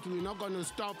 But we're not going to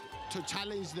stop to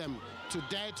challenge them, to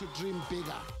dare to dream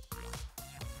bigger.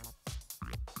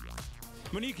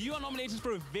 Monique, you are nominated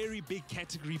for a very big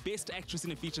category, Best Actress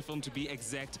in a Feature Film to be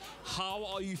exact. How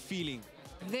are you feeling?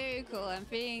 Very cool. I'm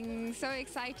feeling so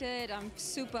excited. I'm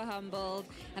super humbled,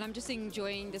 and I'm just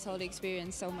enjoying this whole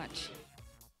experience so much.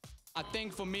 I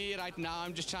think for me right now,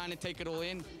 I'm just trying to take it all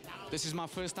in. This is my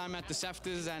first time at the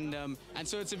SAFTAs, and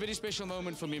so it's a very special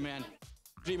moment for me, man.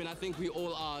 Dream, and I think we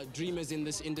all are dreamers in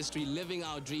this industry, living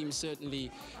our dreams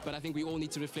certainly, but I think we all need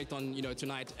to reflect on, you know,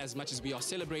 tonight, as much as we are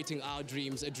celebrating our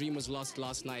dreams. A dream was lost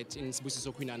last night in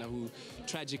Sibusiso Kwinana, who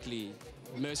tragically,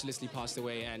 mercilessly passed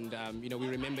away, and you know, we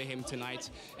remember him tonight,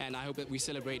 and I hope that we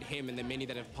celebrate him and the many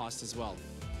that have passed as well.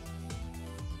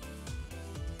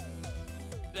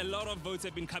 A lot of votes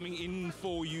have been coming in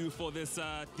for you for this,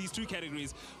 these two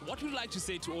categories. What would you like to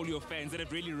say to all your fans that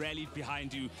have really rallied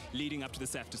behind you leading up to the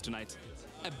SAFTAs tonight?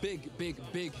 A big, big,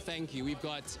 big thank you. We've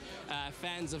got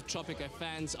fans of Tropica,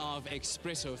 fans of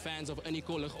Expresso, fans of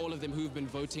Anikolich, all of them who've been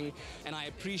voting, and I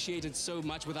appreciate it so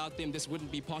much. Without them, this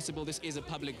wouldn't be possible. This is a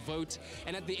public vote,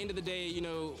 and at the end of the day, you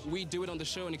know, we do it on the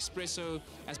show on Expresso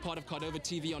as part of Cardova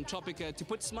TV on Tropica to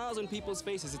put smiles on people's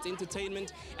faces. It's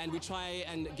entertainment, and we try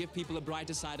and give people a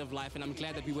brighter side of life, and I'm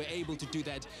glad that we were able to do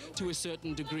that to a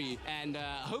certain degree, and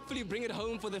hopefully bring it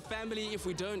home for the family. If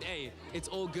we don't, hey, it's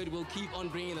all good. We'll keep on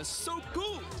bringing us so cool.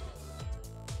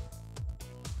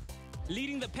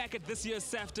 Leading the pack at this year's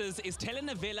SAFTAs is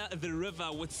telenovela The River,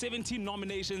 with 17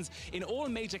 nominations in all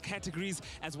major categories,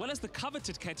 as well as the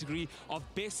coveted category of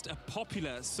Best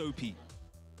Popular Soapy.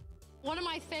 One of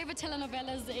my favorite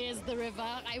telenovelas is The River.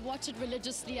 I watch it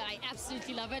religiously. I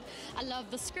absolutely love it. I love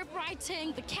the script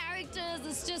writing, the characters,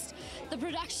 it's just the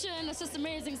production, it's just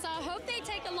amazing. So I hope they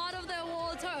take a lot of the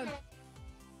awards home.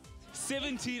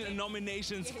 17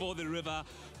 nominations for The River.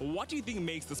 What do you think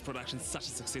makes this production such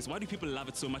a success? Why do people love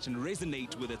it so much and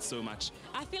resonate with it so much?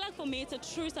 I feel like for me it's a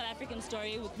true South African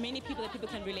story with many people that people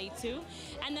can relate to,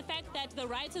 and the fact that the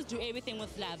writers do everything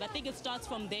with love. I think it starts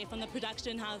from there, from the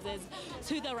production houses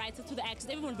to the writers to the actors.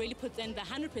 Everyone really puts in the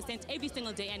 100% every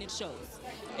single day, and it shows.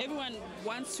 Everyone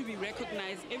wants to be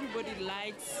recognized. Everybody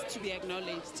likes to be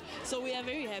acknowledged. So we are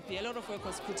very happy. A lot of work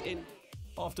was put in.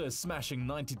 After smashing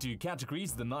 92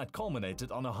 categories, the night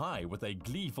culminated on a high with a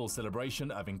gleeful celebration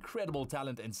of incredible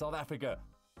talent in South Africa.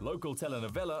 Local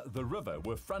telenovela The River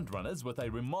were frontrunners with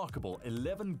a remarkable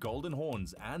 11 golden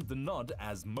horns and the nod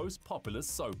as most popular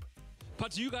soap.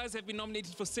 But you guys have been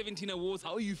nominated for 17 awards.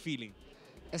 How are you feeling?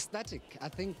 Ecstatic, I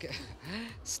think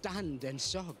stunned and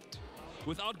shocked.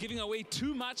 Without giving away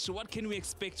too much, what can we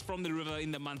expect from The River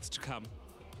in the months to come?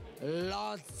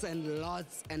 Lots and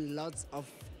lots and lots of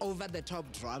over-the-top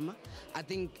drama. I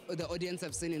think the audience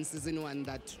have seen in season 1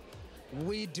 that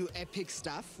we do epic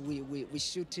stuff. We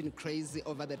shoot in crazy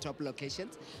over-the-top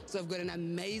locations. So I've got an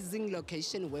amazing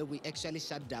location where we actually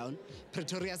shut down,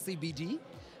 Pretoria CBD.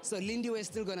 So Lindy, we're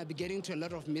still going to be getting to a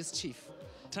lot of mischief.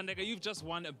 Thandeka, you've just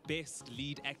won a Best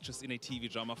Lead Actress in a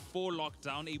TV Drama for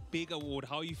Lockdown, a big award.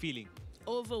 How are you feeling?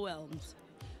 Overwhelmed,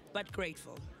 but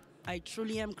grateful. I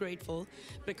truly am grateful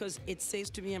because it says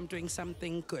to me I'm doing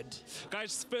something good.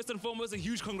 Guys, first and foremost, a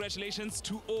huge congratulations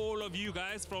to all of you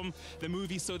guys from the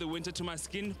movie So the Winter to My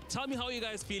Skin. Tell me how are you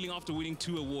guys feeling after winning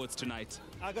 2 awards tonight?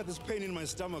 I got this pain in my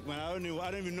stomach, man. I don't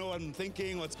even know what I'm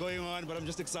thinking, what's going on, but I'm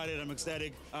just excited, I'm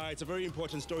ecstatic. It's a very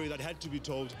important story that had to be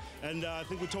told, and I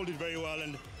think we told it very well,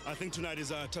 and I think tonight is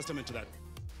a testament to that.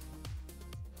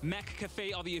 Mac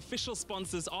Cafe are the official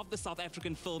sponsors of the South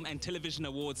African Film and Television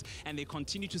Awards, and they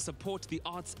continue to support the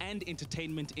arts and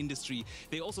entertainment industry.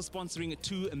 They're also sponsoring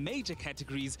 2 major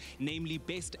categories, namely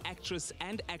Best Actress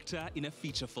and Actor in a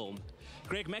Feature Film.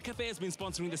 Greg, Mac Cafe has been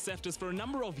sponsoring the SAFTAs for a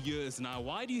number of years now.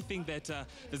 Why do you think that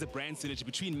there's a brand synergy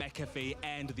between Mac Cafe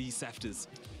and the SAFTAs?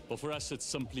 Well, for us, it's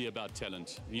simply about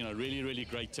talent. You know, really, really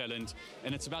great talent.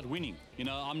 And it's about winning. You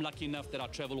know, I'm lucky enough that I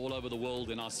travel all over the world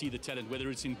and I see the talent, whether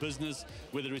it's in business,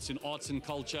 whether it's in arts and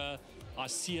culture. I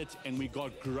see it, and we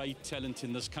got great talent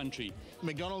in this country.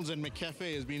 McDonald's and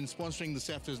McCafe has been sponsoring the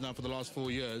SAFTAs now for the last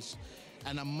 4 years.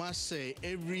 And I must say,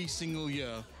 every single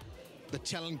year, the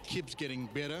talent keeps getting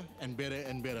better and better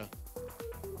and better.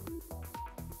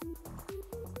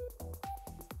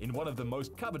 In one of the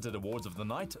most coveted awards of the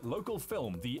night, local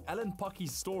film The Ellen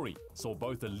Pocky's Story saw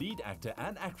both the lead actor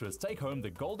and actress take home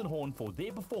the Golden Horn for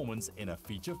their performance in a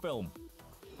feature film.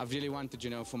 I've really wanted,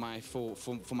 you know, for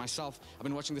myself. I've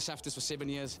been watching the SAFTAs for 7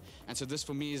 years, and so this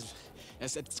for me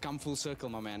it's come full circle,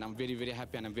 my man. I'm very, very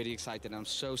happy and I'm very excited. And I'm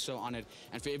so, so honored.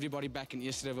 And for everybody back in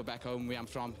East River, back home where I'm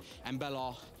from, and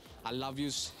Bella, I love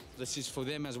yous. This is for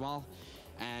them as well.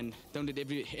 And don't let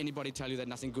anybody tell you that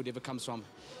nothing good ever comes from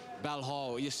Belhar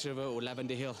or East River or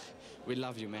Lavender Hill. We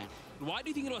love you, man. Why do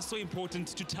you think it was so important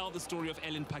to tell the story of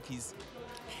Ellen Pocky's?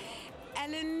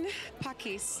 Ellen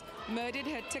Pocky's murdered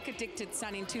her tick-addicted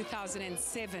son in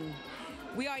 2007.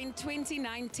 We are in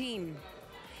 2019,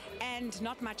 and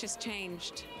not much has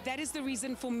changed. That is the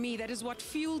reason for me. That is what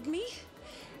fueled me.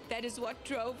 That is what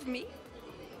drove me.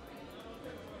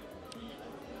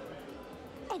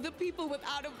 Are the people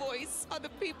without a voice, are the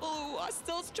people who are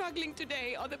still struggling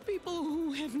today, are the people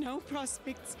who have no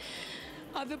prospects,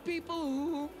 are the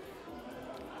people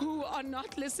who are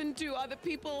not listened to, are the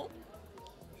people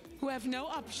who have no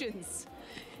options.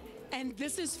 And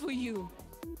this is for you.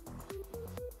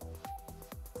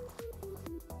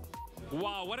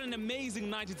 Wow, what an amazing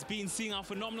night it's been, seeing our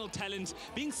phenomenal talent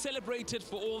being celebrated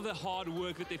for all the hard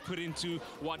work that they've put into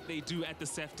what they do at the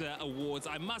SAFTA Awards.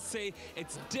 I must say,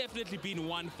 it's definitely been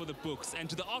one for the books. And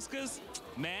to the Oscars,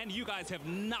 man, you guys have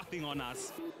nothing on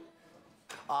us.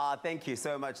 Thank you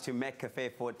so much to Mac Cafe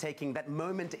for taking that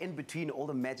moment in between all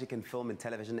the magic in film and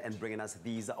television and bringing us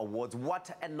these awards. What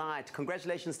a night.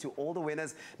 Congratulations to all the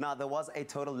winners. Now, there was a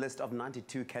total list of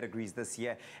 92 categories this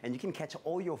year, and you can catch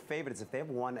all your favorites if they've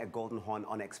won a Golden Horn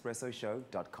on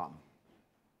expressoshow.com.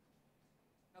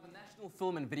 The National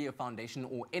Film and Video Foundation,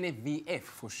 or NFVF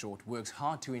for short, works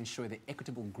hard to ensure the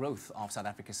equitable growth of South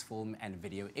Africa's film and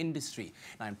video industry.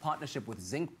 Now, in partnership with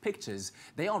Zinc Pictures,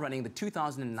 they are running the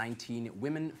 2019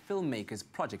 Women Filmmakers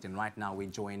Project, and right now we're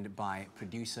joined by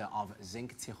producer of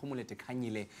Zinc, Tshehumulete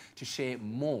Kanyile, to share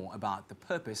more about the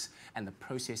purpose and the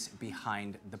process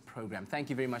behind the program. Thank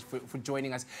you very much for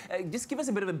joining us. Just give us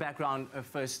a bit of a background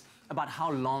first about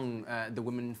how long the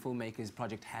Women Filmmakers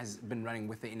Project has been running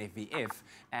with the NFVF,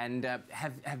 and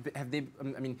have they,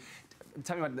 I mean,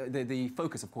 tell me about the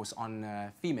focus, of course,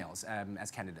 on females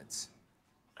as candidates.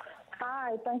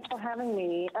 Hi, thanks for having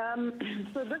me.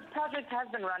 So this project has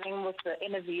been running with the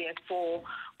NFVF for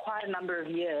quite a number of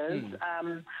years.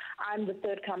 I'm the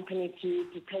third company to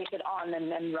take it on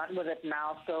and run with it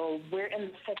now. So we're in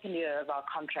the second year of our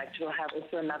contract. We'll have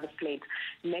also another slate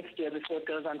next year before it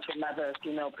goes on to another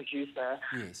female producer.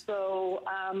 Yes. So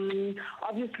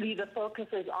obviously the focus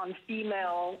is on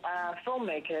female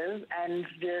filmmakers, and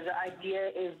the idea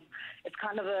is it's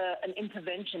kind of an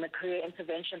intervention, a career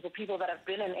intervention for people that have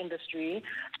been in industry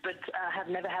but have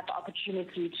never had the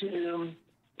opportunity to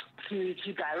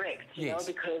direct, you know,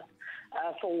 because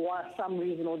for some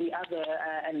reason or the other,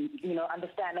 and, you know,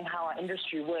 understanding how our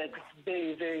industry works,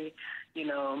 very, very, you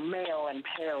know, male and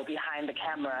pale behind the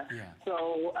camera. Yeah.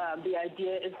 So the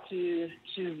idea is to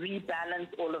rebalance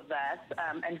all of that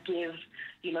and give,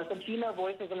 you know, some female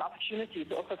voices an opportunity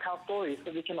to also tell stories,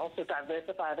 so we can also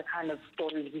diversify the kind of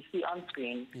stories we see on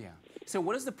screen. Yeah. So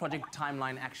what does the project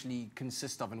timeline actually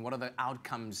consist of, and what are the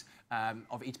outcomes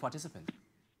of each participant?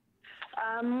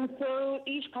 So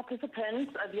each participant,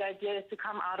 the idea is to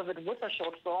come out of it with a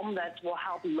short film that will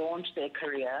help launch their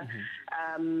career.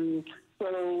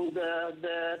 So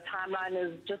the timeline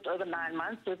is just over 9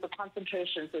 months, so it's a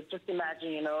concentration. So just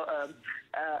imagine, you know,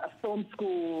 a film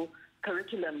school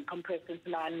curriculum compressed into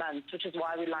 9 months, which is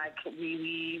why we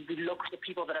look for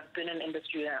people that have been in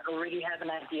industry and already have an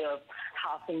idea of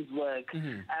how things work.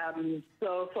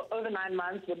 So for over 9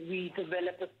 months, we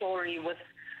develop a story with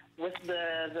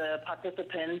the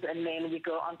participants, and then we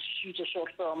go on to shoot a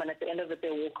short film, and at the end of it, they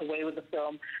walk away with a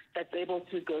film that's able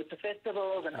to go to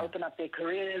festivals and open up their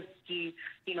careers to,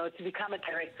 you know, to become a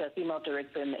director, female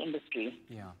director in the industry.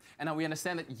 Yeah. And now we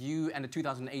understand that you and the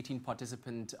 2018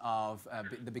 participant of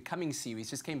the Becoming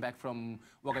series just came back from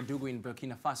Ouagadougou in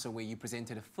Burkina Faso, where you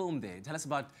presented a film there. Tell us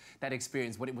about that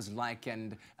experience, what it was like,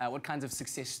 and what kinds of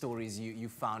success stories you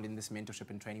found in this mentorship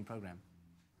and training program.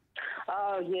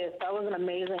 Oh, yes, that was an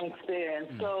amazing experience.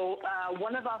 So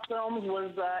one of our films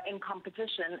was in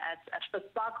competition at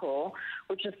Expresso,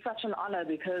 which is such an honor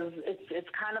because it's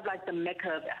kind of like the mecca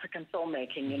of African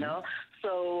filmmaking, you know?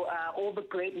 So all the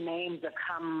great names have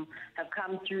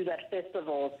come through that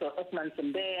festival. So Usman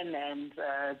Sembene and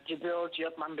Jibril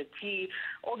Diop Mambeti,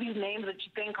 all these names that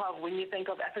you think of when you think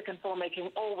of African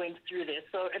filmmaking all went through this.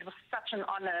 So it was such an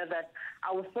honor that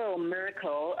our film,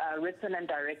 Miracle, written and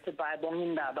directed by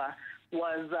Bongindaba,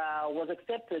 was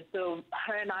accepted. So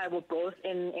her and I were both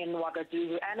in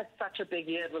Ouagadougou, and it's such a big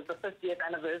year. It was the 50th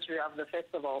anniversary of the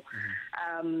festival,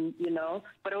 you know.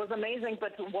 But it was amazing.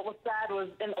 But what was sad was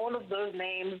in all of those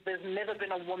names, there's never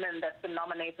been a woman that's been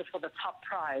nominated for the top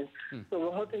prize. So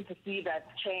we're hoping to see that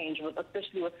change,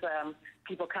 especially with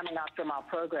people coming out from our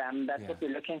program. That's what we're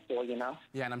looking for, you know.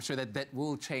 Yeah, and I'm sure that that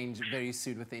will change very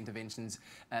soon with the interventions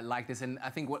like this. And I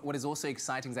think what is also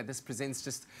exciting is that this presents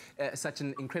just such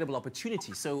an incredible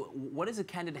opportunity. So what does a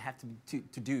candidate have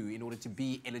to do in order to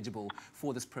be eligible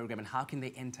for this program, and how can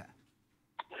they enter?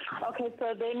 Okay,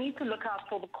 so they need to look out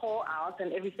for the call out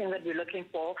and everything that we're looking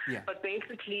for. Yeah. But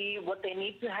basically, what they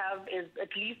need to have is at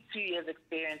least 2 years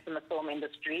experience in the film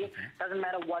industry. Doesn't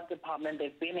matter what department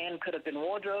they've been in, could have been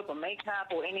wardrobe or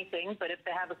makeup or anything. But if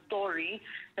they have a story,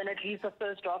 then at least a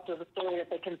first draft of a story that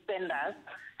they can send us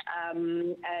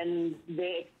and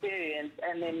their experience,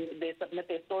 and then they submit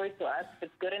their story to us. If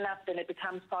it's good enough, then it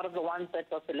becomes part of the ones that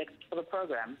are selected for the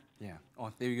program. Yeah. Oh,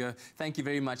 there you go. Thank you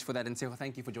very much for that, and Tseho,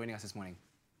 thank you for joining us this morning.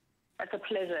 It's a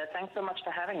pleasure. Thanks so much for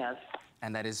having us.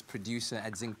 And that is producer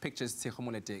at Zinc Pictures,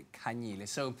 Tseho Kanyile.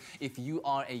 So if you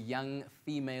are a young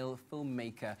female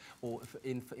filmmaker or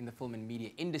in the film and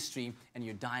media industry, and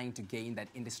you're dying to gain that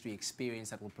industry experience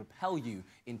that will propel you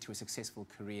into a successful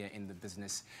career in the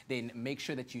business, then make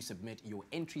sure that you submit your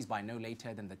entries by no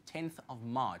later than the 10th of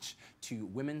March to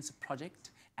Women's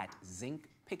Project at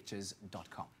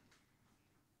zincpictures.com.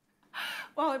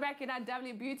 Well, we're back in our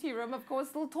W Beauty room, of course,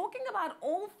 still talking about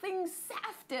all things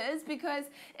SAFTers, because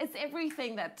it's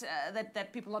everything that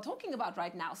people are talking about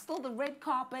right now. Still, the red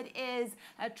carpet is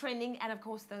trending, and of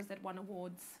course, those that won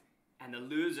awards. And the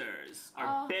losers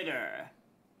are bitter.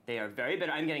 They are very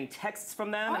bitter. I'm getting texts from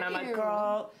them, and I'm like, you?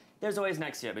 girl, there's always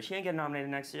next year, but she ain't getting nominated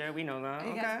next year. We know that. Are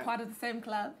you guys part of the same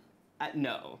club?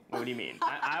 No. What do you mean?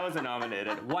 I wasn't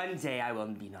nominated. One day I will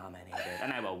be nominated,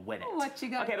 and I will win it. What you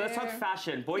got Okay, but let's talk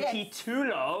fashion. Boyti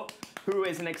Tulo, who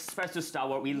is an Expresso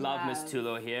stalwart. We love Miss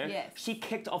Tulo here. Yes. She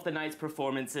kicked off the night's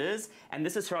performances, and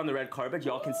this is her on the red carpet.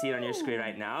 Y'all can see it on your screen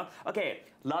right now. Okay,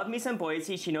 love me some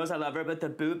Boyti. She knows I love her, but the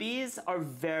boobies are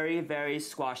very, very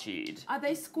squashied. Are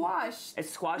they squashed?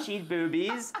 It's squashied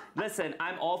boobies. Listen,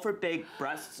 I'm all for big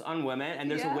breasts on women, and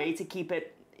there's a way to keep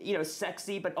it, you know,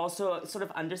 sexy, but also sort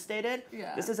of understated.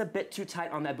 Yeah. This is a bit too tight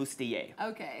on that bustier.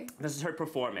 Okay. This is her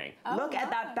performing. Oh, Look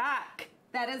at that back.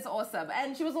 That is awesome.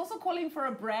 And she was also calling for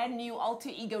a brand new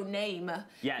alter ego name.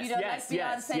 Yes, you know, yes, like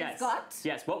yes, Beyonce's yes. got?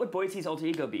 Yes, what would Boyty's alter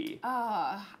ego be?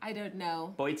 I don't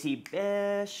know. Boyti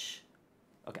Bish.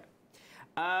 Okay.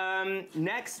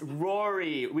 Next,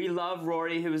 Rory. We love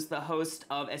Rory, who is the host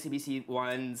of SABC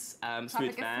One's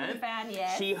Smooth Fan.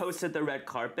 Yes. She hosted the red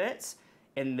carpet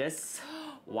in this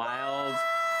wild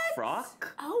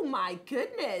frock. Oh my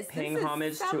goodness. Paying this is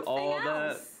homage to all something the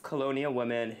else. colonial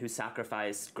women who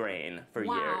sacrificed grain for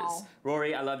years.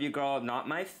 Rory, I love you, girl. Not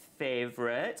my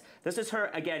favorite. This is her,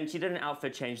 again, she did an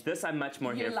outfit change. This I'm much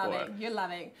more here for. You're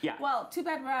loving. Yeah. Well, too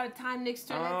bad we're out of time next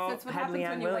year. That's what happens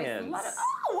when you waste a lot of...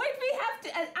 Oh, wait, we have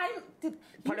to...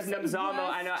 Part of Namzamo,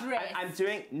 I know, I'm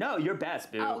doing... No, you're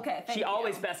best, boo. Oh, okay, thank She you.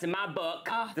 always best in my book.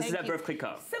 This is thank Ever you. of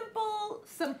Clico. Simple,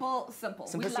 simple, simple.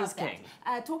 Simplicity we is love that.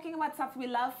 king. Talking about stuff we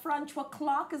love, Francois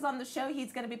Clark is on the show.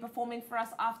 He's going to be performing for us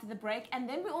after the break. And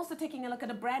then we're also taking a look at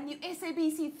a brand new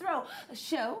SABC Throw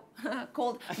show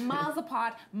called Miles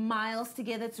Apart, Miles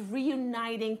Together. It's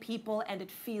reuniting people, and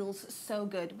it feels so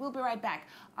good. We'll be right back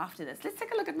after this. Let's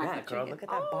take a look at my picture. Girl, look at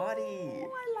that body.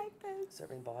 Oh, I like this.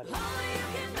 Serving body.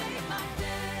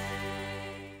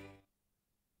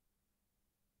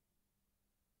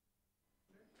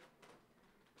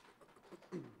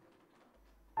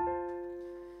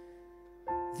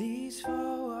 These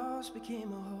four walls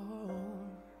became a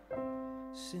home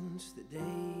since the day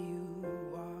you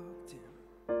walked in.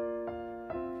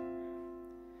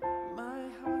 My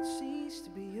heart ceased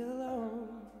to be alone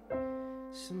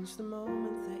since the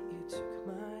moment that you took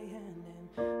my hand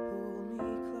and pulled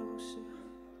me closer,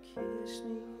 kissed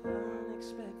me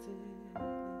unexpectedly,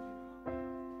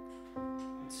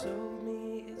 and told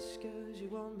me it's 'cause you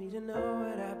want me to know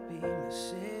what I'd be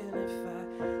missing if I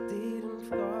didn't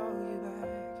call you back.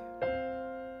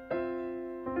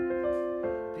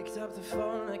 Picked up the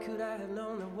phone, I could I have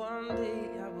known that one day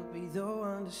I would be the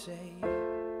one to say,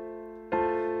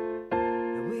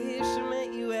 I wish I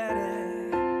met you at a...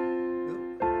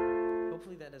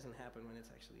 Hopefully that doesn't happen when it's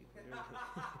actually...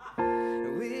 I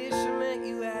wish I met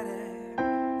you at a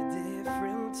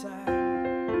different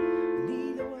time.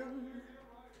 Neither one...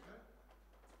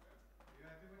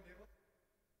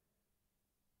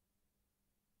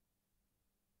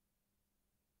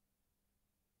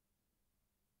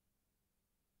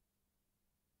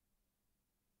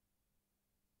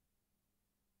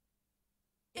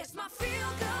 It's my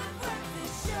feel-good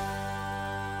breakfast show.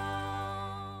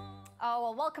 Oh,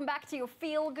 well, welcome back to your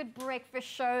Feel Good Breakfast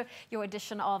Show, your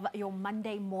edition of your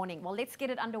Monday morning. Well, let's get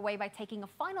it underway by taking a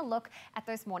final look at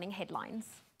those morning headlines.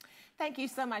 Thank you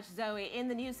so much, Zoe. In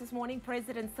the news this morning,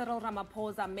 President Cyril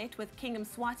Ramaphosa met with King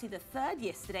Mswati III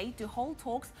yesterday to hold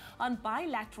talks on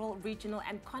bilateral, regional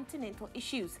and continental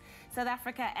issues. South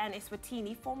Africa and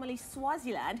Eswatini, formerly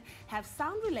Swaziland, have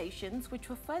sound relations which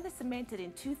were further cemented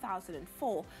in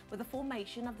 2004 with the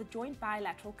formation of the Joint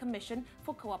Bilateral Commission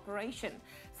for Cooperation.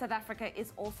 South Africa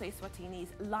is also Eswatini's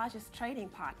largest trading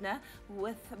partner,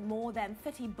 with more than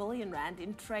 30 billion rand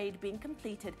in trade being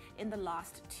completed in the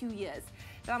last 2 years.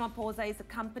 Ramaphosa is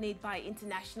accompanied by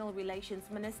International Relations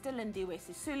Minister Lindiwe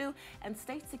Sisulu and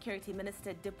State Security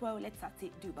Minister Dipuo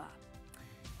Letsatsi Duba.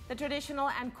 The Traditional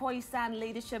and Khoisan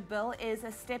Leadership Bill is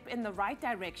a step in the right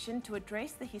direction to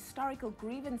address the historical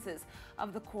grievances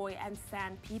of the Khoi and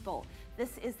San people.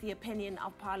 This is the opinion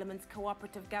of Parliament's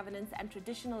Cooperative Governance and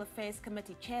Traditional Affairs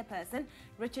Committee Chairperson,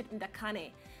 Richard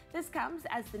Ndakane. This comes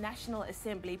as the National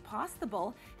Assembly passed the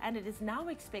bill, and it is now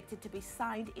expected to be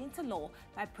signed into law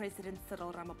by President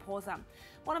Cyril Ramaphosa.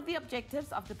 One of the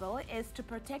objectives of the bill is to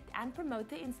protect and promote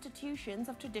the institutions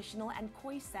of traditional and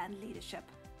Khoisan leadership.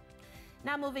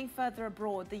 Now moving further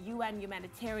abroad, the UN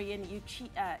Humanitarian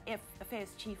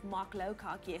Affairs Chief Mark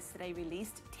Lowcock yesterday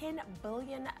released $10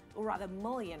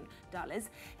 million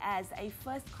as a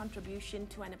first contribution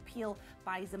to an appeal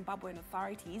by Zimbabwean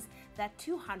authorities that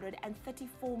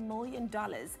 $234 million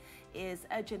is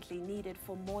urgently needed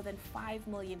for more than 5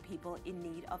 million people in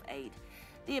need of aid.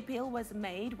 The appeal was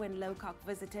made when Lowcock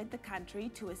visited the country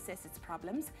to assess its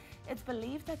problems. It's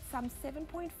believed that some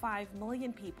 7.5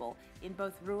 million people in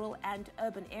both rural and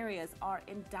urban areas are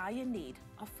in dire need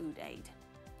of food aid.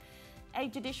 A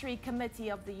Judiciary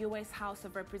Committee of the U.S. House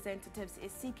of Representatives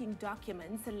is seeking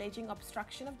documents alleging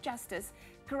obstruction of justice,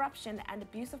 corruption and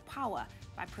abuse of power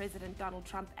by President Donald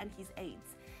Trump and his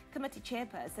aides. Committee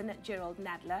Chairperson Gerald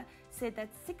Nadler said that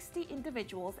 60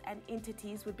 individuals and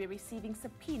entities would be receiving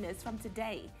subpoenas from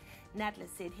today. Nadler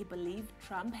said he believed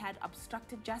Trump had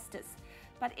obstructed justice,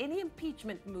 but any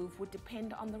impeachment move would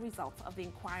depend on the results of the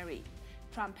inquiry.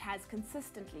 Trump has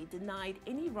consistently denied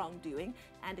any wrongdoing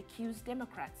and accused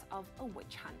Democrats of a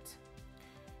witch hunt.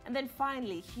 And then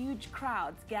finally, huge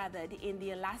crowds gathered in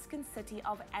the Alaskan city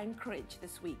of Anchorage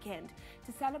this weekend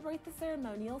to celebrate the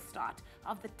ceremonial start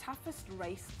of the toughest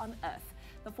race on Earth,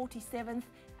 the 47th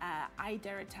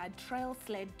Iditarod Trail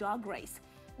Sled Dog Race.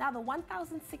 Now, the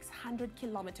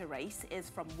 1,600-kilometer race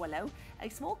is from Willow, a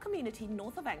small community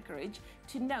north of Anchorage,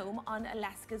 to Nome on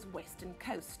Alaska's western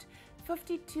coast.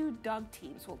 52 dog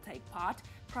teams will take part,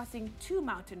 crossing 2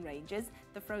 mountain ranges,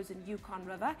 the frozen Yukon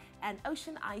River, and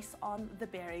ocean ice on the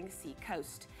Bering Sea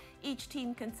coast. Each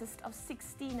team consists of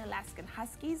 16 Alaskan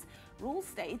Huskies. Rules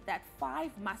state that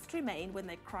 5 must remain when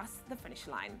they cross the finish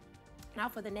line. Now,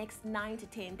 for the next 9 to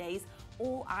 10 days,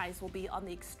 all eyes will be on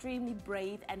the extremely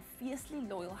brave and fiercely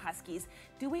loyal Huskies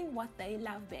doing what they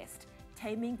love best,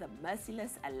 taming the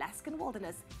merciless Alaskan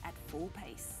wilderness at full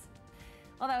pace.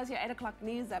 Well, that was your 8 o'clock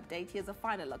news update. Here's a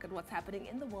final look at what's happening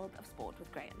in the world of sport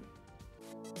with Graham.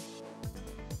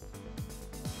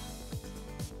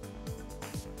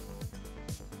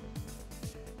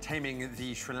 Taming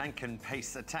the Sri Lankan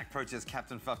pace attack, Proteas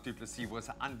captain Faf du Plessis was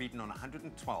unbeaten on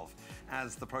 112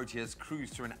 as the Proteas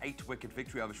cruised to an 8-wicket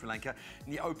victory over Sri Lanka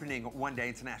in the opening one-day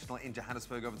international in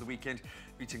Johannesburg over the weekend,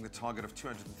 reaching the target of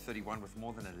 231 with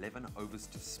more than 11 overs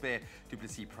to spare. Du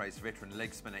Plessis praised veteran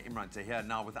leg spinner Imran Tahir,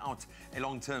 now without a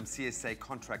long-term CSA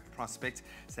contract prospect,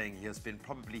 saying he has been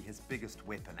probably his biggest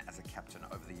weapon as a captain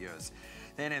over the years.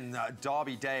 Then in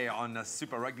Derby Day on the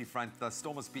Super Rugby front, the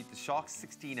Stormers beat the Sharks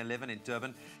 16-11 in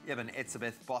Durban. Evan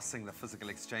Etzebeth bossing the physical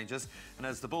exchanges. And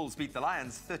as the Bulls beat the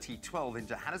Lions 30-12 in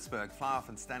Johannesburg, fly-off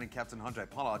and standing captain Andre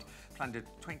Pollard plundered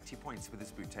 20 points with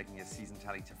his boot, taking his season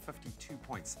tally to 52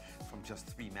 points from just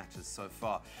 3 matches so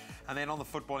far. And then on the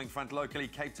footballing front locally,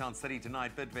 Cape Town City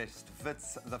denied Bidvest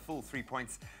Wits the full 3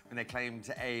 points when they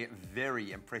claimed a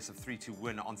very impressive 3-2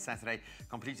 win on Saturday,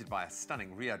 completed by a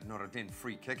stunning Riyad Nuruddin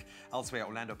free kick. Elsewhere,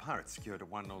 Orlando Pirates secured a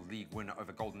 1-0 league win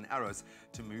over Golden Arrows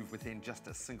to move within just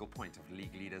a single point of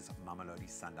league leaders Mamelodi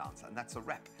Sundowns. And that's a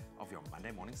wrap of your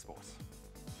Monday Morning Sport.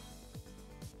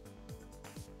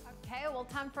 Okay, well,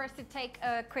 time for us to take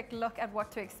a quick look at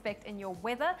what to expect in your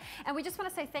weather. And we just want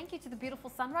to say thank you to the beautiful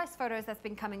sunrise photos that's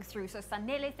been coming through. So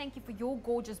Sanele, thank you for your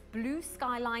gorgeous blue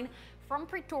skyline from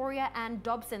Pretoria and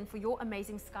Dobson for your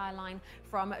amazing skyline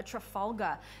from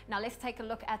Trafalgar. Now let's take a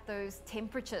look at those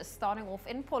temperatures. Starting off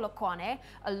in Polokwane,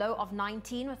 a low of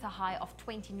 19 with a high of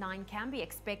 29 can be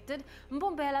expected.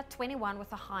 Mbombela 21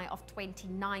 with a high of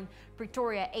 29.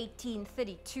 Pretoria 18,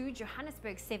 32.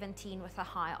 Johannesburg 17 with a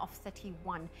high of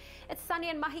 31. It's sunny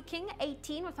in Mahikeng,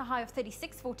 18 with a high of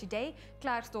 36 for today.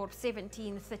 Klerksdorp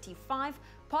 17, 35.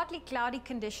 Partly cloudy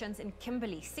conditions in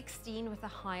Kimberley, 16 with a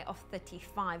high of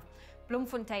 35.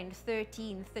 Bloemfontein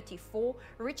 13, 34.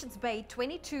 Richards Bay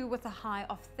 22 with a high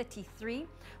of 33.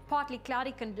 Partly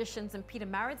cloudy conditions in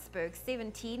Pietermaritzburg,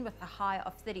 17 with a high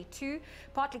of 32.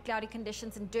 Partly cloudy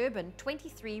conditions in Durban,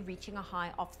 23 reaching a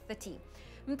high of 30.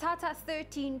 Mthatha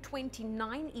 13,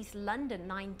 29, East London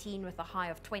 19 with a high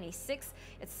of 26.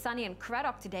 It's sunny in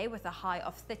Craddock today with a high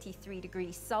of 33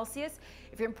 degrees Celsius.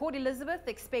 If you're in Port Elizabeth,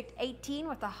 expect 18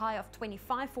 with a high of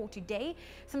 25 for today.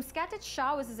 Some scattered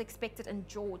showers is expected in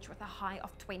George with a high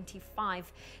of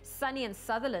 25. Sunny in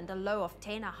Sutherland, a low of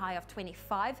 10, a high of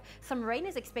 25. Some rain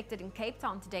is expected in Cape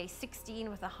Town today, 16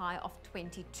 with a high of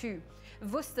 22.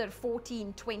 Worcester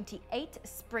 14, 28,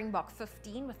 Springbok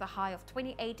 15 with a high of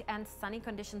 28, and sunny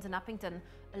conditions in Uppington,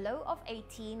 a low of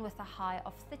 18 with a high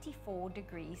of 34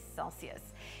 degrees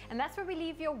Celsius. And that's where we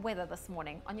leave your weather this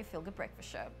morning on your Feel Good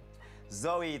Breakfast Show.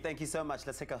 Zoe, thank you so much.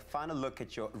 Let's take a final look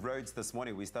at your roads this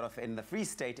morning. We start off in the Free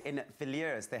State. In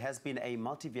Villiers, there has been a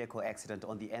multi-vehicle accident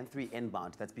on the N3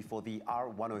 inbound. That's before the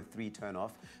R103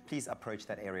 turnoff. Please approach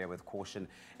that area with caution.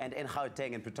 And in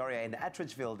Gauteng, in Pretoria, in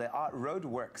Attridgeville, there are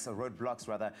roadblocks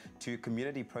to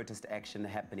community protest action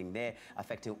happening there,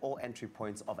 affecting all entry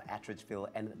points of Attridgeville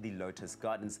and the Lotus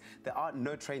Gardens. There are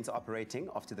no trains operating.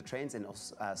 Off to the trains in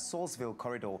Salisville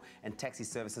corridor, and taxi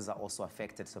services are also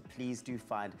affected. So please do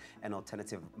find an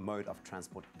alternative mode of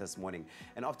transport this morning.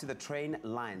 And off to the train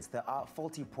lines, there are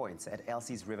faulty points at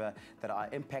Elsie's River that are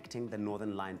impacting the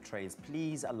Northern Line trains.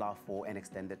 Please allow for an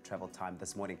extended travel time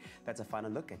this morning. That's a final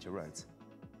look at your roads.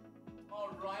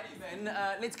 Alrighty then,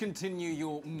 let's continue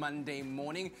your Monday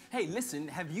morning. Hey, listen,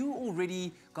 have you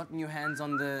already gotten your hands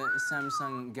on the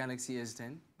Samsung Galaxy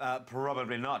S10?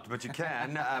 Probably not, but you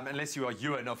can, unless you are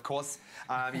Ewan, of course.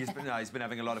 He's been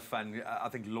having a lot of fun, I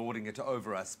think, lording it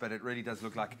over us, but it really does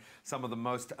look like some of the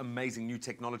most amazing new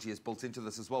technology is built into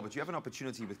this as well. But you have an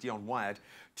opportunity with Dion Wired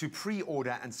to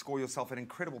pre-order and score yourself an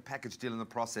incredible package deal in the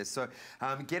process. So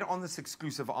get on this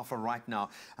exclusive offer right now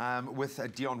with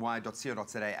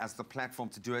dionwired.co.za as the platform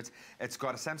to do it. It's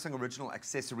got a Samsung original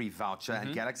accessory voucher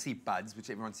and Galaxy Buds, which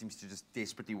everyone seems to just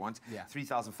desperately want. Yeah.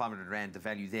 3,500 Rand, the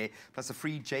value there, plus a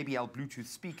free JBL Bluetooth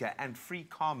speaker and free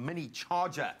car mini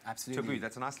charger. Absolutely. To boot.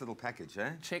 That's a nice little package, eh?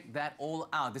 Check that all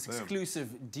out. This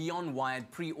exclusive Dion Wired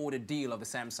pre-order deal of the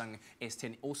Samsung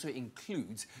S10 also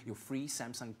includes your free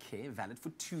Samsung Care valid for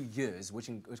 2 years, which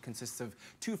consists of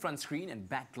 2 front screen and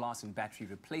back glass and battery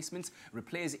replacements,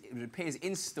 repairs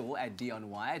in store at Dion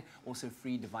Wired, also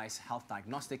free device health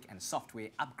diagnostic and software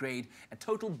upgrade, a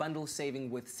total bundle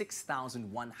saving with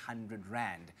 6,100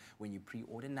 Rand when you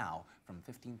pre-order now from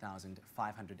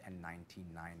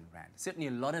 15,599 Rand. Certainly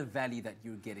a lot of value that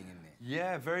you're getting in there.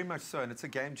 Yeah, very much so, and it's a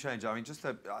game changer. I mean,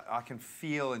 I can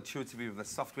feel intuitively with the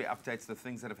software updates, the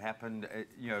things that have happened,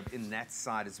 in that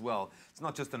side as well. It's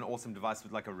not just an awesome device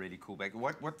with like a really cool back.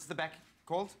 What's the back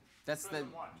called? That's the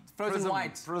Prism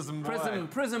White. Prism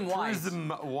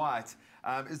White.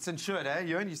 It's insured, eh?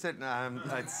 Ewan, you said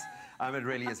it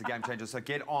really is a game changer. So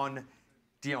get on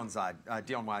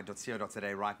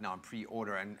dionwired.co.za right now and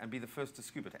pre-order and be the first to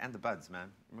scoop it. And the buds,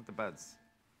 man. I want the buds.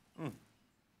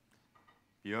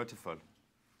 Beautiful.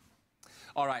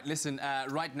 All right, listen,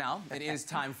 right now it is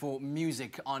time for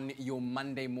music on your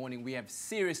Monday morning. We have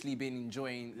seriously been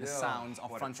enjoying the sounds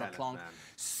of Francois Clank.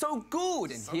 So good!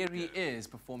 And so here he is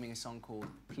performing a song called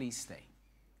Please Stay.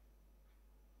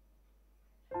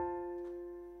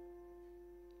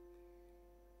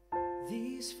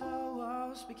 These four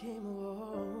walls became a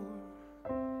wall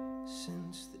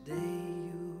since the day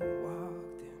you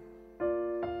walked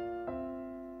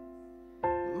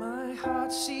in. My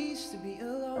heart ceased to be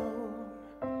alone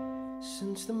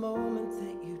since the moment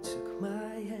that you took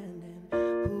my hand and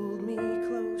pulled me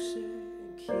closer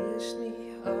and kissed me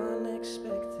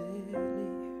unexpectedly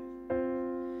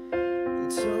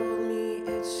and told me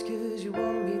it's 'cause you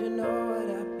want me to know what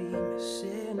I'd be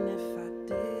missing if I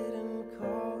didn't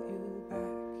call you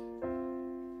back.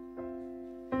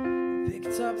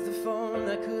 Picked up the phone,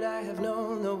 how could I have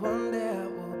known that one day I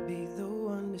will be the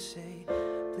one to say,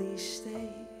 please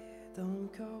stay, don't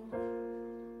go.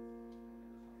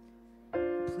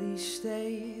 Please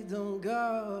stay, don't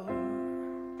go.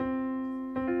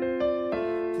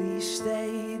 Please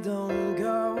stay, don't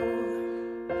go.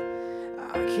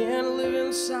 I can't live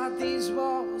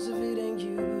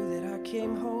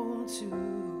came home to.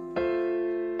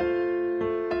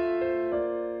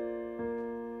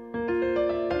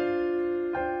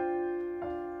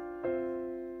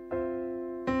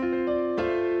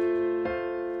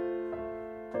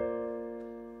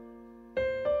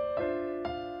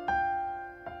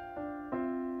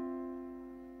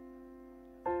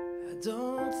 I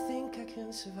don't think I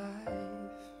can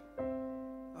survive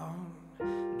on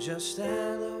just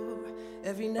hello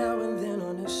every now and then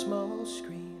on a small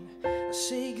screen. I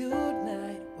say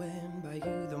goodnight when by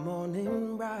you the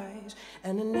morning rise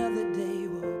and another day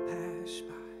will pass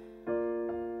by.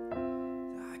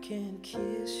 I can't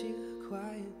kiss you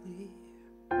quietly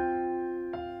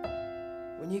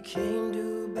when you came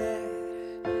to bed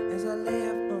as I lay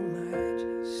up on my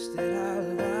chest. Did I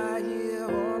lie here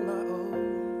on my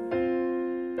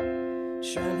own,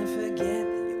 trying to forget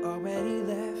that you already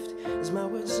left as my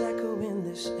words echo in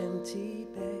this empty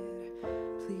bed?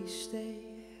 Please stay,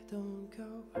 don't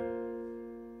go.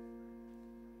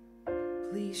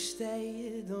 Please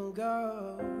stay, don't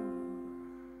go.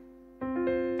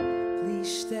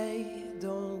 Please stay,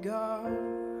 don't go.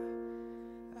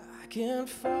 I can't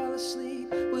fall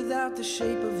asleep without the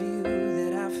shape of you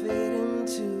that I fit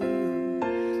into.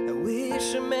 I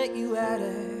wish I met you at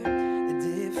a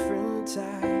different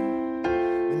time,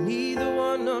 when neither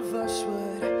one of us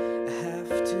would have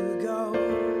to go.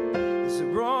 Is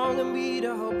it wrong of me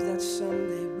to hope that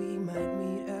someday we might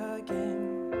meet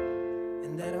again,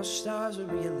 and that our stars will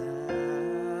realign?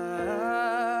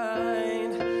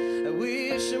 I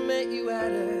wish I met you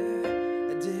at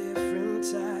a different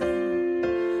time,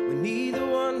 when neither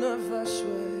one of us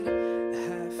would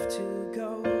have to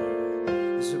go.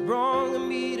 Is it wrong of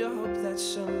me to hope that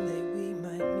someday we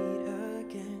might meet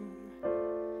again,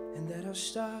 and that our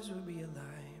stars will realign?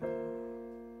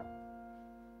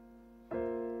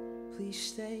 Please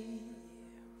stay.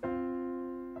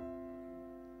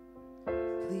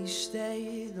 Please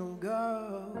stay, don't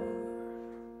go.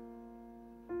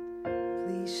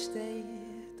 Please stay,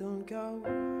 don't go.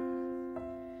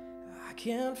 I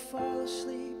can't fall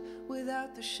asleep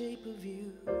without the shape of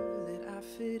you that I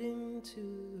fit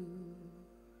into.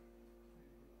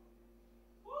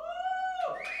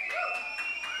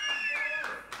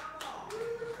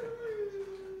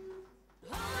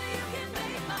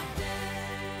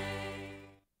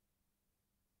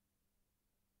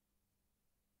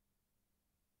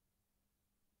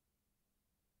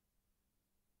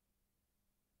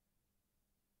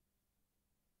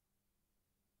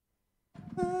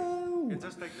 You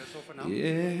just take this off for now.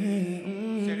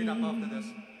 Yeah. Set it up after this.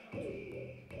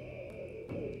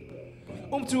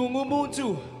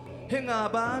 Ngumuntu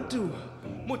hengabantu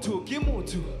mutu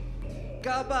kimutu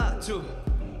kabatu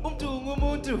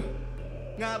ngumuntu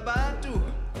ngabantu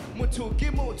mutu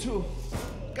kimutu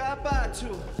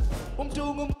kabatu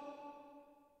ngumuntu.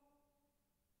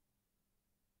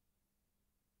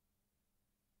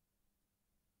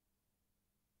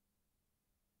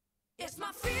 It's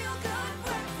my feel-good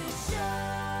breakfast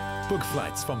show. Book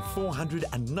flights from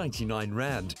 499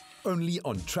 Rand, only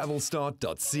on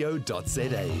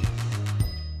travelstar.co.za.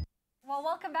 Well,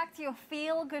 welcome back to your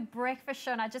Feel Good Breakfast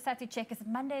Show. And I just had to check, is it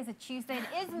Monday? Is it Tuesday? It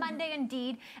is Monday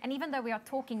indeed. And even though we are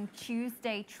talking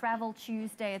Tuesday, Travel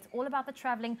Tuesday, it's all about the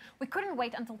traveling. We couldn't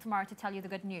wait until tomorrow to tell you the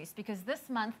good news, because this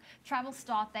month, Travel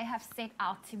Start, they have set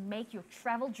out to make your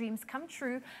travel dreams come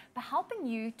true by helping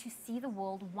you to see the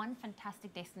world one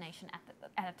fantastic destination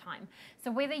at a time.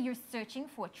 So whether you're searching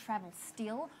for a travel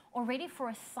steal or ready for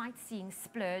a sightseeing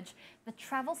splurge, the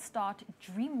Travel Start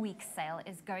Dream Week sale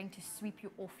is going to sweep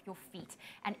you off your feet.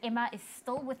 And Emma is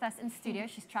still with us in studio.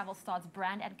 She's Travel Start's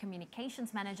brand and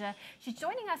communications manager. She's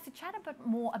joining us to chat a bit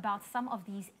more about some of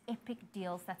these epic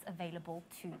deals that's available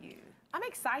to you. I'm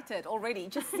excited already,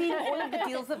 just seeing all of the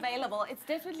deals available. It's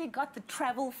definitely got the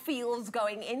travel feels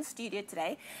going in studio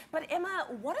today. But Emma,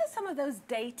 what are some of those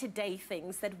day-to-day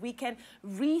things that we can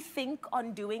rethink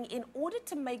on doing in order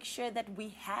to make sure that we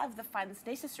have the funds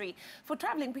necessary for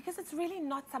traveling? Because it's really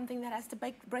not something that has to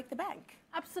break the bank.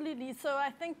 Absolutely. So I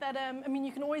think that, I mean,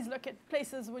 you can always look at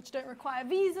places which don't require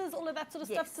visas, all of that sort of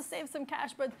stuff to save some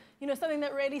cash. But, you know, something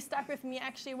that really stuck with me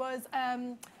actually was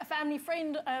a family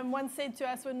friend once said to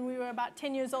us when we were about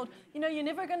 10 years old, you know, you're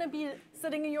never going to be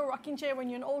sitting in your rocking chair when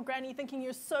you're an old granny thinking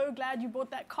you're so glad you bought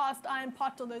that cast iron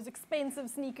pot or those expensive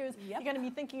sneakers. You're going to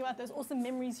be thinking about those awesome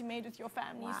memories you made with your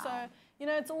family. Wow. So, you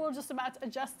know, it's all just about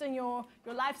adjusting your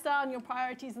lifestyle and your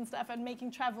priorities and stuff and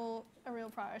making travel a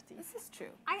real priority. This is true.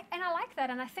 And I like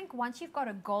that. And I think once you've got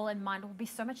a goal in mind, it will be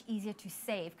so much easier to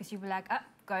save, because you'll be like,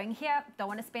 going here, don't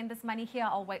want to spend this money here,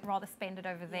 I'll rather spend it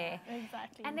over there.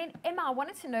 Exactly. And then, Emma, I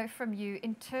wanted to know from you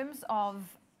in terms of,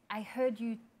 I heard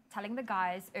you telling the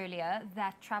guys earlier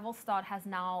that TravelStart has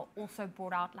now also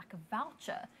brought out like a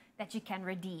voucher that you can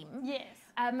redeem. Yes.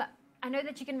 I know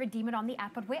that you can redeem it on the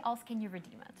app, but where else can you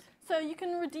redeem it? So you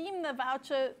can redeem the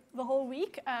voucher the whole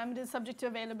week. It is subject to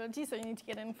availability, so you need to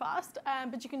get in fast.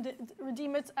 But you can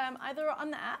redeem it either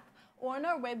on the app or on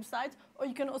our website, or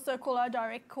you can also call our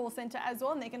direct call center as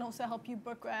well, and they can also help you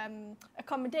book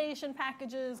accommodation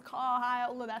packages, car hire,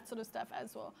 all of that sort of stuff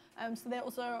as well. So they're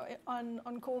also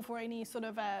on call for any sort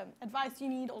of advice you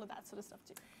need, all of that sort of stuff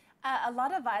too. A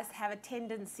lot of us have a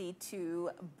tendency to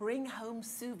bring home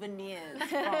souvenirs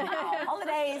from our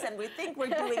holidays, and we think we're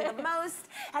doing the most,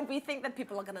 and we think that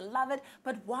people are going to love it.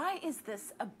 But why is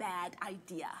this a bad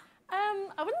idea?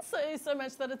 I wouldn't say so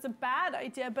much that it's a bad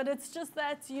idea, but it's just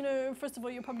that, you know, first of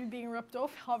all, you're probably being ripped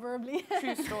off horribly.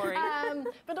 True story.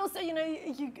 But also, you know,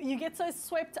 you get so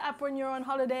swept up when you're on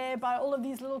holiday by all of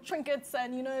these little trinkets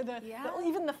and, you know,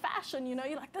 even the fashion, you know,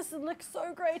 you're like, this looks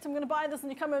so great, I'm going to buy this.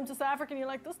 And you come home to South Africa and you're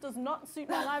like, this does not suit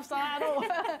my lifestyle at all.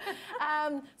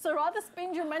 So rather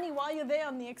spend your money while you're there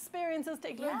on the experiences,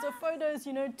 take loads of photos,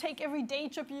 you know, take every day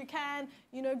trip you can,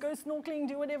 you know, go snorkeling,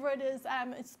 do whatever it is.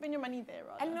 Spend your money there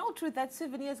rather. And no truth, that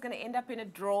souvenir is going to end up in a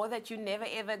drawer that you never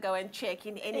ever go and check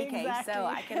in any case. So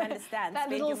I can understand. That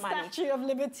spend little your money. Statue of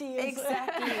Liberty is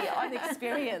exactly on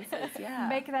experiences. Yeah.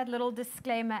 Make that little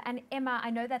disclaimer. And Emma,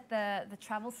 I know that the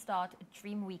TravelStart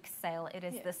Dream Week sale, it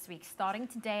is this week, starting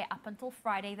today up until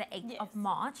Friday the 8th of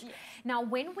March. Now,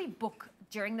 when we book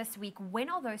during this week, when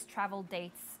are those travel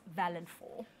dates valid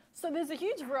for? So there's a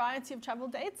huge variety of travel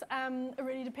dates. It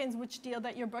really depends which deal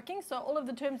that you're booking. So all of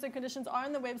the terms and conditions are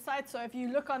on the website. So if you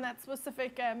look on that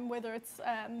specific, whether it's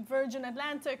Virgin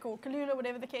Atlantic or Kalula,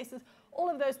 whatever the case is, all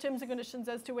of those terms and conditions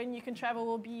as to when you can travel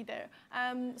will be there.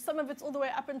 Some of it's all the way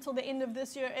up until the end of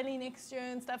this year, early next year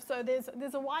and stuff. So there's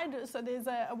a wide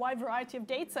variety of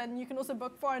dates, and you can also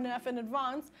book far enough in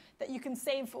advance that you can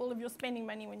save for all of your spending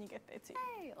money when you get there too.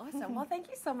 Hey, awesome. Well, thank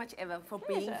you so much, Eva, for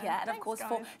being here, and of course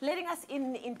for letting us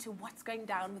into what's going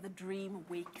down with the Dream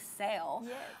Week sale.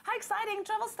 Yes. How exciting!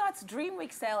 TravelStart's Dream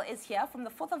Week sale is here from the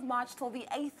 4th of March till the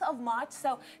 8th of March.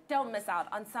 So don't miss out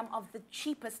on some of the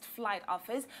cheapest flight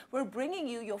offers. We're bringing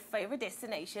you your favorite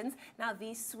destinations. Now,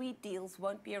 these sweet deals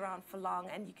won't be around for long,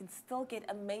 and you can still get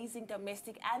amazing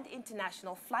domestic and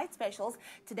international flight specials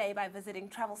today by visiting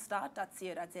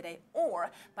travelstart.co.za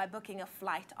or by booking a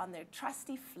flight on their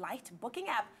trusty flight booking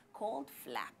app called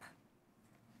Flap.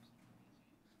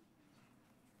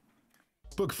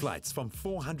 Book flights from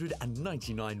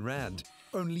 499 Rand,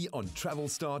 only on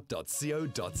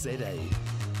travelstart.co.za.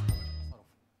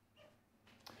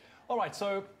 All right,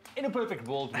 so in a perfect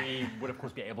world, we would, of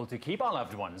course, be able to keep our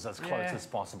loved ones as close as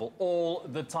possible all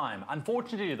the time.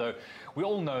 Unfortunately, though, we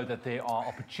all know that there are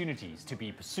opportunities to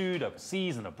be pursued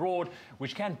overseas and abroad,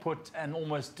 which can put an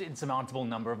almost insurmountable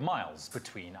number of miles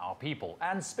between our people,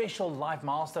 and special life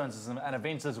milestones and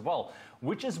events as well,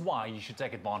 which is why you should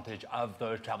take advantage of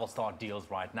those TravelStart deals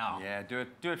right now. Yeah, do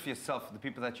it for yourself, for the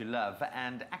people that you love,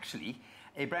 and actually,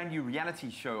 a brand new reality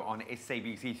show on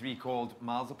SABC3 called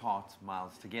Miles Apart,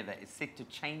 Miles Together is set to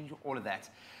change all of that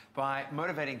by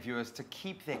motivating viewers to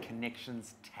keep their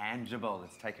connections tangible.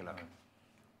 Let's take a look.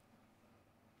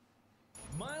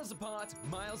 Miles Apart,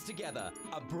 Miles Together,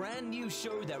 a brand new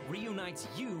show that reunites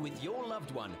you with your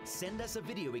loved one. Send us a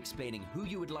video explaining who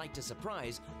you would like to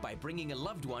surprise by bringing a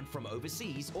loved one from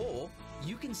overseas, or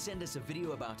you can send us a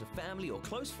video about a family or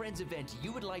close friends event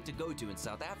you would like to go to in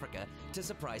South Africa to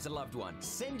surprise a loved one.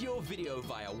 Send your video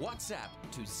via WhatsApp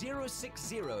to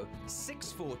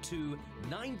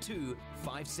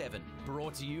 060-642-9257.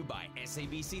 Brought to you by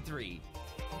SABC3.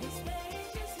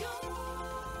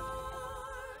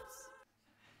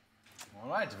 All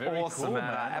right, very awesome, cool, man.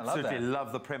 man. I absolutely love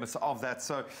love the premise of that.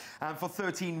 So for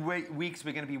 13 weeks,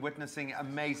 we're going to be witnessing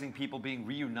amazing people being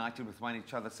reunited with one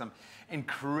another, some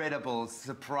incredible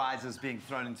surprises being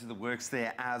thrown into the works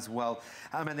there as well.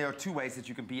 And there are two ways that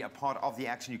you can be a part of the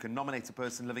action. You can nominate a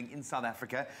person living in South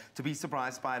Africa to be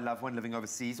surprised by a loved one living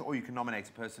overseas, or you can nominate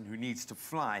a person who needs to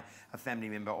fly a family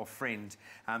member or friend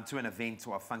to an event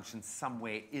or a function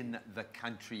somewhere in the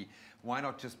country. Why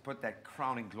not just put that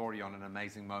crowning glory on an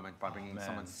amazing moment by bringing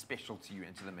someone special to you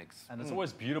into the mix? And it's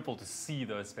always beautiful to see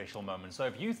those special moments. So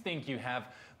if you think you have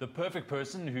the perfect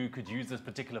person who could use this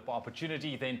particular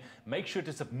opportunity, then make sure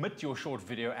to submit your short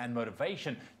video and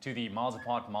motivation to the Miles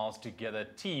Apart, Miles Together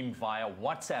team via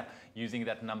WhatsApp using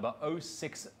that number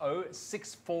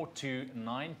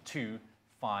 060-642-9257.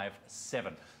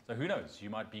 So who knows,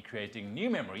 you might be creating new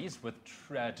memories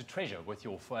to treasure with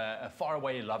your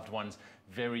faraway loved ones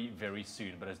very, very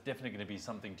soon. But it's definitely going to be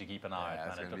something to keep an eye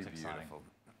on, and it looks exciting.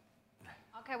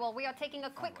 Okay, well, we are taking a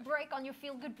quick break on your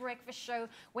Feel Good Breakfast show.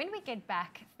 When we get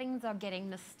back, things are getting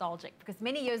nostalgic because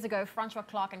many years ago, Francois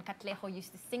Clark and Katleho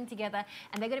used to sing together,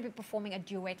 and they're going to be performing a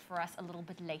duet for us a little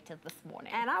bit later this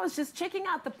morning. And I was just checking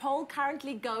out the poll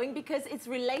currently going because it's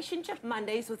Relationship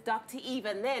Mondays with Dr. Eve,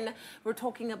 and then we're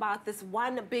talking about this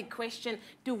one big question: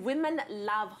 do women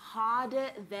love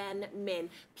harder than men?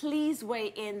 Please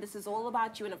weigh in. This is all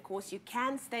about you, and of course, you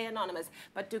can stay anonymous,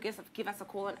 but do give us a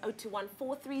call on 021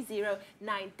 430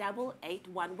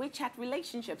 9881. We chat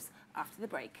relationships after the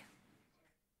break.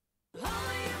 Only you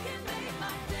can make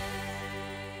my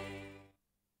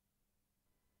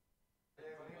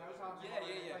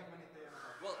Yeah.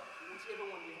 Well, whichever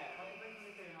one we have.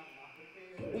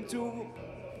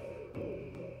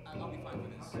 I'll be fine for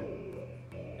this.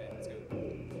 Okay, let's go.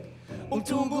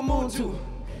 Mtungu mutu,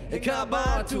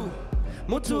 ekabatu,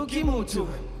 mutu kimutu,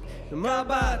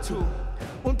 mabatu.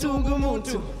 Mtungu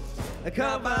mutu,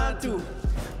 ekabatu,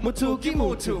 mutu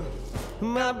kimutu,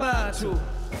 mabatu.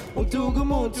 Mtungu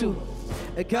mutu,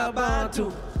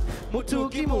 ekabatu, mutu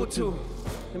kimutu,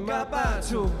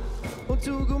 mabatu.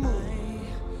 Mtungu mutu.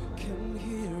 I can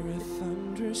hear a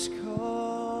thunderous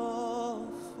call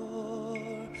for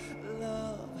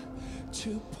love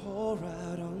to pour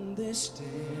out on this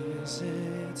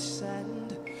desert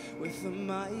sand, with a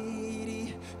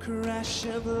mighty crash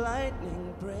of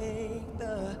lightning break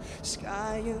the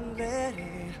sky and let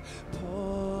it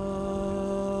pour.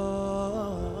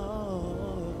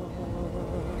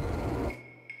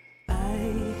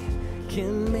 I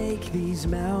can make these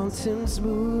mountains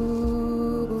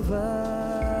move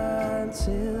until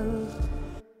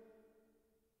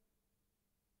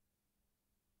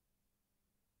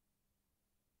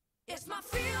It's my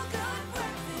Feel Good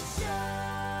Breakfast Show.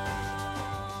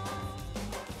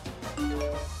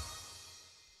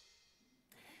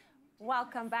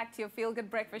 Welcome back to your Feel Good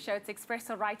Breakfast Show. It's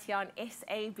Expresso right here on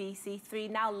SABC3.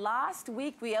 Now, last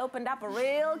week we opened up a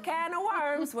real can of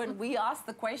worms when we asked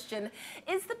the question,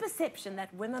 is the perception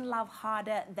that women love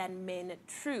harder than men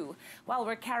true? Well,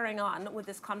 we're carrying on with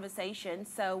this conversation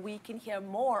so we can hear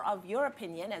more of your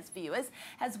opinion as viewers,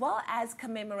 as well as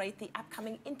commemorate the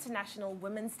upcoming International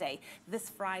Women's Day this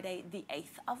Friday, the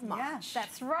 8th of March.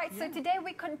 That's right. So today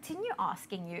we continue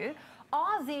asking you,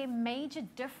 are there major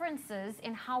differences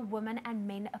in how women and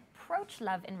men approach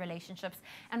love in relationships,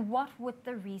 and what would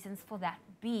the reasons for that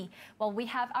be? Well, we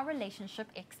have our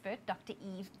relationship expert, Dr.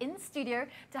 Eve, in studio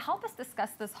to help us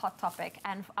discuss this hot topic,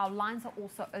 and our lines are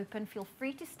also open. Feel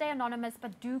free to stay anonymous,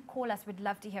 but do call us. We'd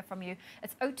love to hear from you.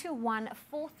 It's 021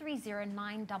 430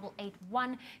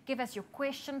 9881. Give us your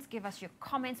questions, give us your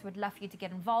comments. We'd love for you to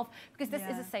get involved because this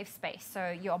is a safe space,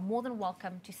 so you are more than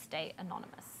welcome to stay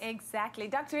anonymous. Exactly.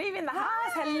 Dr. Eve in the house.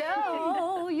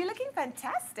 Hello. You're looking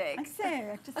fantastic. I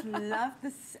say, I just love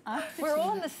this outfit. We're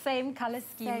all in the same color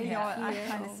scheme. I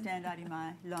kind of stand out in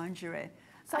my lingerie.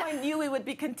 So I knew we would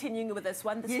be continuing with this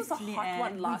one. This was a hot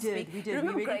one last week. We did.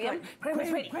 Remember Graham? Graham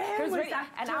was ready. Graham was ready.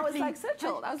 And I was like so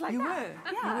chilled. I was like, you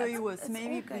yeah. were. You were. So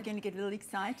maybe we're going to get a little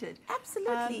excited.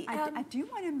 Absolutely. I do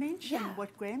want to mention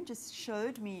what Graham just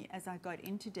showed me as I got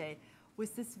in today was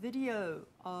this video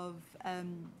of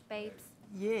Babes.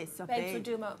 Yes, of Babes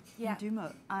Udumo. Yeah.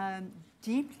 Udumo.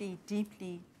 Deeply,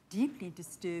 deeply, deeply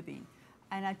disturbing.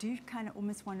 And I do kind of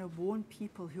almost want to warn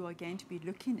people who are going to be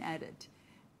looking at it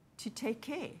to take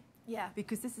care. Yeah.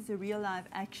 Because this is a real live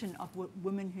action of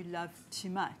women who love too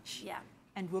much. Yeah.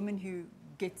 And women who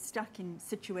get stuck in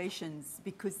situations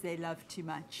because they love too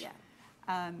much. Yeah.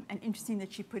 And interesting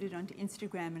that she put it onto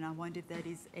Instagram, and I wonder if that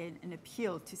is an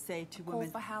appeal to say to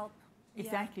women. Call for help.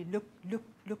 Exactly. Yeah.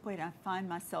 Look what I find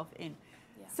myself in.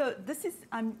 Yeah. So this is,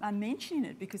 I'm mentioning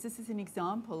it because this is an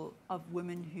example of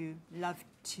women who love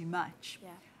too much.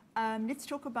 Yeah. Let's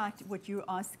talk about what you're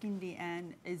asking,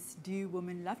 Leanne, is do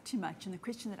women love too much? And the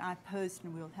question that I posed,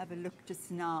 and we'll have a look just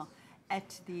now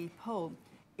at the poll,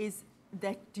 is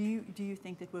that do you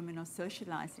think that women are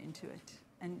socialized into it?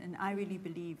 And I really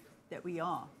believe that we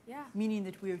are. Yeah. Meaning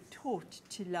that we're taught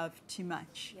to love too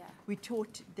much. Yeah. We're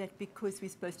taught that because we're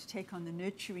supposed to take on the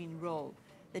nurturing role,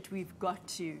 that we've got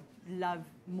to love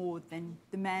more than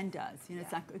the man does. You know,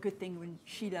 it's like a good thing when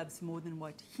she loves more than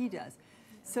what he does.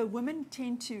 So women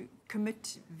tend to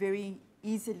commit very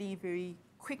easily, very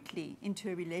quickly into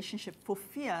a relationship for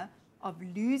fear of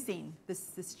losing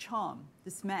this charm,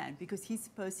 this man, because he's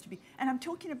supposed to be, and I'm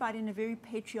talking about in a very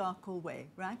patriarchal way,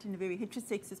 right? In a very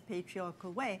heterosexist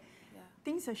patriarchal way. Yeah.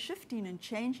 Things are shifting and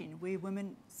changing where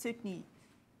women, certainly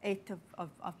 8th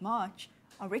of March,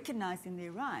 are recognizing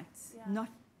their rights, not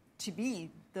to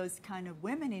be those kind of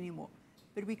women anymore.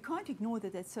 But we can't ignore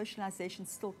that socialization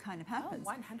still kind of happens.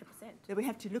 Oh, 100%. That we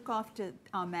have to look after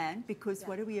our man because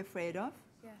what are we afraid of?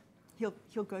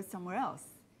 he'll go somewhere else.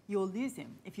 You'll lose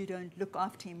him if you don't look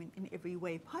after him in every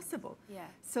way possible. Yeah.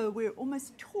 So we're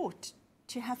almost taught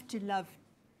to have to love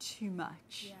too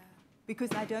much. Yeah.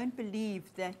 Because I don't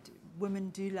believe that women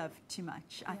do love too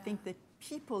much. I think that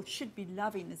people should be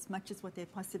loving as much as what they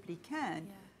possibly can,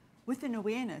 with an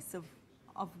awareness of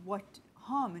what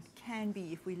harm it can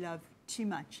be if we love too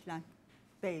much, like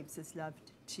Babes has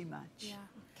loved too much. Yeah.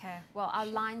 Okay. Well, our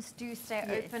lines do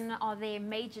stay open. Are there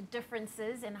major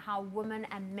differences in how women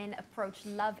and men approach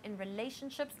love in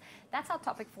relationships? That's our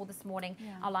topic for this morning.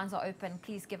 Our lines are open.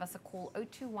 Please give us a call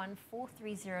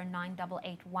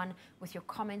 021-430-9881 with your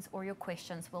comments or your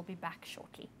questions. We'll be back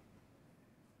shortly.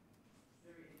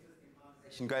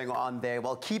 Going on there.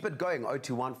 Well, keep it going.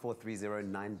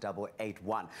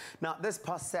 021-430-9881. Now, this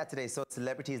past Saturday saw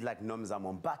celebrities like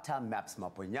Nomzamo Mbata, Maps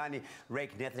Maponyane,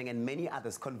 Rake Nethling, and many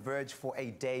others converge for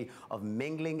a day of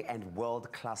mingling and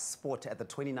world-class sport at the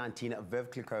 2019 Veuve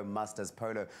Clicquot Masters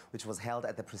Polo, which was held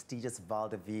at the prestigious Val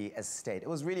de Vie estate. It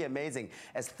was really amazing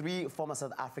as 3 former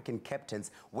South African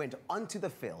captains went onto the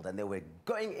field and they were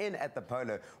going in at the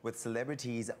polo with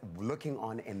celebrities looking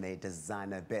on in their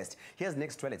designer best. Here's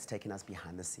Nick Strelitz taking us behind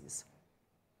the scenes.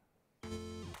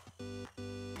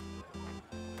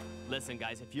 Listen,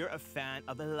 guys, if you're a fan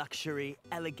of the luxury,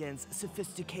 elegance,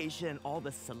 sophistication, all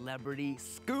the celebrity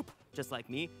scoop, just like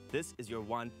me, this is your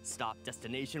one-stop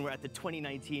destination. We're at the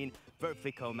 2019 Veuve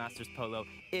Clicquot Masters Polo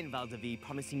in Val de Vie,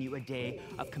 promising you a day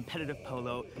of competitive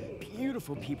polo,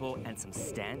 beautiful people, and some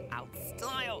stand-out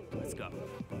style. Let's go.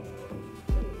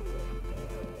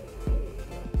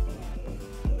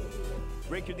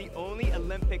 Rick, you're the only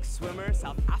Olympic swimmer,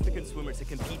 South African swimmer, to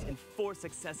compete in 4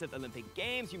 successive Olympic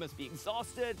Games. You must be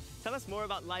exhausted. Tell us more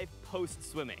about life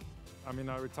post-swimming. I mean,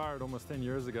 I retired almost 10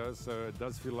 years ago, so it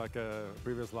does feel like a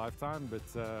previous lifetime, but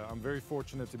I'm very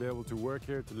fortunate to be able to work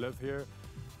here, to live here,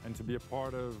 and to be a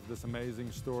part of this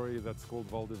amazing story that's called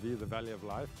Val de Vie, the Valley of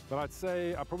Life. But I'd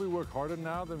say I probably work harder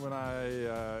now than when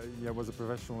I was a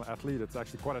professional athlete. It's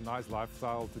actually quite a nice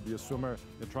lifestyle to be a swimmer.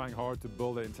 You're trying hard to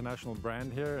build an international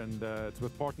brand here, and it's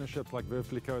with partnerships like Veuve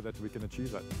Clicquot that we can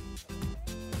achieve that.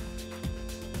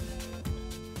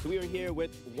 So we are here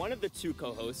with one of the 2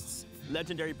 co-hosts,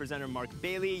 legendary presenter Mark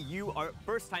Bailey. You are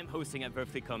first time hosting at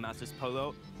Veuve Clicquot Masters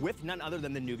Polo with none other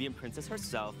than the Nubian princess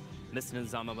herself, Miss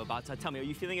Nomzamo Mbata. Tell me, are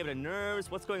you feeling a bit of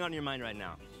nerves? What's going on in your mind right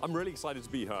now? I'm really excited to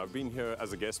be here. I've been here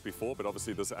as a guest before, but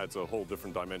obviously this adds a whole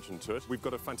different dimension to it. We've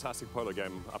got a fantastic polo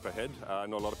game up ahead. I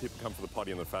know a lot of people come for the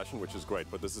party and the fashion, which is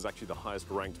great, but this is actually the highest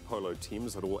ranked polo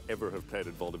teams that will ever have played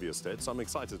at Val de Vie Estate, so I'm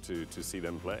excited to see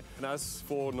them play. And as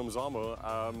for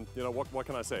Nomzamo, you know, what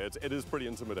can I say? It is pretty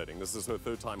intimidating. This is her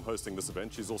 3rd time hosting this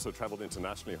event. She's also traveled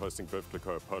internationally hosting Veuve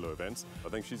Clicquot polo events. I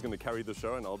think she's going to carry the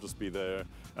show, and I'll just be there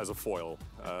as a foil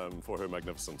for her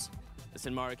magnificence.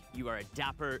 Listen, Mark, you are a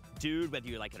dapper dude, whether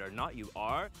you like it or not, you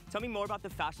are. Tell me more about the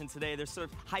fashion today. There's sort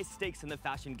of high stakes in the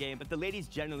fashion game, but the ladies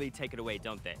generally take it away,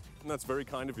 don't they? And that's very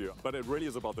kind of you, but it really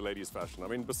is about the ladies' fashion. I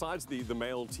mean, besides the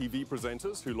male TV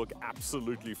presenters who look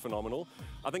absolutely phenomenal,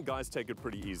 I think guys take it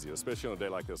pretty easy, especially on a day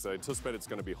like this. They anticipate it's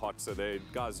going to be hot, so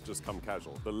guys just come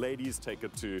casual. The ladies take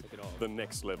it to the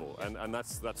next level, and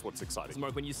that's what's exciting. So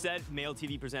Mark, when you said male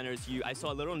TV presenters, I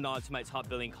saw a little nod to my top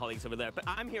billing colleagues over there, but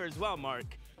I'm here as well,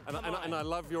 Mark. And I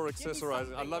love your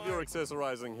accessorizing. I love your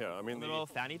accessorizing here. I mean, a little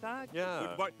fanny pack?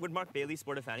 Yeah. Would Mark Bailey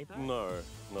sport a fanny pack? No.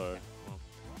 Well,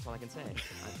 that's all I can say.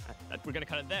 We're going to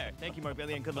cut it there. Thank you, Mark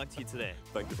Bailey, and good luck to you today.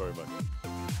 Thank you very much.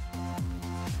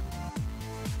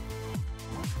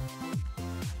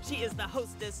 She is the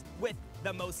hostess with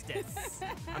the mostest.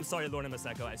 I'm sorry, Lorna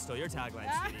Maseko, I stole your tagline,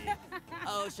 sweetie.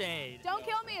 Oh, shade. Don't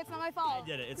kill me, it's not my fault. I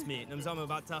did it, it's me. Nomzamo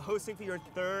Mbata, hosting for your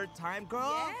 3rd time,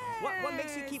 girl. Yes. What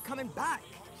makes you keep coming back?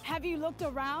 Have you looked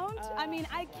around? I mean,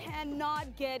 I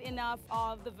cannot get enough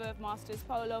of the Veuve Masters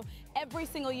Polo. Every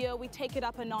single year, we take it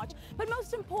up a notch. But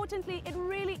most importantly, it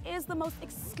really is the most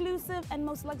exclusive and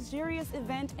most luxurious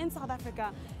event in South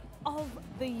Africa of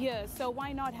the year. So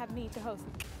why not have me to host?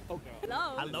 Oh, girl.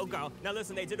 Hello. Hello, girl. Now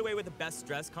listen, they did away with the best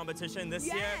dress competition this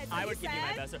year. I would give you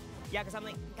my best. Yeah, because I'm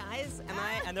like, guys, am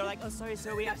I? And they're like, oh, sorry,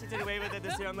 sir, we actually did away with it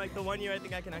this year. I'm like, the one year I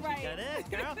think I can actually get it,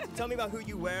 girl. So tell me about who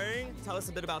you're wearing. Tell us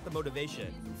a bit about the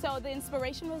motivation. So the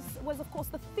inspiration was of course,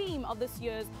 the theme of this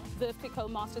year's Veuve Clicquot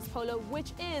Masters Polo,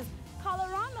 which is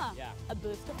Colorama, a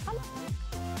burst of color.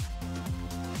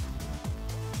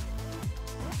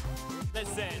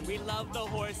 Listen, we love the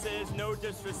horses, no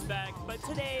disrespect, but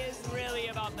today is really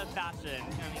about the fashion.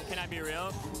 I mean, can I be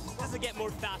real? Does it get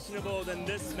more fashionable than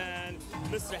this man,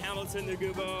 Mr. Hamilton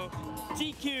Nagubo?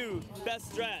 GQ,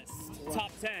 best dressed,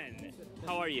 top 10.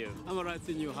 How are you? I'm all right,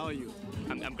 seeing you. How are you?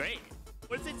 I'm great.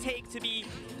 What does it take to be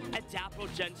a dapper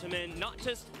gentleman, not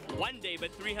just one day,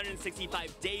 but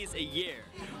 365 days a year?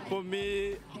 For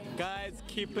me, guys,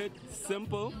 keep it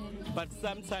simple, but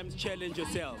sometimes challenge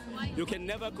yourself. You can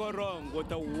never go wrong with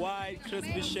a white,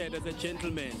 crispy shirt as a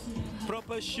gentleman.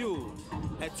 Proper shoe,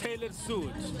 a tailored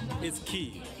suit is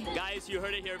key. Guys, you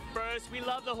heard it here first. We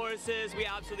love the horses, we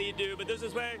absolutely do, but this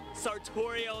is where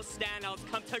sartorial standouts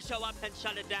come to show up and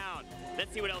shut it down.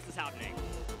 Let's see what else is happening.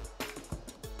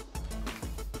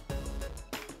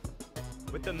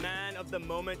 With the man of the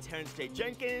moment, Terrence J.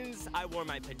 Jenkins, I wore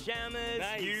my pajamas.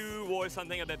 Nice. You wore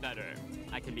something a bit better.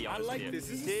 I can be honest with you. I like this.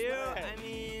 This is Do you? swag. I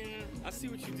mean, I see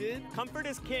what you did. comfort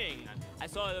is king. I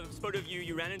saw a photo of you.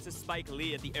 You ran into Spike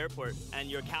Lee at the airport,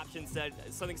 and your caption said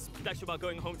something special about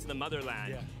going home to the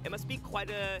motherland. Yeah. It must be quite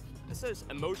a, this is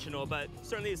emotional, but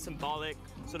certainly a symbolic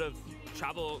sort of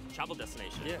travel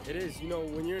destination. Yeah, it is. You know,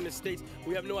 when you're in the States,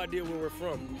 we have no idea where we're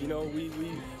from. You know,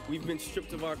 we've been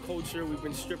stripped of our culture, we've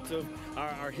been stripped of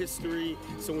our history.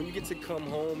 So when you get to come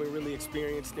home and really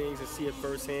experience things and see it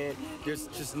firsthand, there's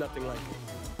just nothing like it.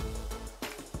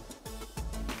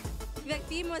 The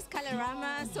theme was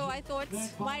Colorama, so I thought,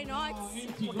 why not?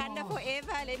 Wakanda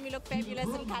forever, let me look fabulous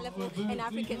and colorful and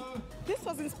African. This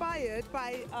was inspired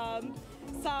by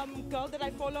some girl that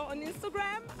I follow on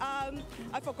Instagram.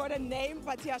 I forgot her name,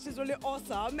 but yeah, she's really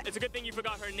awesome. It's a good thing you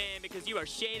forgot her name because you are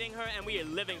shading her and we are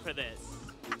living for this.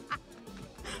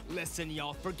 Listen,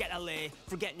 y'all, forget LA,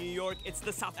 forget New York. It's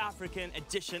the South African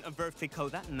edition of Birthday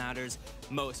Code that matters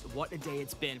most. What a day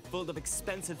it's been, full of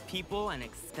expensive people and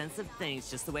expensive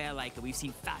things, just the way I like it. We've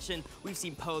seen fashion, we've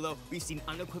seen polo, we've seen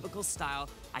unequivocal style.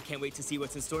 I can't wait to see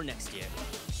what's in store next year.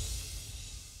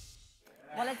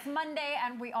 Well, it's Monday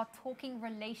and we are talking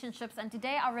relationships, and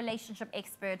today our relationship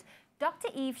expert, Dr.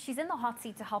 Eve, she's in the hot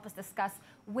seat to help us discuss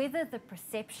whether the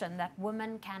perception that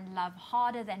women can love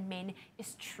harder than men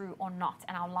is true or not.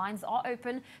 And our lines are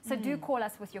open, so do call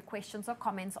us with your questions or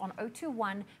comments on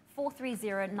 021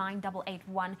 430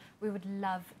 9881. We would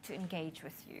love to engage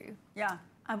with you. Yeah,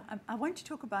 I want to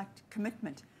talk about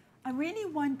commitment. I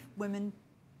really want women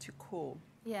to call.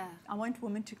 Yeah. I want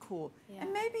women to call. Yeah.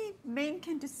 And maybe men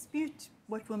can dispute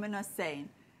what women are saying.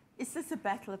 Is this a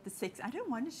battle of the sexes? I don't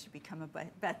want it to become a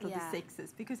battle of the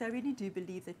sexes, because I really do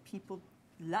believe that people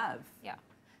love. Yeah.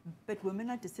 But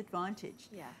women are disadvantaged.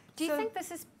 Yeah. Do you think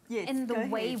this is in the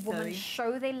way women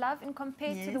show their love and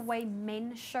compared to the way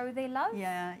men show their love?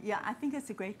 Yeah, I think that's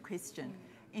a great question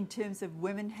in terms of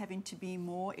women having to be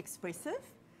more expressive,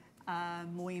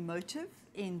 more emotive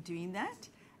in doing that.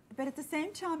 But at the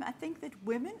same time, I think that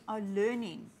women are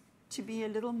learning to be a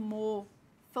little more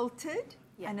filtered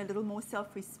and a little more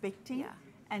self-respecting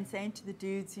and saying to the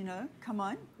dudes, you know, come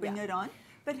on, bring it on.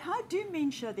 But how do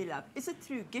men show their love? Is it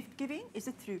through gift giving? Is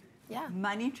it through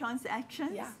money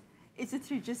transactions? Is it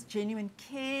through just genuine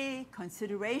care,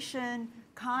 consideration,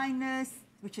 kindness,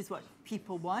 which is what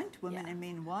people want, women and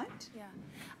men want? Yeah.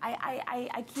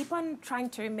 I keep on trying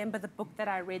to remember the book that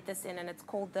I read this in, and it's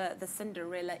called the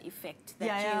Cinderella Effect.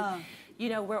 That you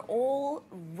know,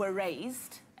 we're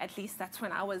raised, at least that's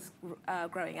when I was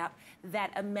growing up,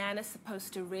 that a man is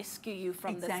supposed to rescue you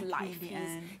from this life.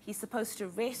 He's supposed to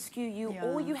rescue you.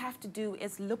 All you have to do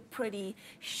is look pretty,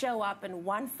 show up, and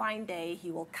one fine day he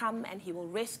will come and he will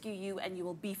rescue you, and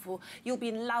you'll be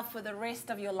in love for the rest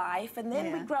of your life. And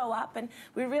then we grow up and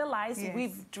we realize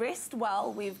we've dressed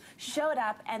well, we've showed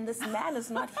up, and this man is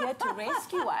not here to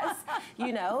rescue us,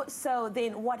 you know. So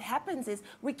then what happens is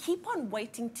we keep on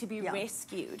waiting to be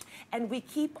rescued, and we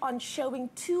keep on showing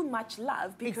too much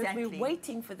love because we're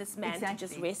waiting for this man to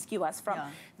just rescue us from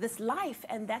this life,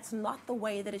 and that's not the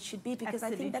way that it should be, because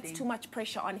I think that's too much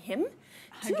pressure on him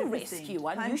to rescue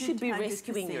one. You should be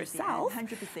rescuing yourself.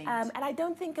 100%. And I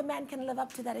don't think a man can live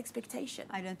up to that expectation.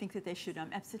 I don't think that they should.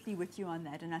 I'm absolutely with you on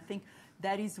that, and I think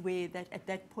that is where at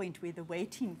that point where the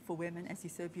waiting for women, as you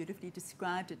so beautifully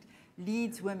described it,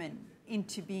 leads women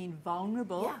into being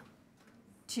vulnerable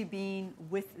to being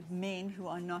with men who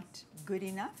are not good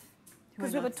enough.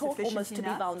 Because we were taught almost to be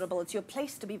vulnerable. It's your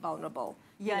place to be vulnerable.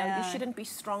 You know, you shouldn't be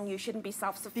strong. You shouldn't be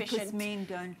self-sufficient. Because men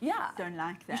don't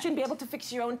like that. You shouldn't be able to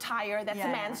fix your own tire. That's a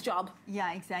man's job.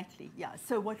 Yeah, exactly. Yeah.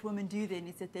 So what women do then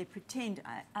is that they pretend.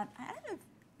 I don't know if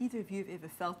either of you have ever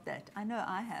felt that. I know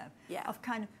I have. Yeah. Of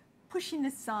kind of pushing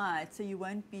aside so you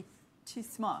won't be too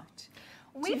smart.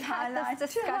 We've had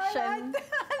this discussion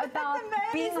about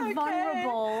being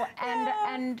vulnerable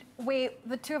and where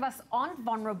the two of us aren't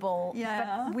vulnerable.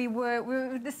 But we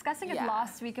were discussing it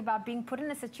last week about being put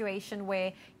in a situation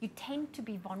where you tend to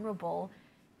be vulnerable,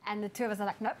 and the two of us are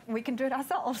like, nope, we can do it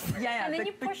ourselves. And then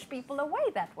you push people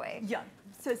away that way. Yeah.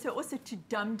 So also to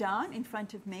dumb down in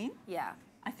front of men. Yeah.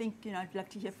 I think, you know, I'd love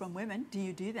to hear from women. Do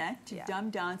you do that? To dumb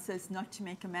down so as not to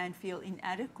make a man feel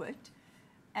inadequate?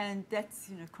 And that's,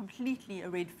 you know, completely a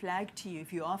red flag to you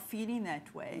if you are feeling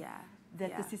that way.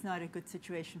 That this is not a good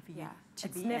situation for you to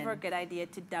be in. It's never a good idea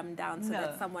to dumb down so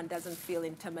that someone doesn't feel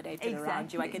intimidated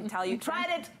around you. I can tell you, tried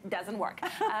it, doesn't work.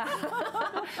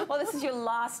 Well, this is your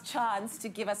last chance to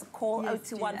give us a call,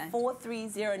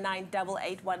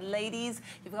 021-4309-881. Ladies,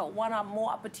 you've got one more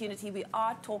opportunity. We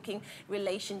are talking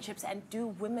relationships, and do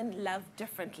women love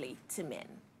differently to men?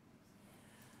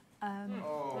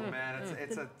 Oh man,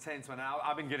 it's a tense one.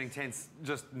 I've been getting tense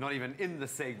just not even in the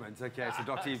segment. Okay, so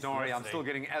Dr. Eve, don't worry, I'm still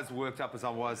getting as worked up as I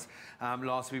was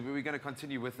last week. But we're going to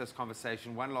continue with this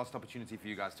conversation. One last opportunity for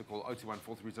you guys to call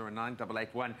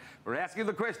 021-4309-881. We're asking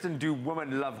the question, do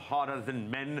women love harder than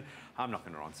men? I'm not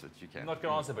going to answer it, you can. I'm not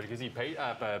going to answer, but you can see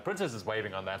Princess is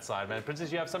waving on that side, man.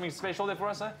 Princess, you have something special there for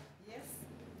us, eh?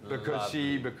 Because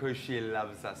she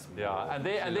loves us more. Yeah, and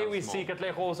there we see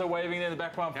Katlego also waving in the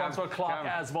background. Francois Clark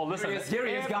as well. Listen, Here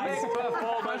he is, guys.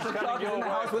 performance coming your in the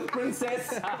house with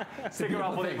Princess. Stick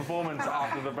around for the performance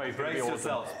after the break. Brace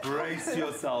yourselves. Brace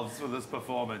yourselves for this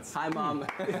performance. Hi, Mom.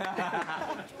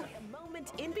 A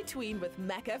moment in between with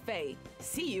McAfee.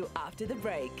 See you after the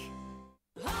break.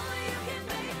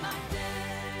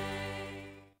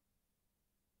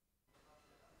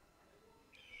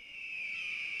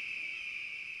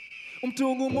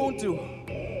 Umuntu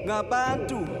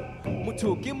ngabantu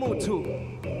mutu kimutu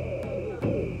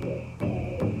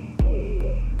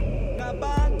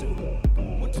ngabantu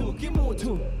mutu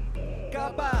kimutu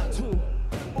ngabantu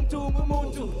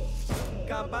umuntu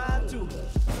ngabantu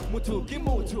mutu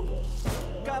kimutu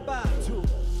ngabantu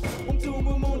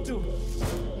umuntu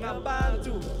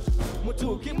ngabantu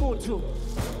mutu kimutu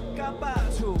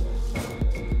ngabantu.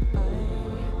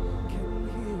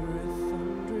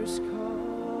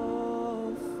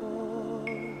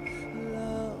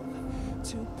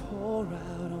 Pour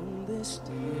out on this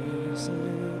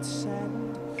desert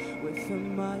sand with a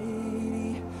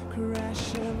mighty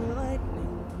crash of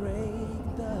lightning,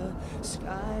 break the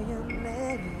sky and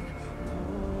let it pour.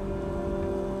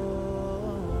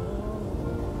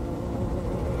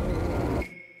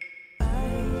 I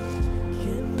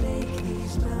can make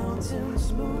these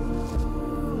mountains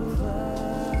move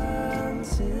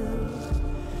until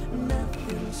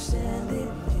nothing's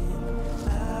standing in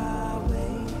our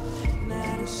way.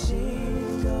 Not a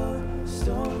single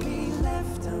stone be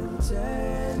left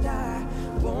unturned. I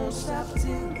won't stop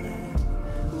till the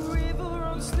river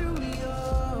runs through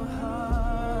your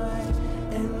heart.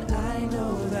 And I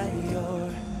know that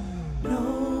you're no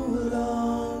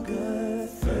longer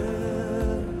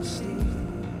thirsty.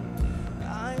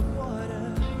 I'm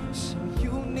water, so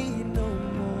you need no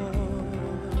more.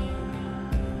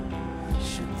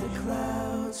 Shoot the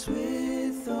clouds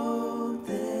with hope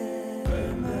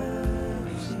their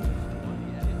mercy.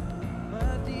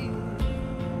 My dear,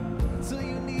 so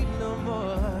you need no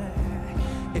more.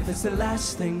 If it's the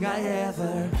last thing I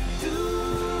ever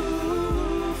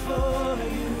do for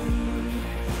you,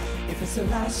 if it's the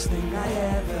last thing I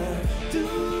ever do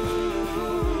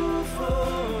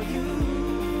for you,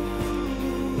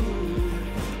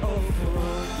 oh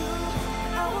for you,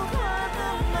 I will climb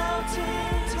the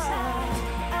mountains high,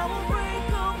 I will break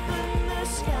open the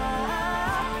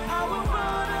sky, I will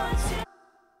run until.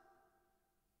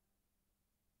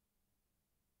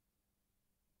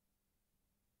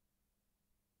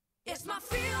 It's my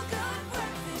feel-good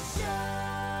breakfast show.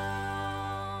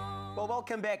 Well,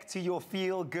 welcome back to your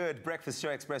Feel Good Breakfast Show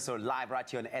Expresso live right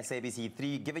here on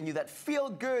SABC3, giving you that feel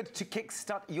good to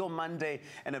kickstart your Monday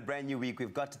and a brand new week.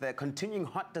 We've got the continuing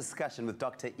hot discussion with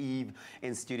Dr. Eve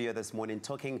in studio this morning,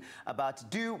 talking about,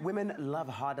 do women love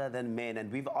harder than men? And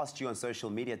we've asked you on social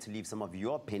media to leave some of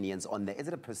your opinions on there. Is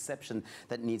it a perception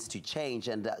that needs to change?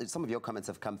 And some of your comments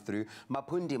have come through.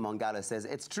 Mapundi Mongala says,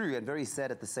 it's true and very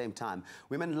sad at the same time.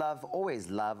 Women always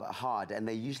love hard, and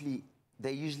they usually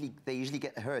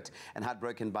get hurt and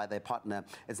heartbroken by their partner.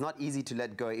 It's not easy to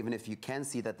let go, even if you can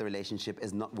see that the relationship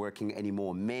is not working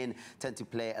anymore. Men tend to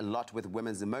play a lot with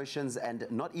women's emotions and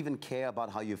not even care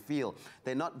about how you feel.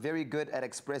 They're not very good at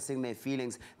expressing their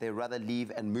feelings. They rather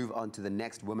leave and move on to the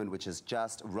next woman, which is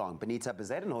just wrong. Benita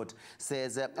Bezuidenhout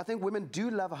says, I think women do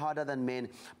love harder than men,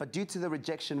 but due to the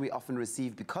rejection we often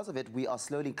receive because of it, we are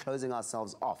slowly closing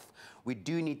ourselves off. We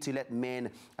do need to let men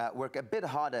work a bit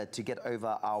harder to get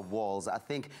over our walls. I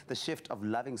think the shift of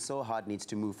loving so hard needs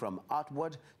to move from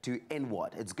outward to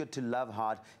inward. It's good to love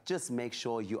hard. Just make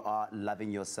sure you are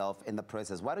loving yourself in the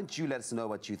process. Why don't you let us know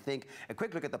what you think? A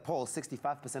quick look at the poll.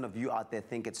 65% of you out there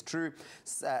think it's true.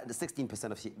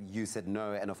 16% of you said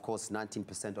no. And of course,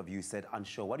 19% of you said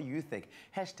unsure. What do you think?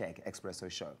 Hashtag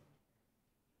Expresso Show.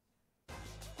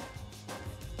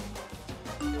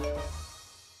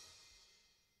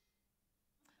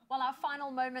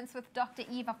 final moments with Dr.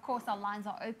 Eve. Of course, our lines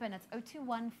are open. It's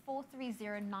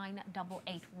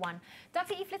 021-430-9881.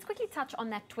 Dr. Eve, let's quickly touch on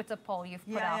that Twitter poll you've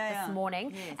put out this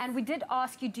morning. Yes. And we did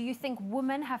ask you, do you think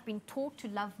women have been taught to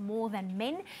love more than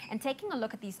men? And taking a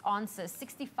look at these answers,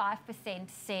 65%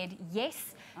 said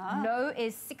yes, no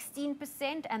is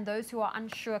 16%, and those who are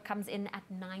unsure comes in at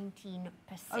 19%.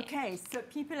 Okay, so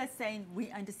people are saying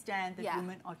we understand that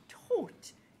women are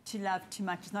taught to love too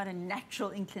much. It's not a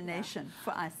natural inclination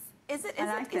for us. Is it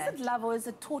love, or is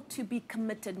it taught to be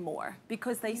committed more?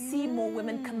 Because they see more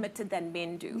women committed than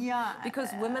men do. Yeah. Because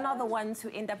women are the ones who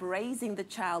end up raising the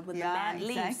child when the man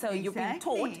leaves. So you're being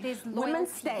taught, women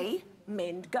stay,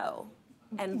 men go.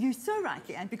 And you're so right,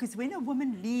 Leanne, because when a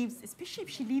woman leaves, especially if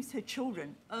she leaves her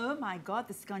children, oh my God,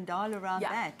 the scandal around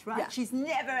that, right? Yeah. She's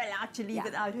never allowed to leave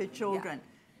without her children.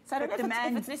 So I don't know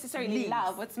if it's necessarily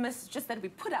love, it's just that we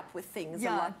put up with things a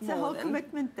lot it's more. a whole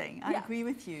commitment thing. I agree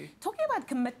with you. Talking about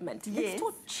commitment, let's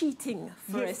talk cheating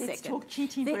for a second. Let's talk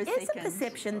cheating for a second. There is a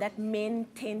perception that men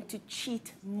tend to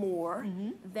cheat more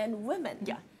than women.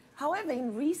 Yeah. However,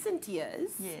 in recent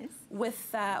years,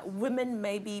 with women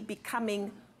maybe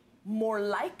becoming more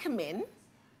like men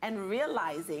and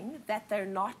realizing that they're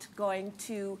not going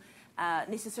to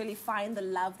necessarily find the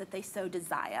love that they so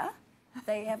desire,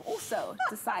 they have also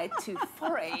decided to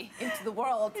foray into the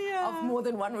world of more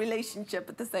than one relationship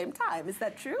at the same time. Is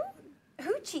that true?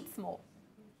 Who cheats more?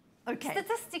 Okay.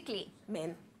 Statistically.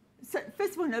 Men. So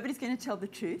first of all, nobody's going to tell the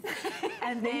truth.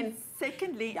 And then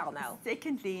secondly,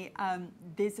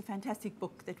 there's a fantastic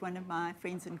book that one of my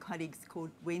friends and colleagues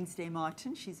called Wednesday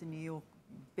Martin. She's a New York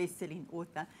best-selling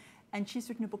author. And she's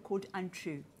written a book called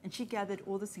Untrue. And she gathered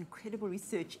all this incredible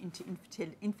research into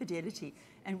infidelity.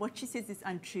 And what she says is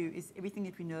untrue is everything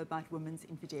that we know about women's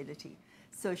infidelity.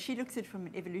 So she looks at it from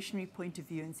an evolutionary point of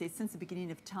view and says since the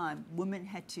beginning of time, women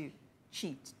had to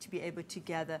cheat to be able to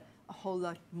gather a whole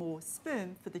lot more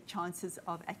sperm for the chances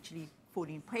of actually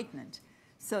falling pregnant.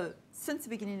 So since the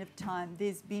beginning of time,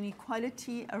 there's been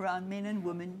equality around men and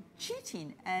women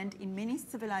cheating. And in many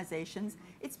civilizations,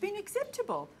 it's been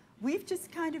acceptable. We've just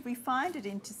kind of refined it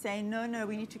into saying, no,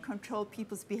 we need to control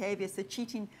people's behavior. So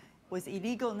cheating was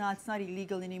illegal. Now it's not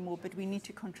illegal anymore, but we need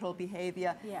to control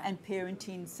behavior and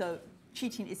parenting. So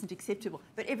cheating isn't acceptable.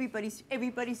 But everybody's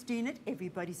doing it.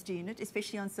 Everybody's doing it,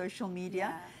 especially on social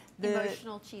media.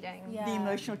 Emotional cheating. The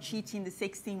emotional cheating, the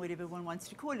sexting, whatever one wants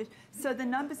to call it. So the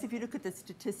numbers, if you look at the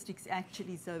statistics,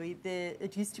 actually, Zoe,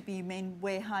 it used to be men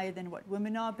way higher than what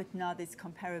women are, but now there's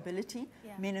comparability.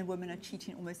 Men and women are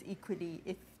cheating almost equally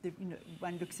if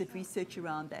one looks at research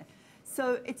around that.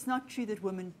 So it's not true that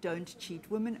women don't cheat.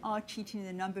 Women are cheating, and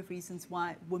a number of reasons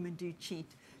why women do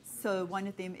cheat. So one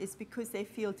of them is because they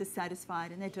feel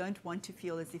dissatisfied and they don't want to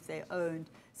feel as if they're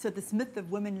owned. So this myth of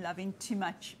women loving too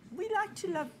much. We like to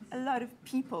love a lot of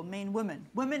people, men, women.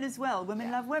 Women as well.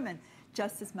 Women love women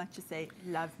just as much as they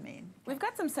love men. We've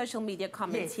got some social media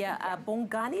comments here.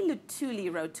 Bongani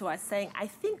Lutuli wrote to us saying, I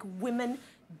think women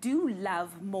do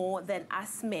love more than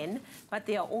us men, but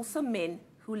there are also men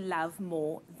who love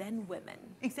more than women.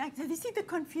 Exactly. You see the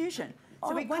confusion.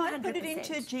 So we can't put it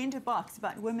into a gender box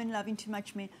about women loving too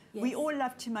much men. We all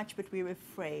love too much, but we're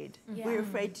afraid. We're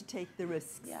afraid to take the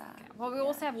risks. Okay. Well, we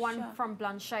also have one from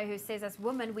Blanchet who says, as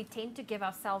women, we tend to give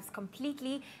ourselves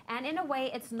completely, and in a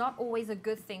way, it's not always a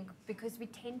good thing because we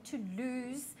tend to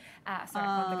lose, sorry,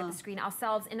 I can't look at the screen,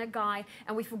 ourselves in a guy,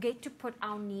 and we forget to put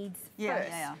our needs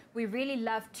first. We really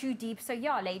love too deep. So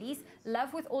yeah, ladies,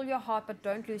 love with all your heart, but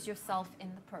don't lose yourself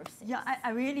in the process. Yeah,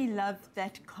 I really love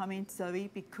that comment,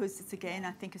 Zoe, because it's, again,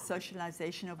 I think, a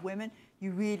socialization of women.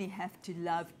 You really have to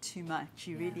love too much.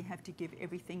 You really have to give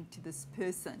everything to this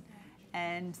person.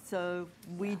 And so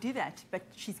we do that. But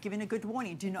she's given a good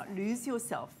warning. Do not lose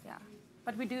yourself.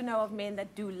 But we do know of men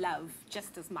that do love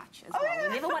just as much as well.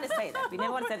 We never want to say that. We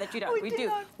never want to say that you don't. We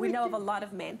do. We know of a lot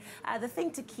of men. The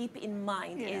thing to keep in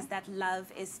mind is that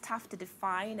love is tough to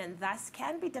define and thus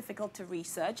can be difficult to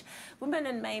research. Women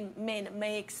and men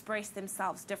may express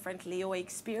themselves differently or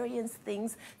experience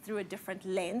things through a different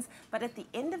lens. But at the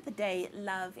end of the day,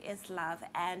 love is love,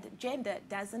 and gender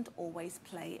doesn't always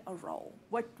play a role.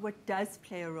 What does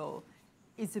play a role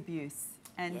is abuse.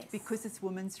 And because it's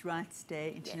Women's Rights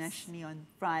Day internationally on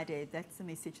Friday, that's the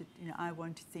message that I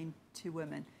want to send to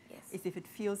women. Is if it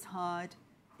feels hard,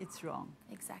 it's wrong.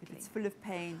 Exactly. If it's full of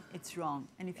pain, it's wrong.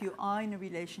 And if you are in a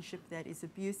relationship that is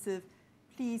abusive,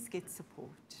 please get support.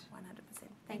 100%.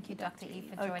 Thank you, Dr.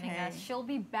 Eve, for joining us. She'll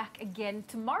be back again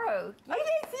tomorrow. Oh,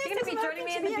 yes, You're going to be joining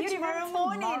me in the beauty room tomorrow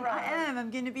morning. I am. I'm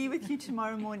going to be with you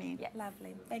tomorrow morning.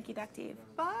 Lovely. Thank you, Dr. Eve.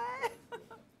 Bye.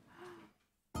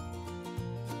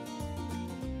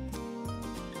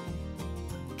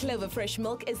 Clover Fresh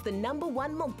Milk is the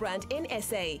 #1 milk brand in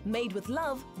SA, made with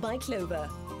love by Clover.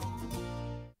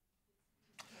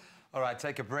 All right,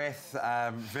 take a breath.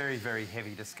 Very, very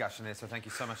heavy discussion there. So thank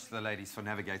you so much to the ladies for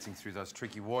navigating through those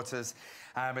tricky waters.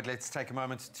 But let's take a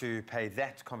moment to pay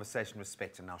that conversation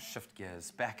respect and now shift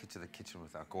gears back into the kitchen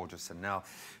with our gorgeous Sanel,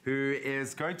 who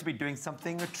is going to be doing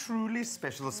something truly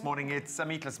special this morning. It's a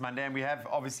Meatless Monday, and we have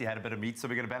obviously had a bit of meat, so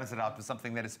we're going to balance it out with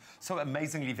something that is so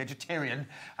amazingly vegetarian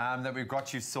that we've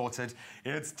got you sorted.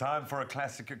 It's time for a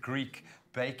classic Greek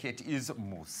bake. It is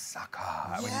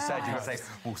moussaka. When you say it, you're going to say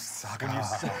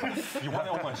moussaka. When you say you want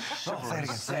to almost shiver.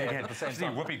 Say it again. I just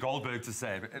need Whoopi Goldberg to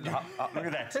say it. Look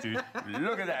at that, dude.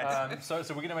 Look at that. So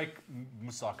we're going to make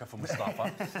moussaka for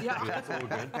Mustafa. Yeah. That's all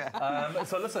good.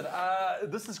 So listen,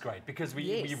 this is great because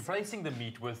we're replacing the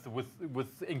meat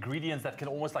with ingredients that can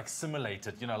almost like simulate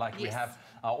it. You know, like we have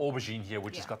our aubergine here,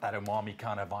 which has got that umami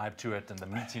kind of vibe to it and the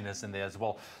meatiness in there as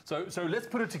well. So let's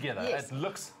put it together. It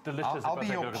looks delicious. I'll be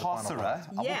your passerer.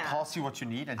 I will pass you what you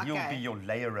need, and he'll be your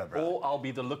layerer. Or I'll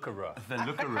be the lookerer. The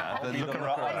lookerer. The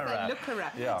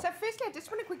lookerer. Yeah. So firstly, I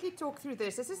just want to quickly talk through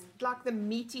this. This is like the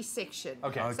meaty section.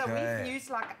 Okay. So we've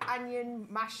used like onion,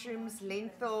 mushrooms,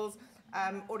 lentils,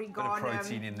 oregano. Bit of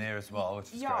protein in there as well, which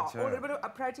is great. Yeah, a little bit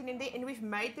of protein in there, and we've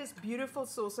made this beautiful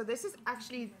sauce. So this is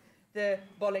actually the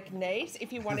bolognese,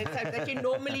 if you want it, that you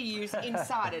normally use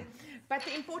inside it. But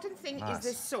the important thing is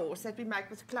the sauce that we make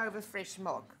with Clover Fresh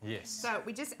Milk. Yes. So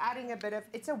we're just adding a bit of,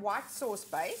 it's a white sauce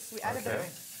base. We add a bit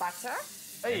of butter.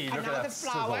 Hey, and look now at the that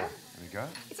flour. sizzle. There you go.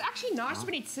 It's actually nice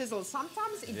when it sizzles.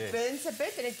 Sometimes it burns a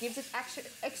bit and it gives it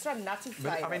extra nutty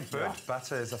flavour. But, I mean, burnt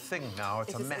butter is a thing now.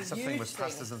 It's a massive thing with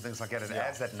pastas and things like that. It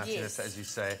adds that nuttiness, as you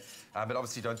say. But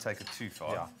obviously, don't take it too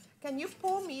far. Yeah. Can you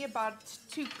pour me about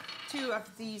two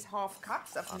of these half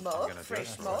cups of milk,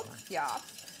 fresh milk? Yeah.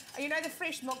 You know the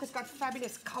fresh milk has got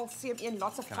fabulous calcium in,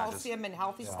 lots of calcium and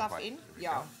healthy stuff in.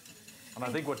 Yeah. And I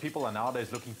think what people are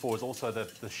nowadays looking for is also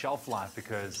the shelf life,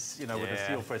 because you know with the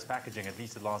seal fresh packaging, at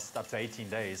least it lasts up to 18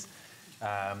 days,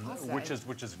 which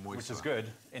is good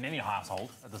in any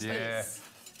household at this stage.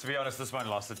 To be honest, this won't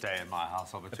last a day in my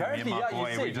household. But apparently, me and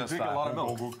my boy, we just drink a lot of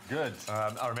milk. Good.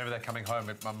 I remember that coming home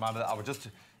with my mother. I would just,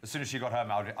 as soon as she got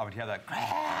home, I would hear that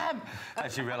Graham,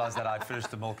 and she realised that I'd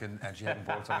finished the milk and she hadn't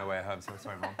brought it on her way home. So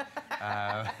sorry, Mom.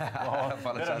 I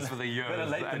apologise for the years. Better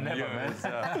late than never,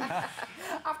 man.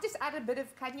 I've just added a bit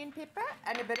of cayenne pepper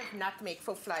and a bit of nutmeg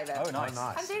for flavour. Oh, nice.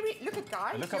 And then look at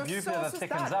guys, Look how your beautifully sauce that is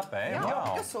thickens done. up, eh? Yeah,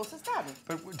 Wow. your sauce is done.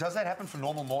 But does that happen for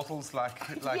normal mortals like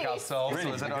Yes. ourselves,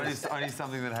 Really? or is it only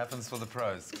something that happens for the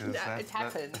pros? No, it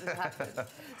happens. It happens.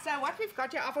 So what we've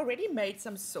got here, I've already made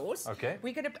some sauce. Okay.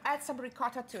 We're going to add some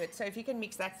ricotta to it. So if you can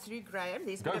mix that through, Graham.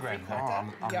 There's a Go, bit Graham. of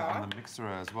ricotta. I'm the mixer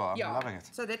as well. I'm loving it.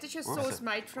 So that is your sauce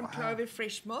made from Clover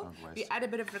Fresh Milk. Don't waste. We add a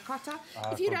bit of ricotta.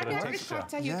 If for you a don't bit of have texture.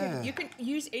 ricotta, you can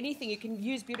use anything. You can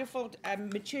use beautiful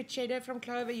mature cheddar from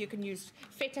Clover. You can use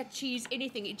feta cheese,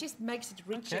 anything. It just makes it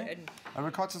richer. Okay. And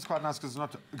ricotta's quite nice because it's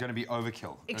not going to be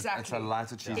overkill. Exactly. It's a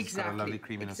lighter cheese. It's got a lovely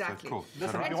creaminess. Exactly. So cool.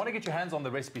 Listen, if you want to get your hands on the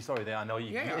recipe, sorry there, I know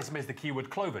you SMS the keyword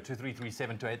Clover to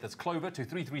 33728. That's Clover to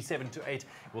 33728.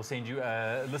 We'll send you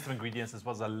a list of ingredients as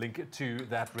well as a link to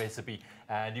that recipe.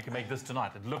 And you can make this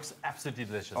tonight. It looks absolutely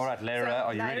delicious. All right, Lara,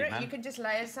 are you ready, man? You can just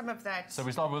layer some of that. So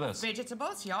we start with this.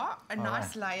 Vegetables, a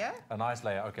nice layer. A nice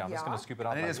layer. Okay, I'm just going to scoop it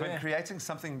up. And it is when there. creating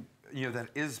something that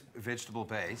is vegetable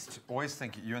based. Always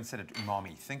think, you said it,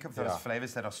 umami. Think of those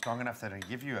flavors that are strong enough that can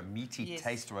give you a meaty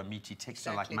taste or a meaty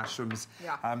texture, like mushrooms.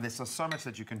 Yeah. There's so much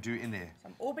that you can do in there.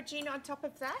 Some aubergine on top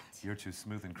of that. You're too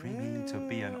smooth and creamy to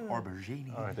be an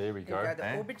aubergine. Oh, there we go. There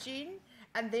you go, the aubergine.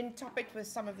 And then top it with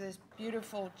some of this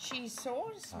beautiful cheese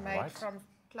sauce made from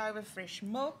Clover Fresh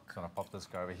Milk. Just going to pop this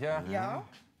guy over here. Yeah.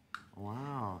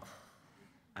 Wow.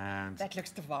 And that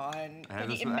looks divine. Yeah, Can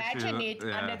you this will imagine actually it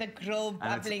look- under the grill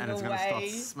bubbling and it's away? going to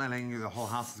start smelling, the whole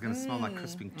house is going to smell like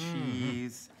crisping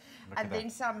cheese. And then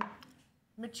some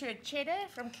matured cheddar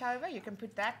from Clover. You can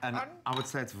put that And on. I would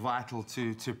say it's vital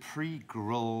to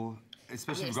pre-grill,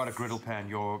 especially if you've got a griddle pan,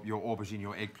 your aubergine,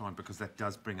 your eggplant, because that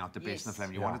does bring out the best in the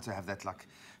flame. You want it to have that like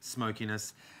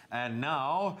smokiness. And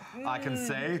now I can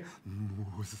say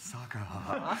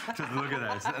moussaka. Just look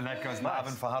at that. And that goes in the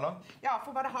oven for how long? Yeah,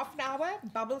 for about a half an hour.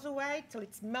 Bubbles away till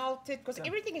it's melted, because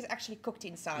everything is actually cooked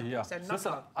inside. Yeah. So not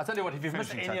Listen, long. I'll tell you what, if you've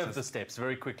missed Finishing any of touches. the steps,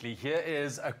 very quickly, here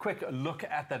is a quick look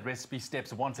at that recipe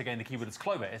steps. Once again, the keyword is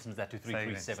Clover. SMS that to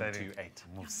 33728.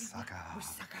 Moussaka.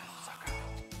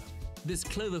 This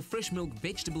Clover Fresh Milk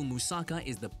Vegetable Moussaka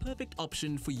is the perfect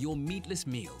option for your meatless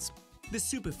meals. The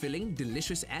super filling,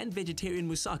 delicious and vegetarian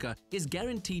moussaka is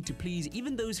guaranteed to please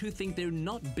even those who think they're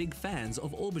not big fans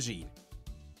of aubergine.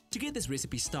 To get this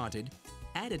recipe started,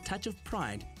 add a touch of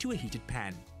pride to a heated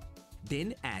pan.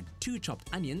 Then add 2 chopped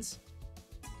onions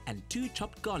and 2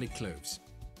 chopped garlic cloves.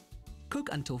 Cook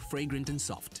until fragrant and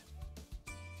soft.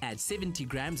 Add 70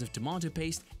 grams of tomato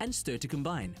paste and stir to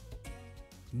combine.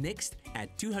 Next,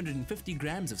 add 250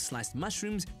 grams of sliced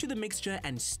mushrooms to the mixture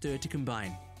and stir to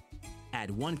combine. Add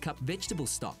 1 cup vegetable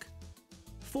stock,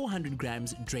 400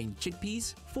 grams drained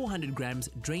chickpeas, 400 grams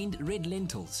drained red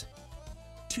lentils,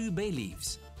 2 bay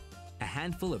leaves, a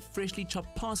handful of freshly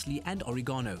chopped parsley and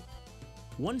oregano,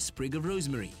 1 sprig of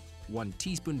rosemary, 1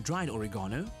 teaspoon dried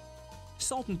oregano,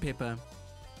 salt and pepper,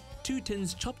 2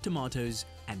 tins chopped tomatoes,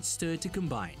 and stir to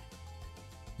combine.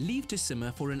 Leave to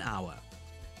simmer for an hour.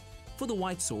 For the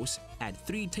white sauce, add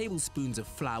 3 tablespoons of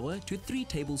flour to 3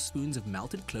 tablespoons of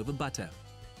melted clover butter.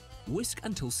 Whisk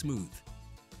until smooth.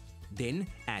 Then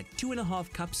add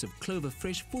 2½ cups of Clover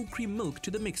Fresh full cream milk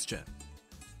to the mixture.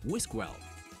 Whisk well.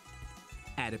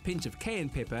 Add a pinch of cayenne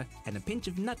pepper and a pinch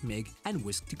of nutmeg and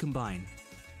whisk to combine.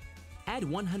 Add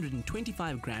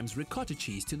 125 grams ricotta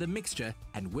cheese to the mixture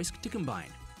and whisk to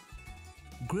combine.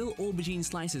 Grill aubergine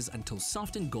slices until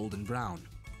soft and golden brown.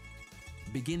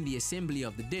 Begin the assembly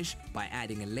of the dish by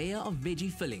adding a layer of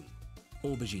veggie filling,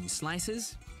 aubergine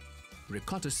slices,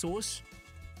 ricotta sauce,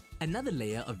 another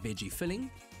layer of veggie filling,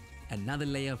 another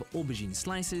layer of aubergine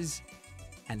slices,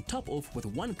 and top off with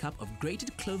 1 cup of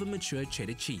grated Clover mature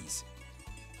cheddar cheese.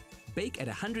 Bake at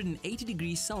 180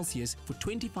 degrees Celsius for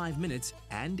 25 minutes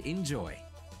and enjoy.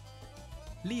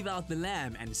 Leave out the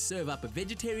lamb and serve up a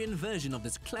vegetarian version of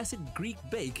this classic Greek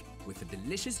bake with a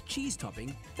delicious cheese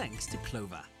topping thanks to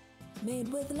Clover.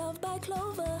 Made with love by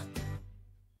Clover.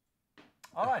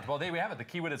 All right, well, there we have it. The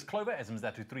keyword is Clover. SMS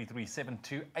that to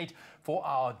 33728 for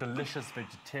our delicious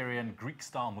vegetarian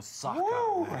Greek-style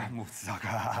moussaka.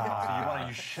 Moussaka.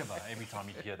 You shiver every time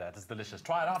you hear that. It's delicious.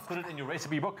 Try it out. Put it in your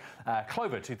recipe book.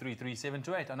 Clover to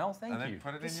 33728. Anel, thank you. And then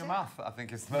put it in your mouth, I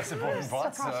think is the most important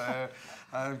part. So,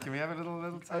 can we have a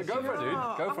little taste? Go for it,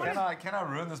 dude. Go for it. Can I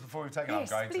ruin this before we take it?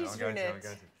 Yes, I'm going please to. ruin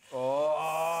it.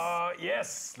 Oh,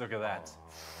 yes. Look at that.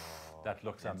 That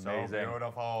looks amazing. So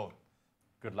beautiful.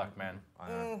 Good luck, man.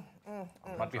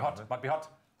 Might be hot. Might be hot.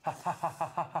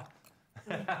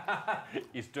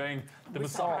 He's doing the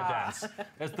moussaka dance.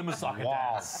 That's the moussaka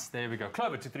dance. There we go.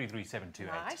 Clover to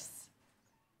 33728. Nice.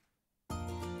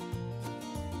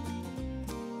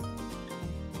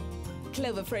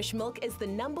 Clover Fresh Milk is the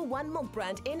 #1 milk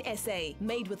brand in SA,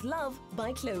 made with love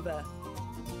by Clover.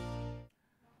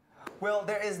 Well,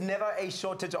 there is never a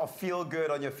shortage of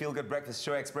feel-good on your feel-good breakfast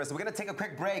show, Expresso. We're going to take a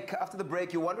quick break. After the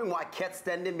break, you're wondering why Kat's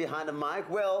standing behind the mic?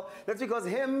 Well, that's because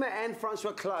him and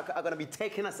Francois Clark are going to be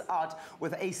taking us out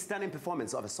with a stunning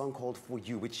performance of a song called For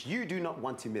You, which you do not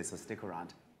want to miss, so stick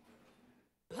around.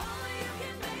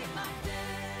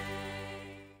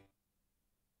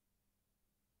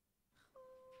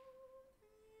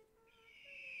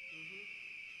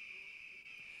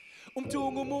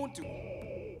 Umuntu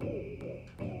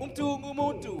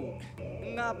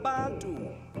ngabantu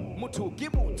mutu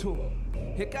kimuntu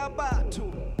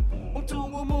hekabantu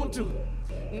umuntu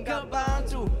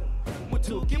ngabantu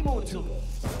mutu kimuntu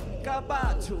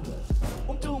kabantu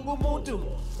umuntu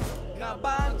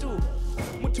ngabantu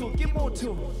mutu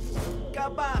kimuntu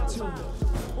kabantu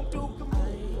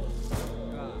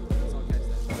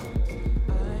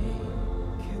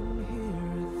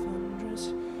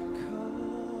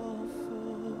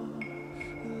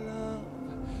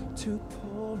to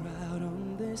pour out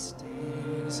on this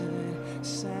desert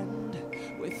sand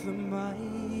with the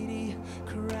mighty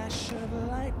crash of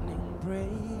lightning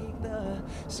break the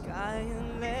sky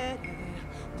and let it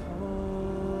pour.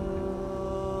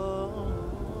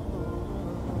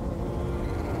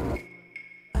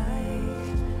 I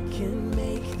can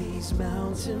make these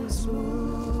mountains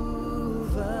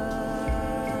move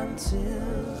until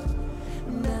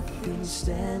nothing's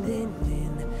standing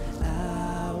in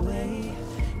our way.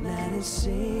 Not a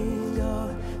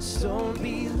single stone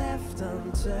be left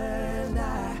unturned.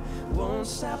 I won't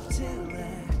stop till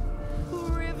that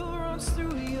river runs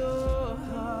through your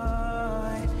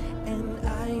heart. And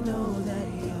I know that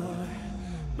you're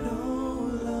no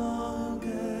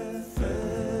longer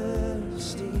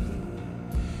thirsty.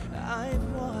 I've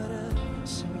water,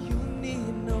 so you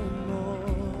need no more.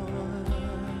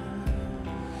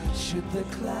 Should the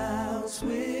clouds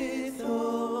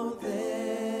withhold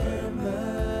their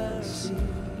mercy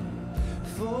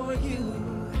for you,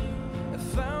 a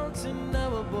fountain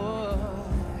of a boy.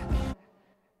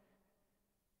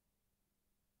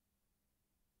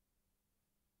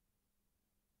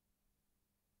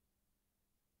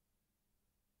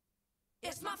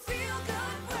 It's my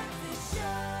feel-good breakfast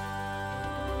show.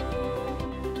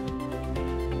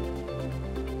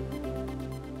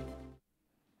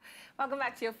 Welcome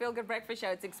back to your Feel Good Breakfast Show.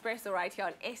 It's Expresso right here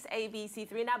on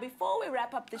SABC3. Now, before we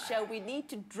wrap up the show, we need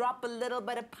to drop a little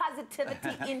bit of positivity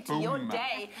into your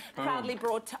day. Proudly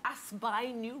brought to us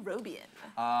by New Robian.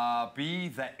 Be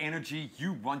the energy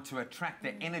you want to attract.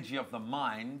 The energy of the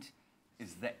mind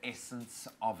is the essence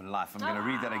of life. I'm going to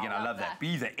read that again. I love that.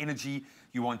 Be the energy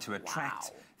you want to attract.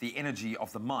 Wow. The energy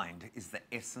of the mind is the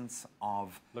essence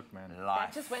of life.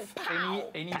 That just went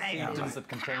pow. Any sentence that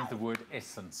contains the word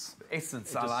essence.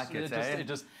 Essence, I like it. It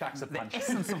just packs a punch. The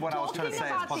essence of what I was trying to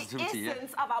say is positivity. The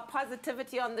essence of our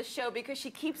positivity on the show, because she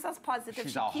keeps us positive.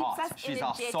 She's she our keeps heart. us She's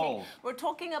energetic. our soul. We're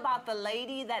talking about the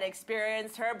lady that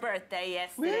experienced her birthday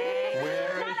yesterday.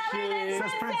 Where is she?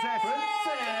 Says Princess.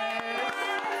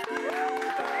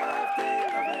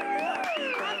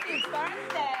 Happy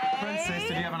birthday. Princess,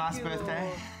 did you have a nice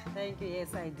birthday? Thank you.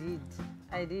 Yes, I did.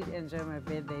 I did enjoy my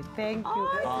birthday. Thank you.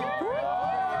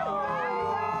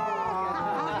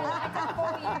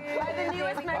 The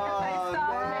newest Microphone star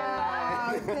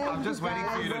member. I'm just waiting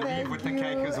for you to leave with the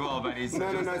cake as well, buddy. So no,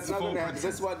 it's not going to happen. This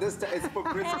is for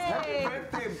Princess. Happy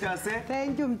birthday, Mtase.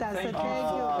 Thank you, Mtase. Thank you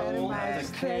very much.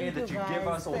 The care that you give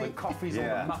us, all the coffees, all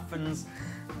the muffins.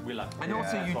 We love it. And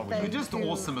also, you're just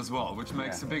awesome as well, which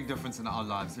makes a big difference in our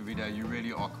lives every day. You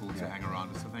really are cool to hang around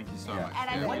with, so thank you so much.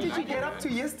 And what did you get up to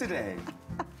yesterday?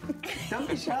 Don't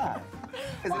be shy.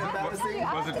 Is it embarrassing?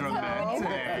 Was it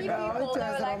romantic? No, it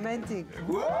was romantic.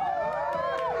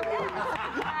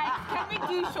 Can we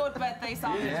do short birthday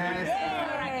songs?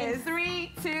 Yes. In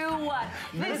 3, 2, 1.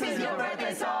 This is your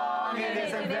birthday song. It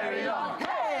isn't very long.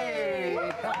 Hey!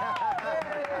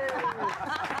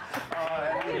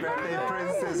 Happy birthday,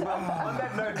 Princess. Well, on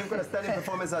that note, we've got a stunning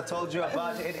performance I told you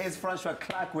about. It is Francois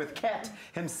Clark with Cat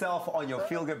himself on your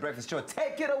Feel Good Breakfast Show.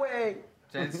 Take it away.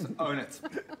 Gents, own it.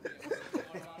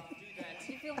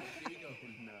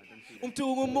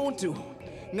 Umuntu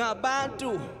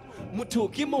ngabantu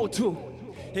muthuki mutu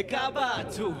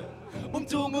ekabantu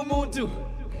umuntu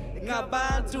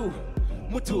ngabantu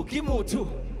muthuki mutu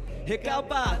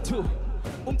ekabantu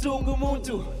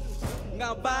umuntu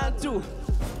ngabantu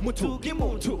muthuki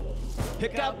mutu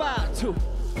ekabantu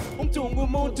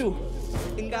umuntu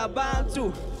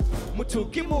ngabantu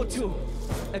muthuki mutu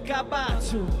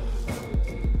ekabantu.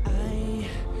 I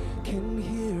can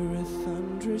hear a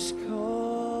thunderous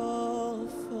call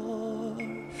for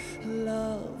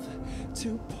love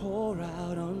to pour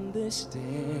out on this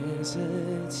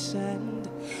desert sand,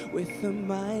 with a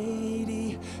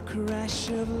mighty crash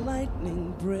of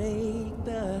lightning break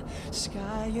the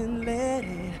sky and let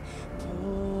it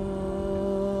pour.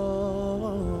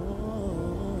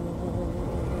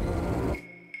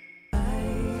 I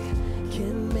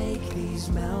can make these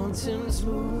mountains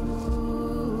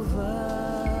move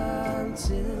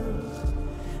until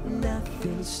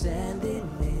nothing's standing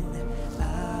in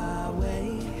our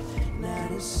way.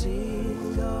 Not a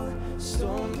single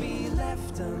storm be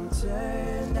left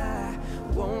unturned. I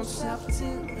won't stop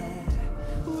till that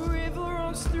river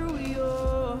runs through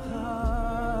your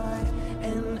heart.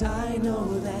 And I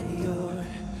know that you're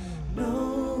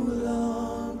no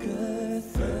longer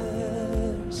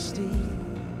thirsty.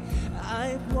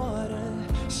 I've water,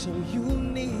 so you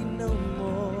need no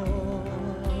more.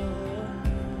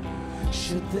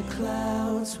 Should the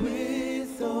clouds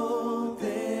withhold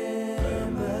their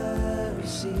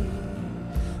mercy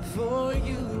for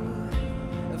you,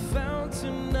 a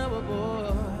fountain of a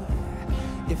boy.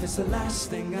 If it's the last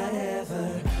thing I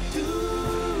ever do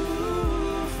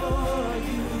for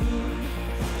you,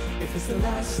 if it's the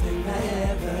last thing I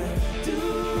ever do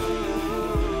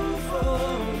for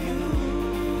you,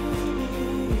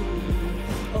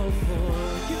 oh, for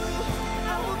you,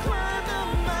 I will climb the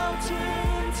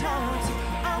mountain tops.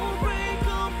 I will break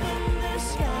open the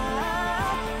sky.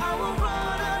 I will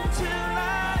run until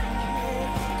I can't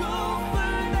go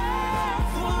further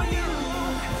for you.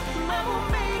 I will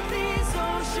make these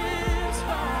oceans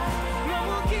fly. I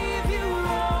will give you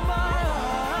all my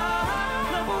heart.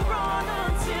 I will run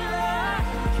until I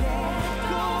can't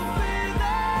go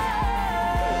further.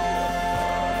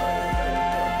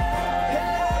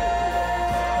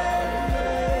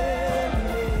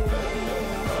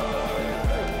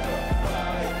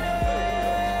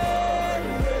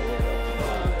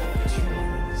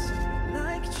 Trees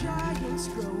like giants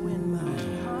grow in my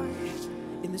heart.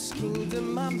 In this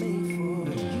kingdom I made for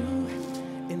you.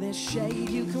 In this shade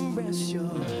you can rest your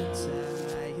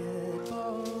tired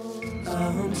bones.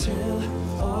 Until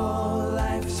all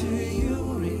life to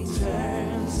you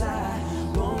returns, I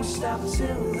won't stop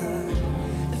till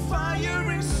the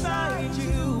fire inside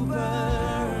you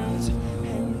burns.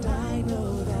 And I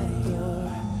know that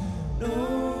you're no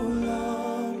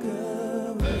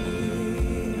longer weary.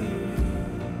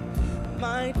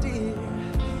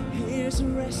 a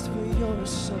rest for your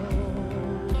soul.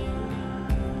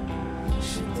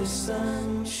 Should the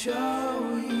sun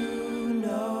show you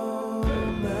no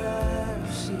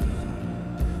mercy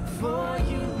for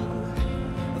you,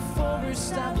 a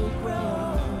forest I will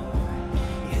grow.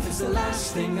 If it's the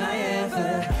last thing I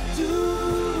ever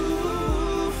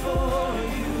do for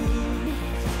you,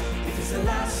 if it's the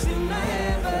last thing I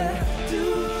ever do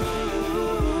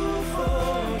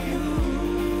for you,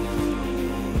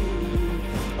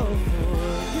 oh for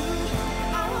you,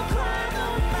 I will climb the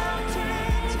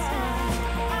mountains high,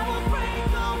 I will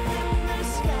break open the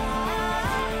sky,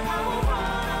 I will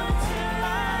run until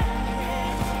I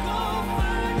can't go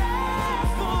further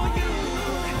for you.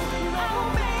 I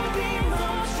will make the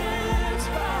emotions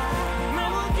cry, I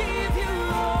will give you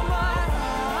all my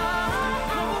heart,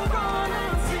 I will run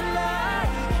until I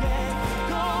can't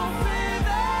go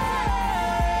further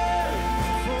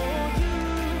for you.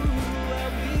 I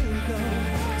will go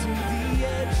to the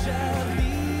edge of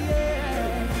the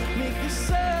earth, make the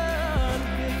sun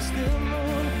face the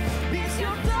moon, pierce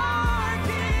your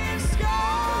darkest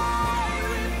sky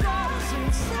with thousand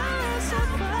stars of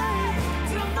fire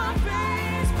till my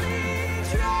veins bleed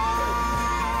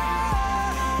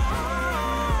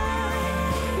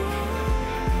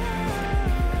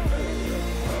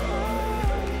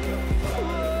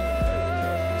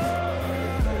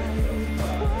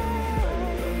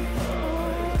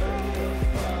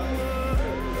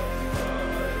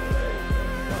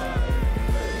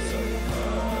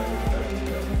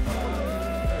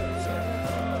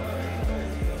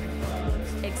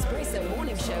Expresso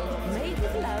Morning Show, made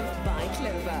with love by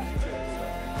Clover.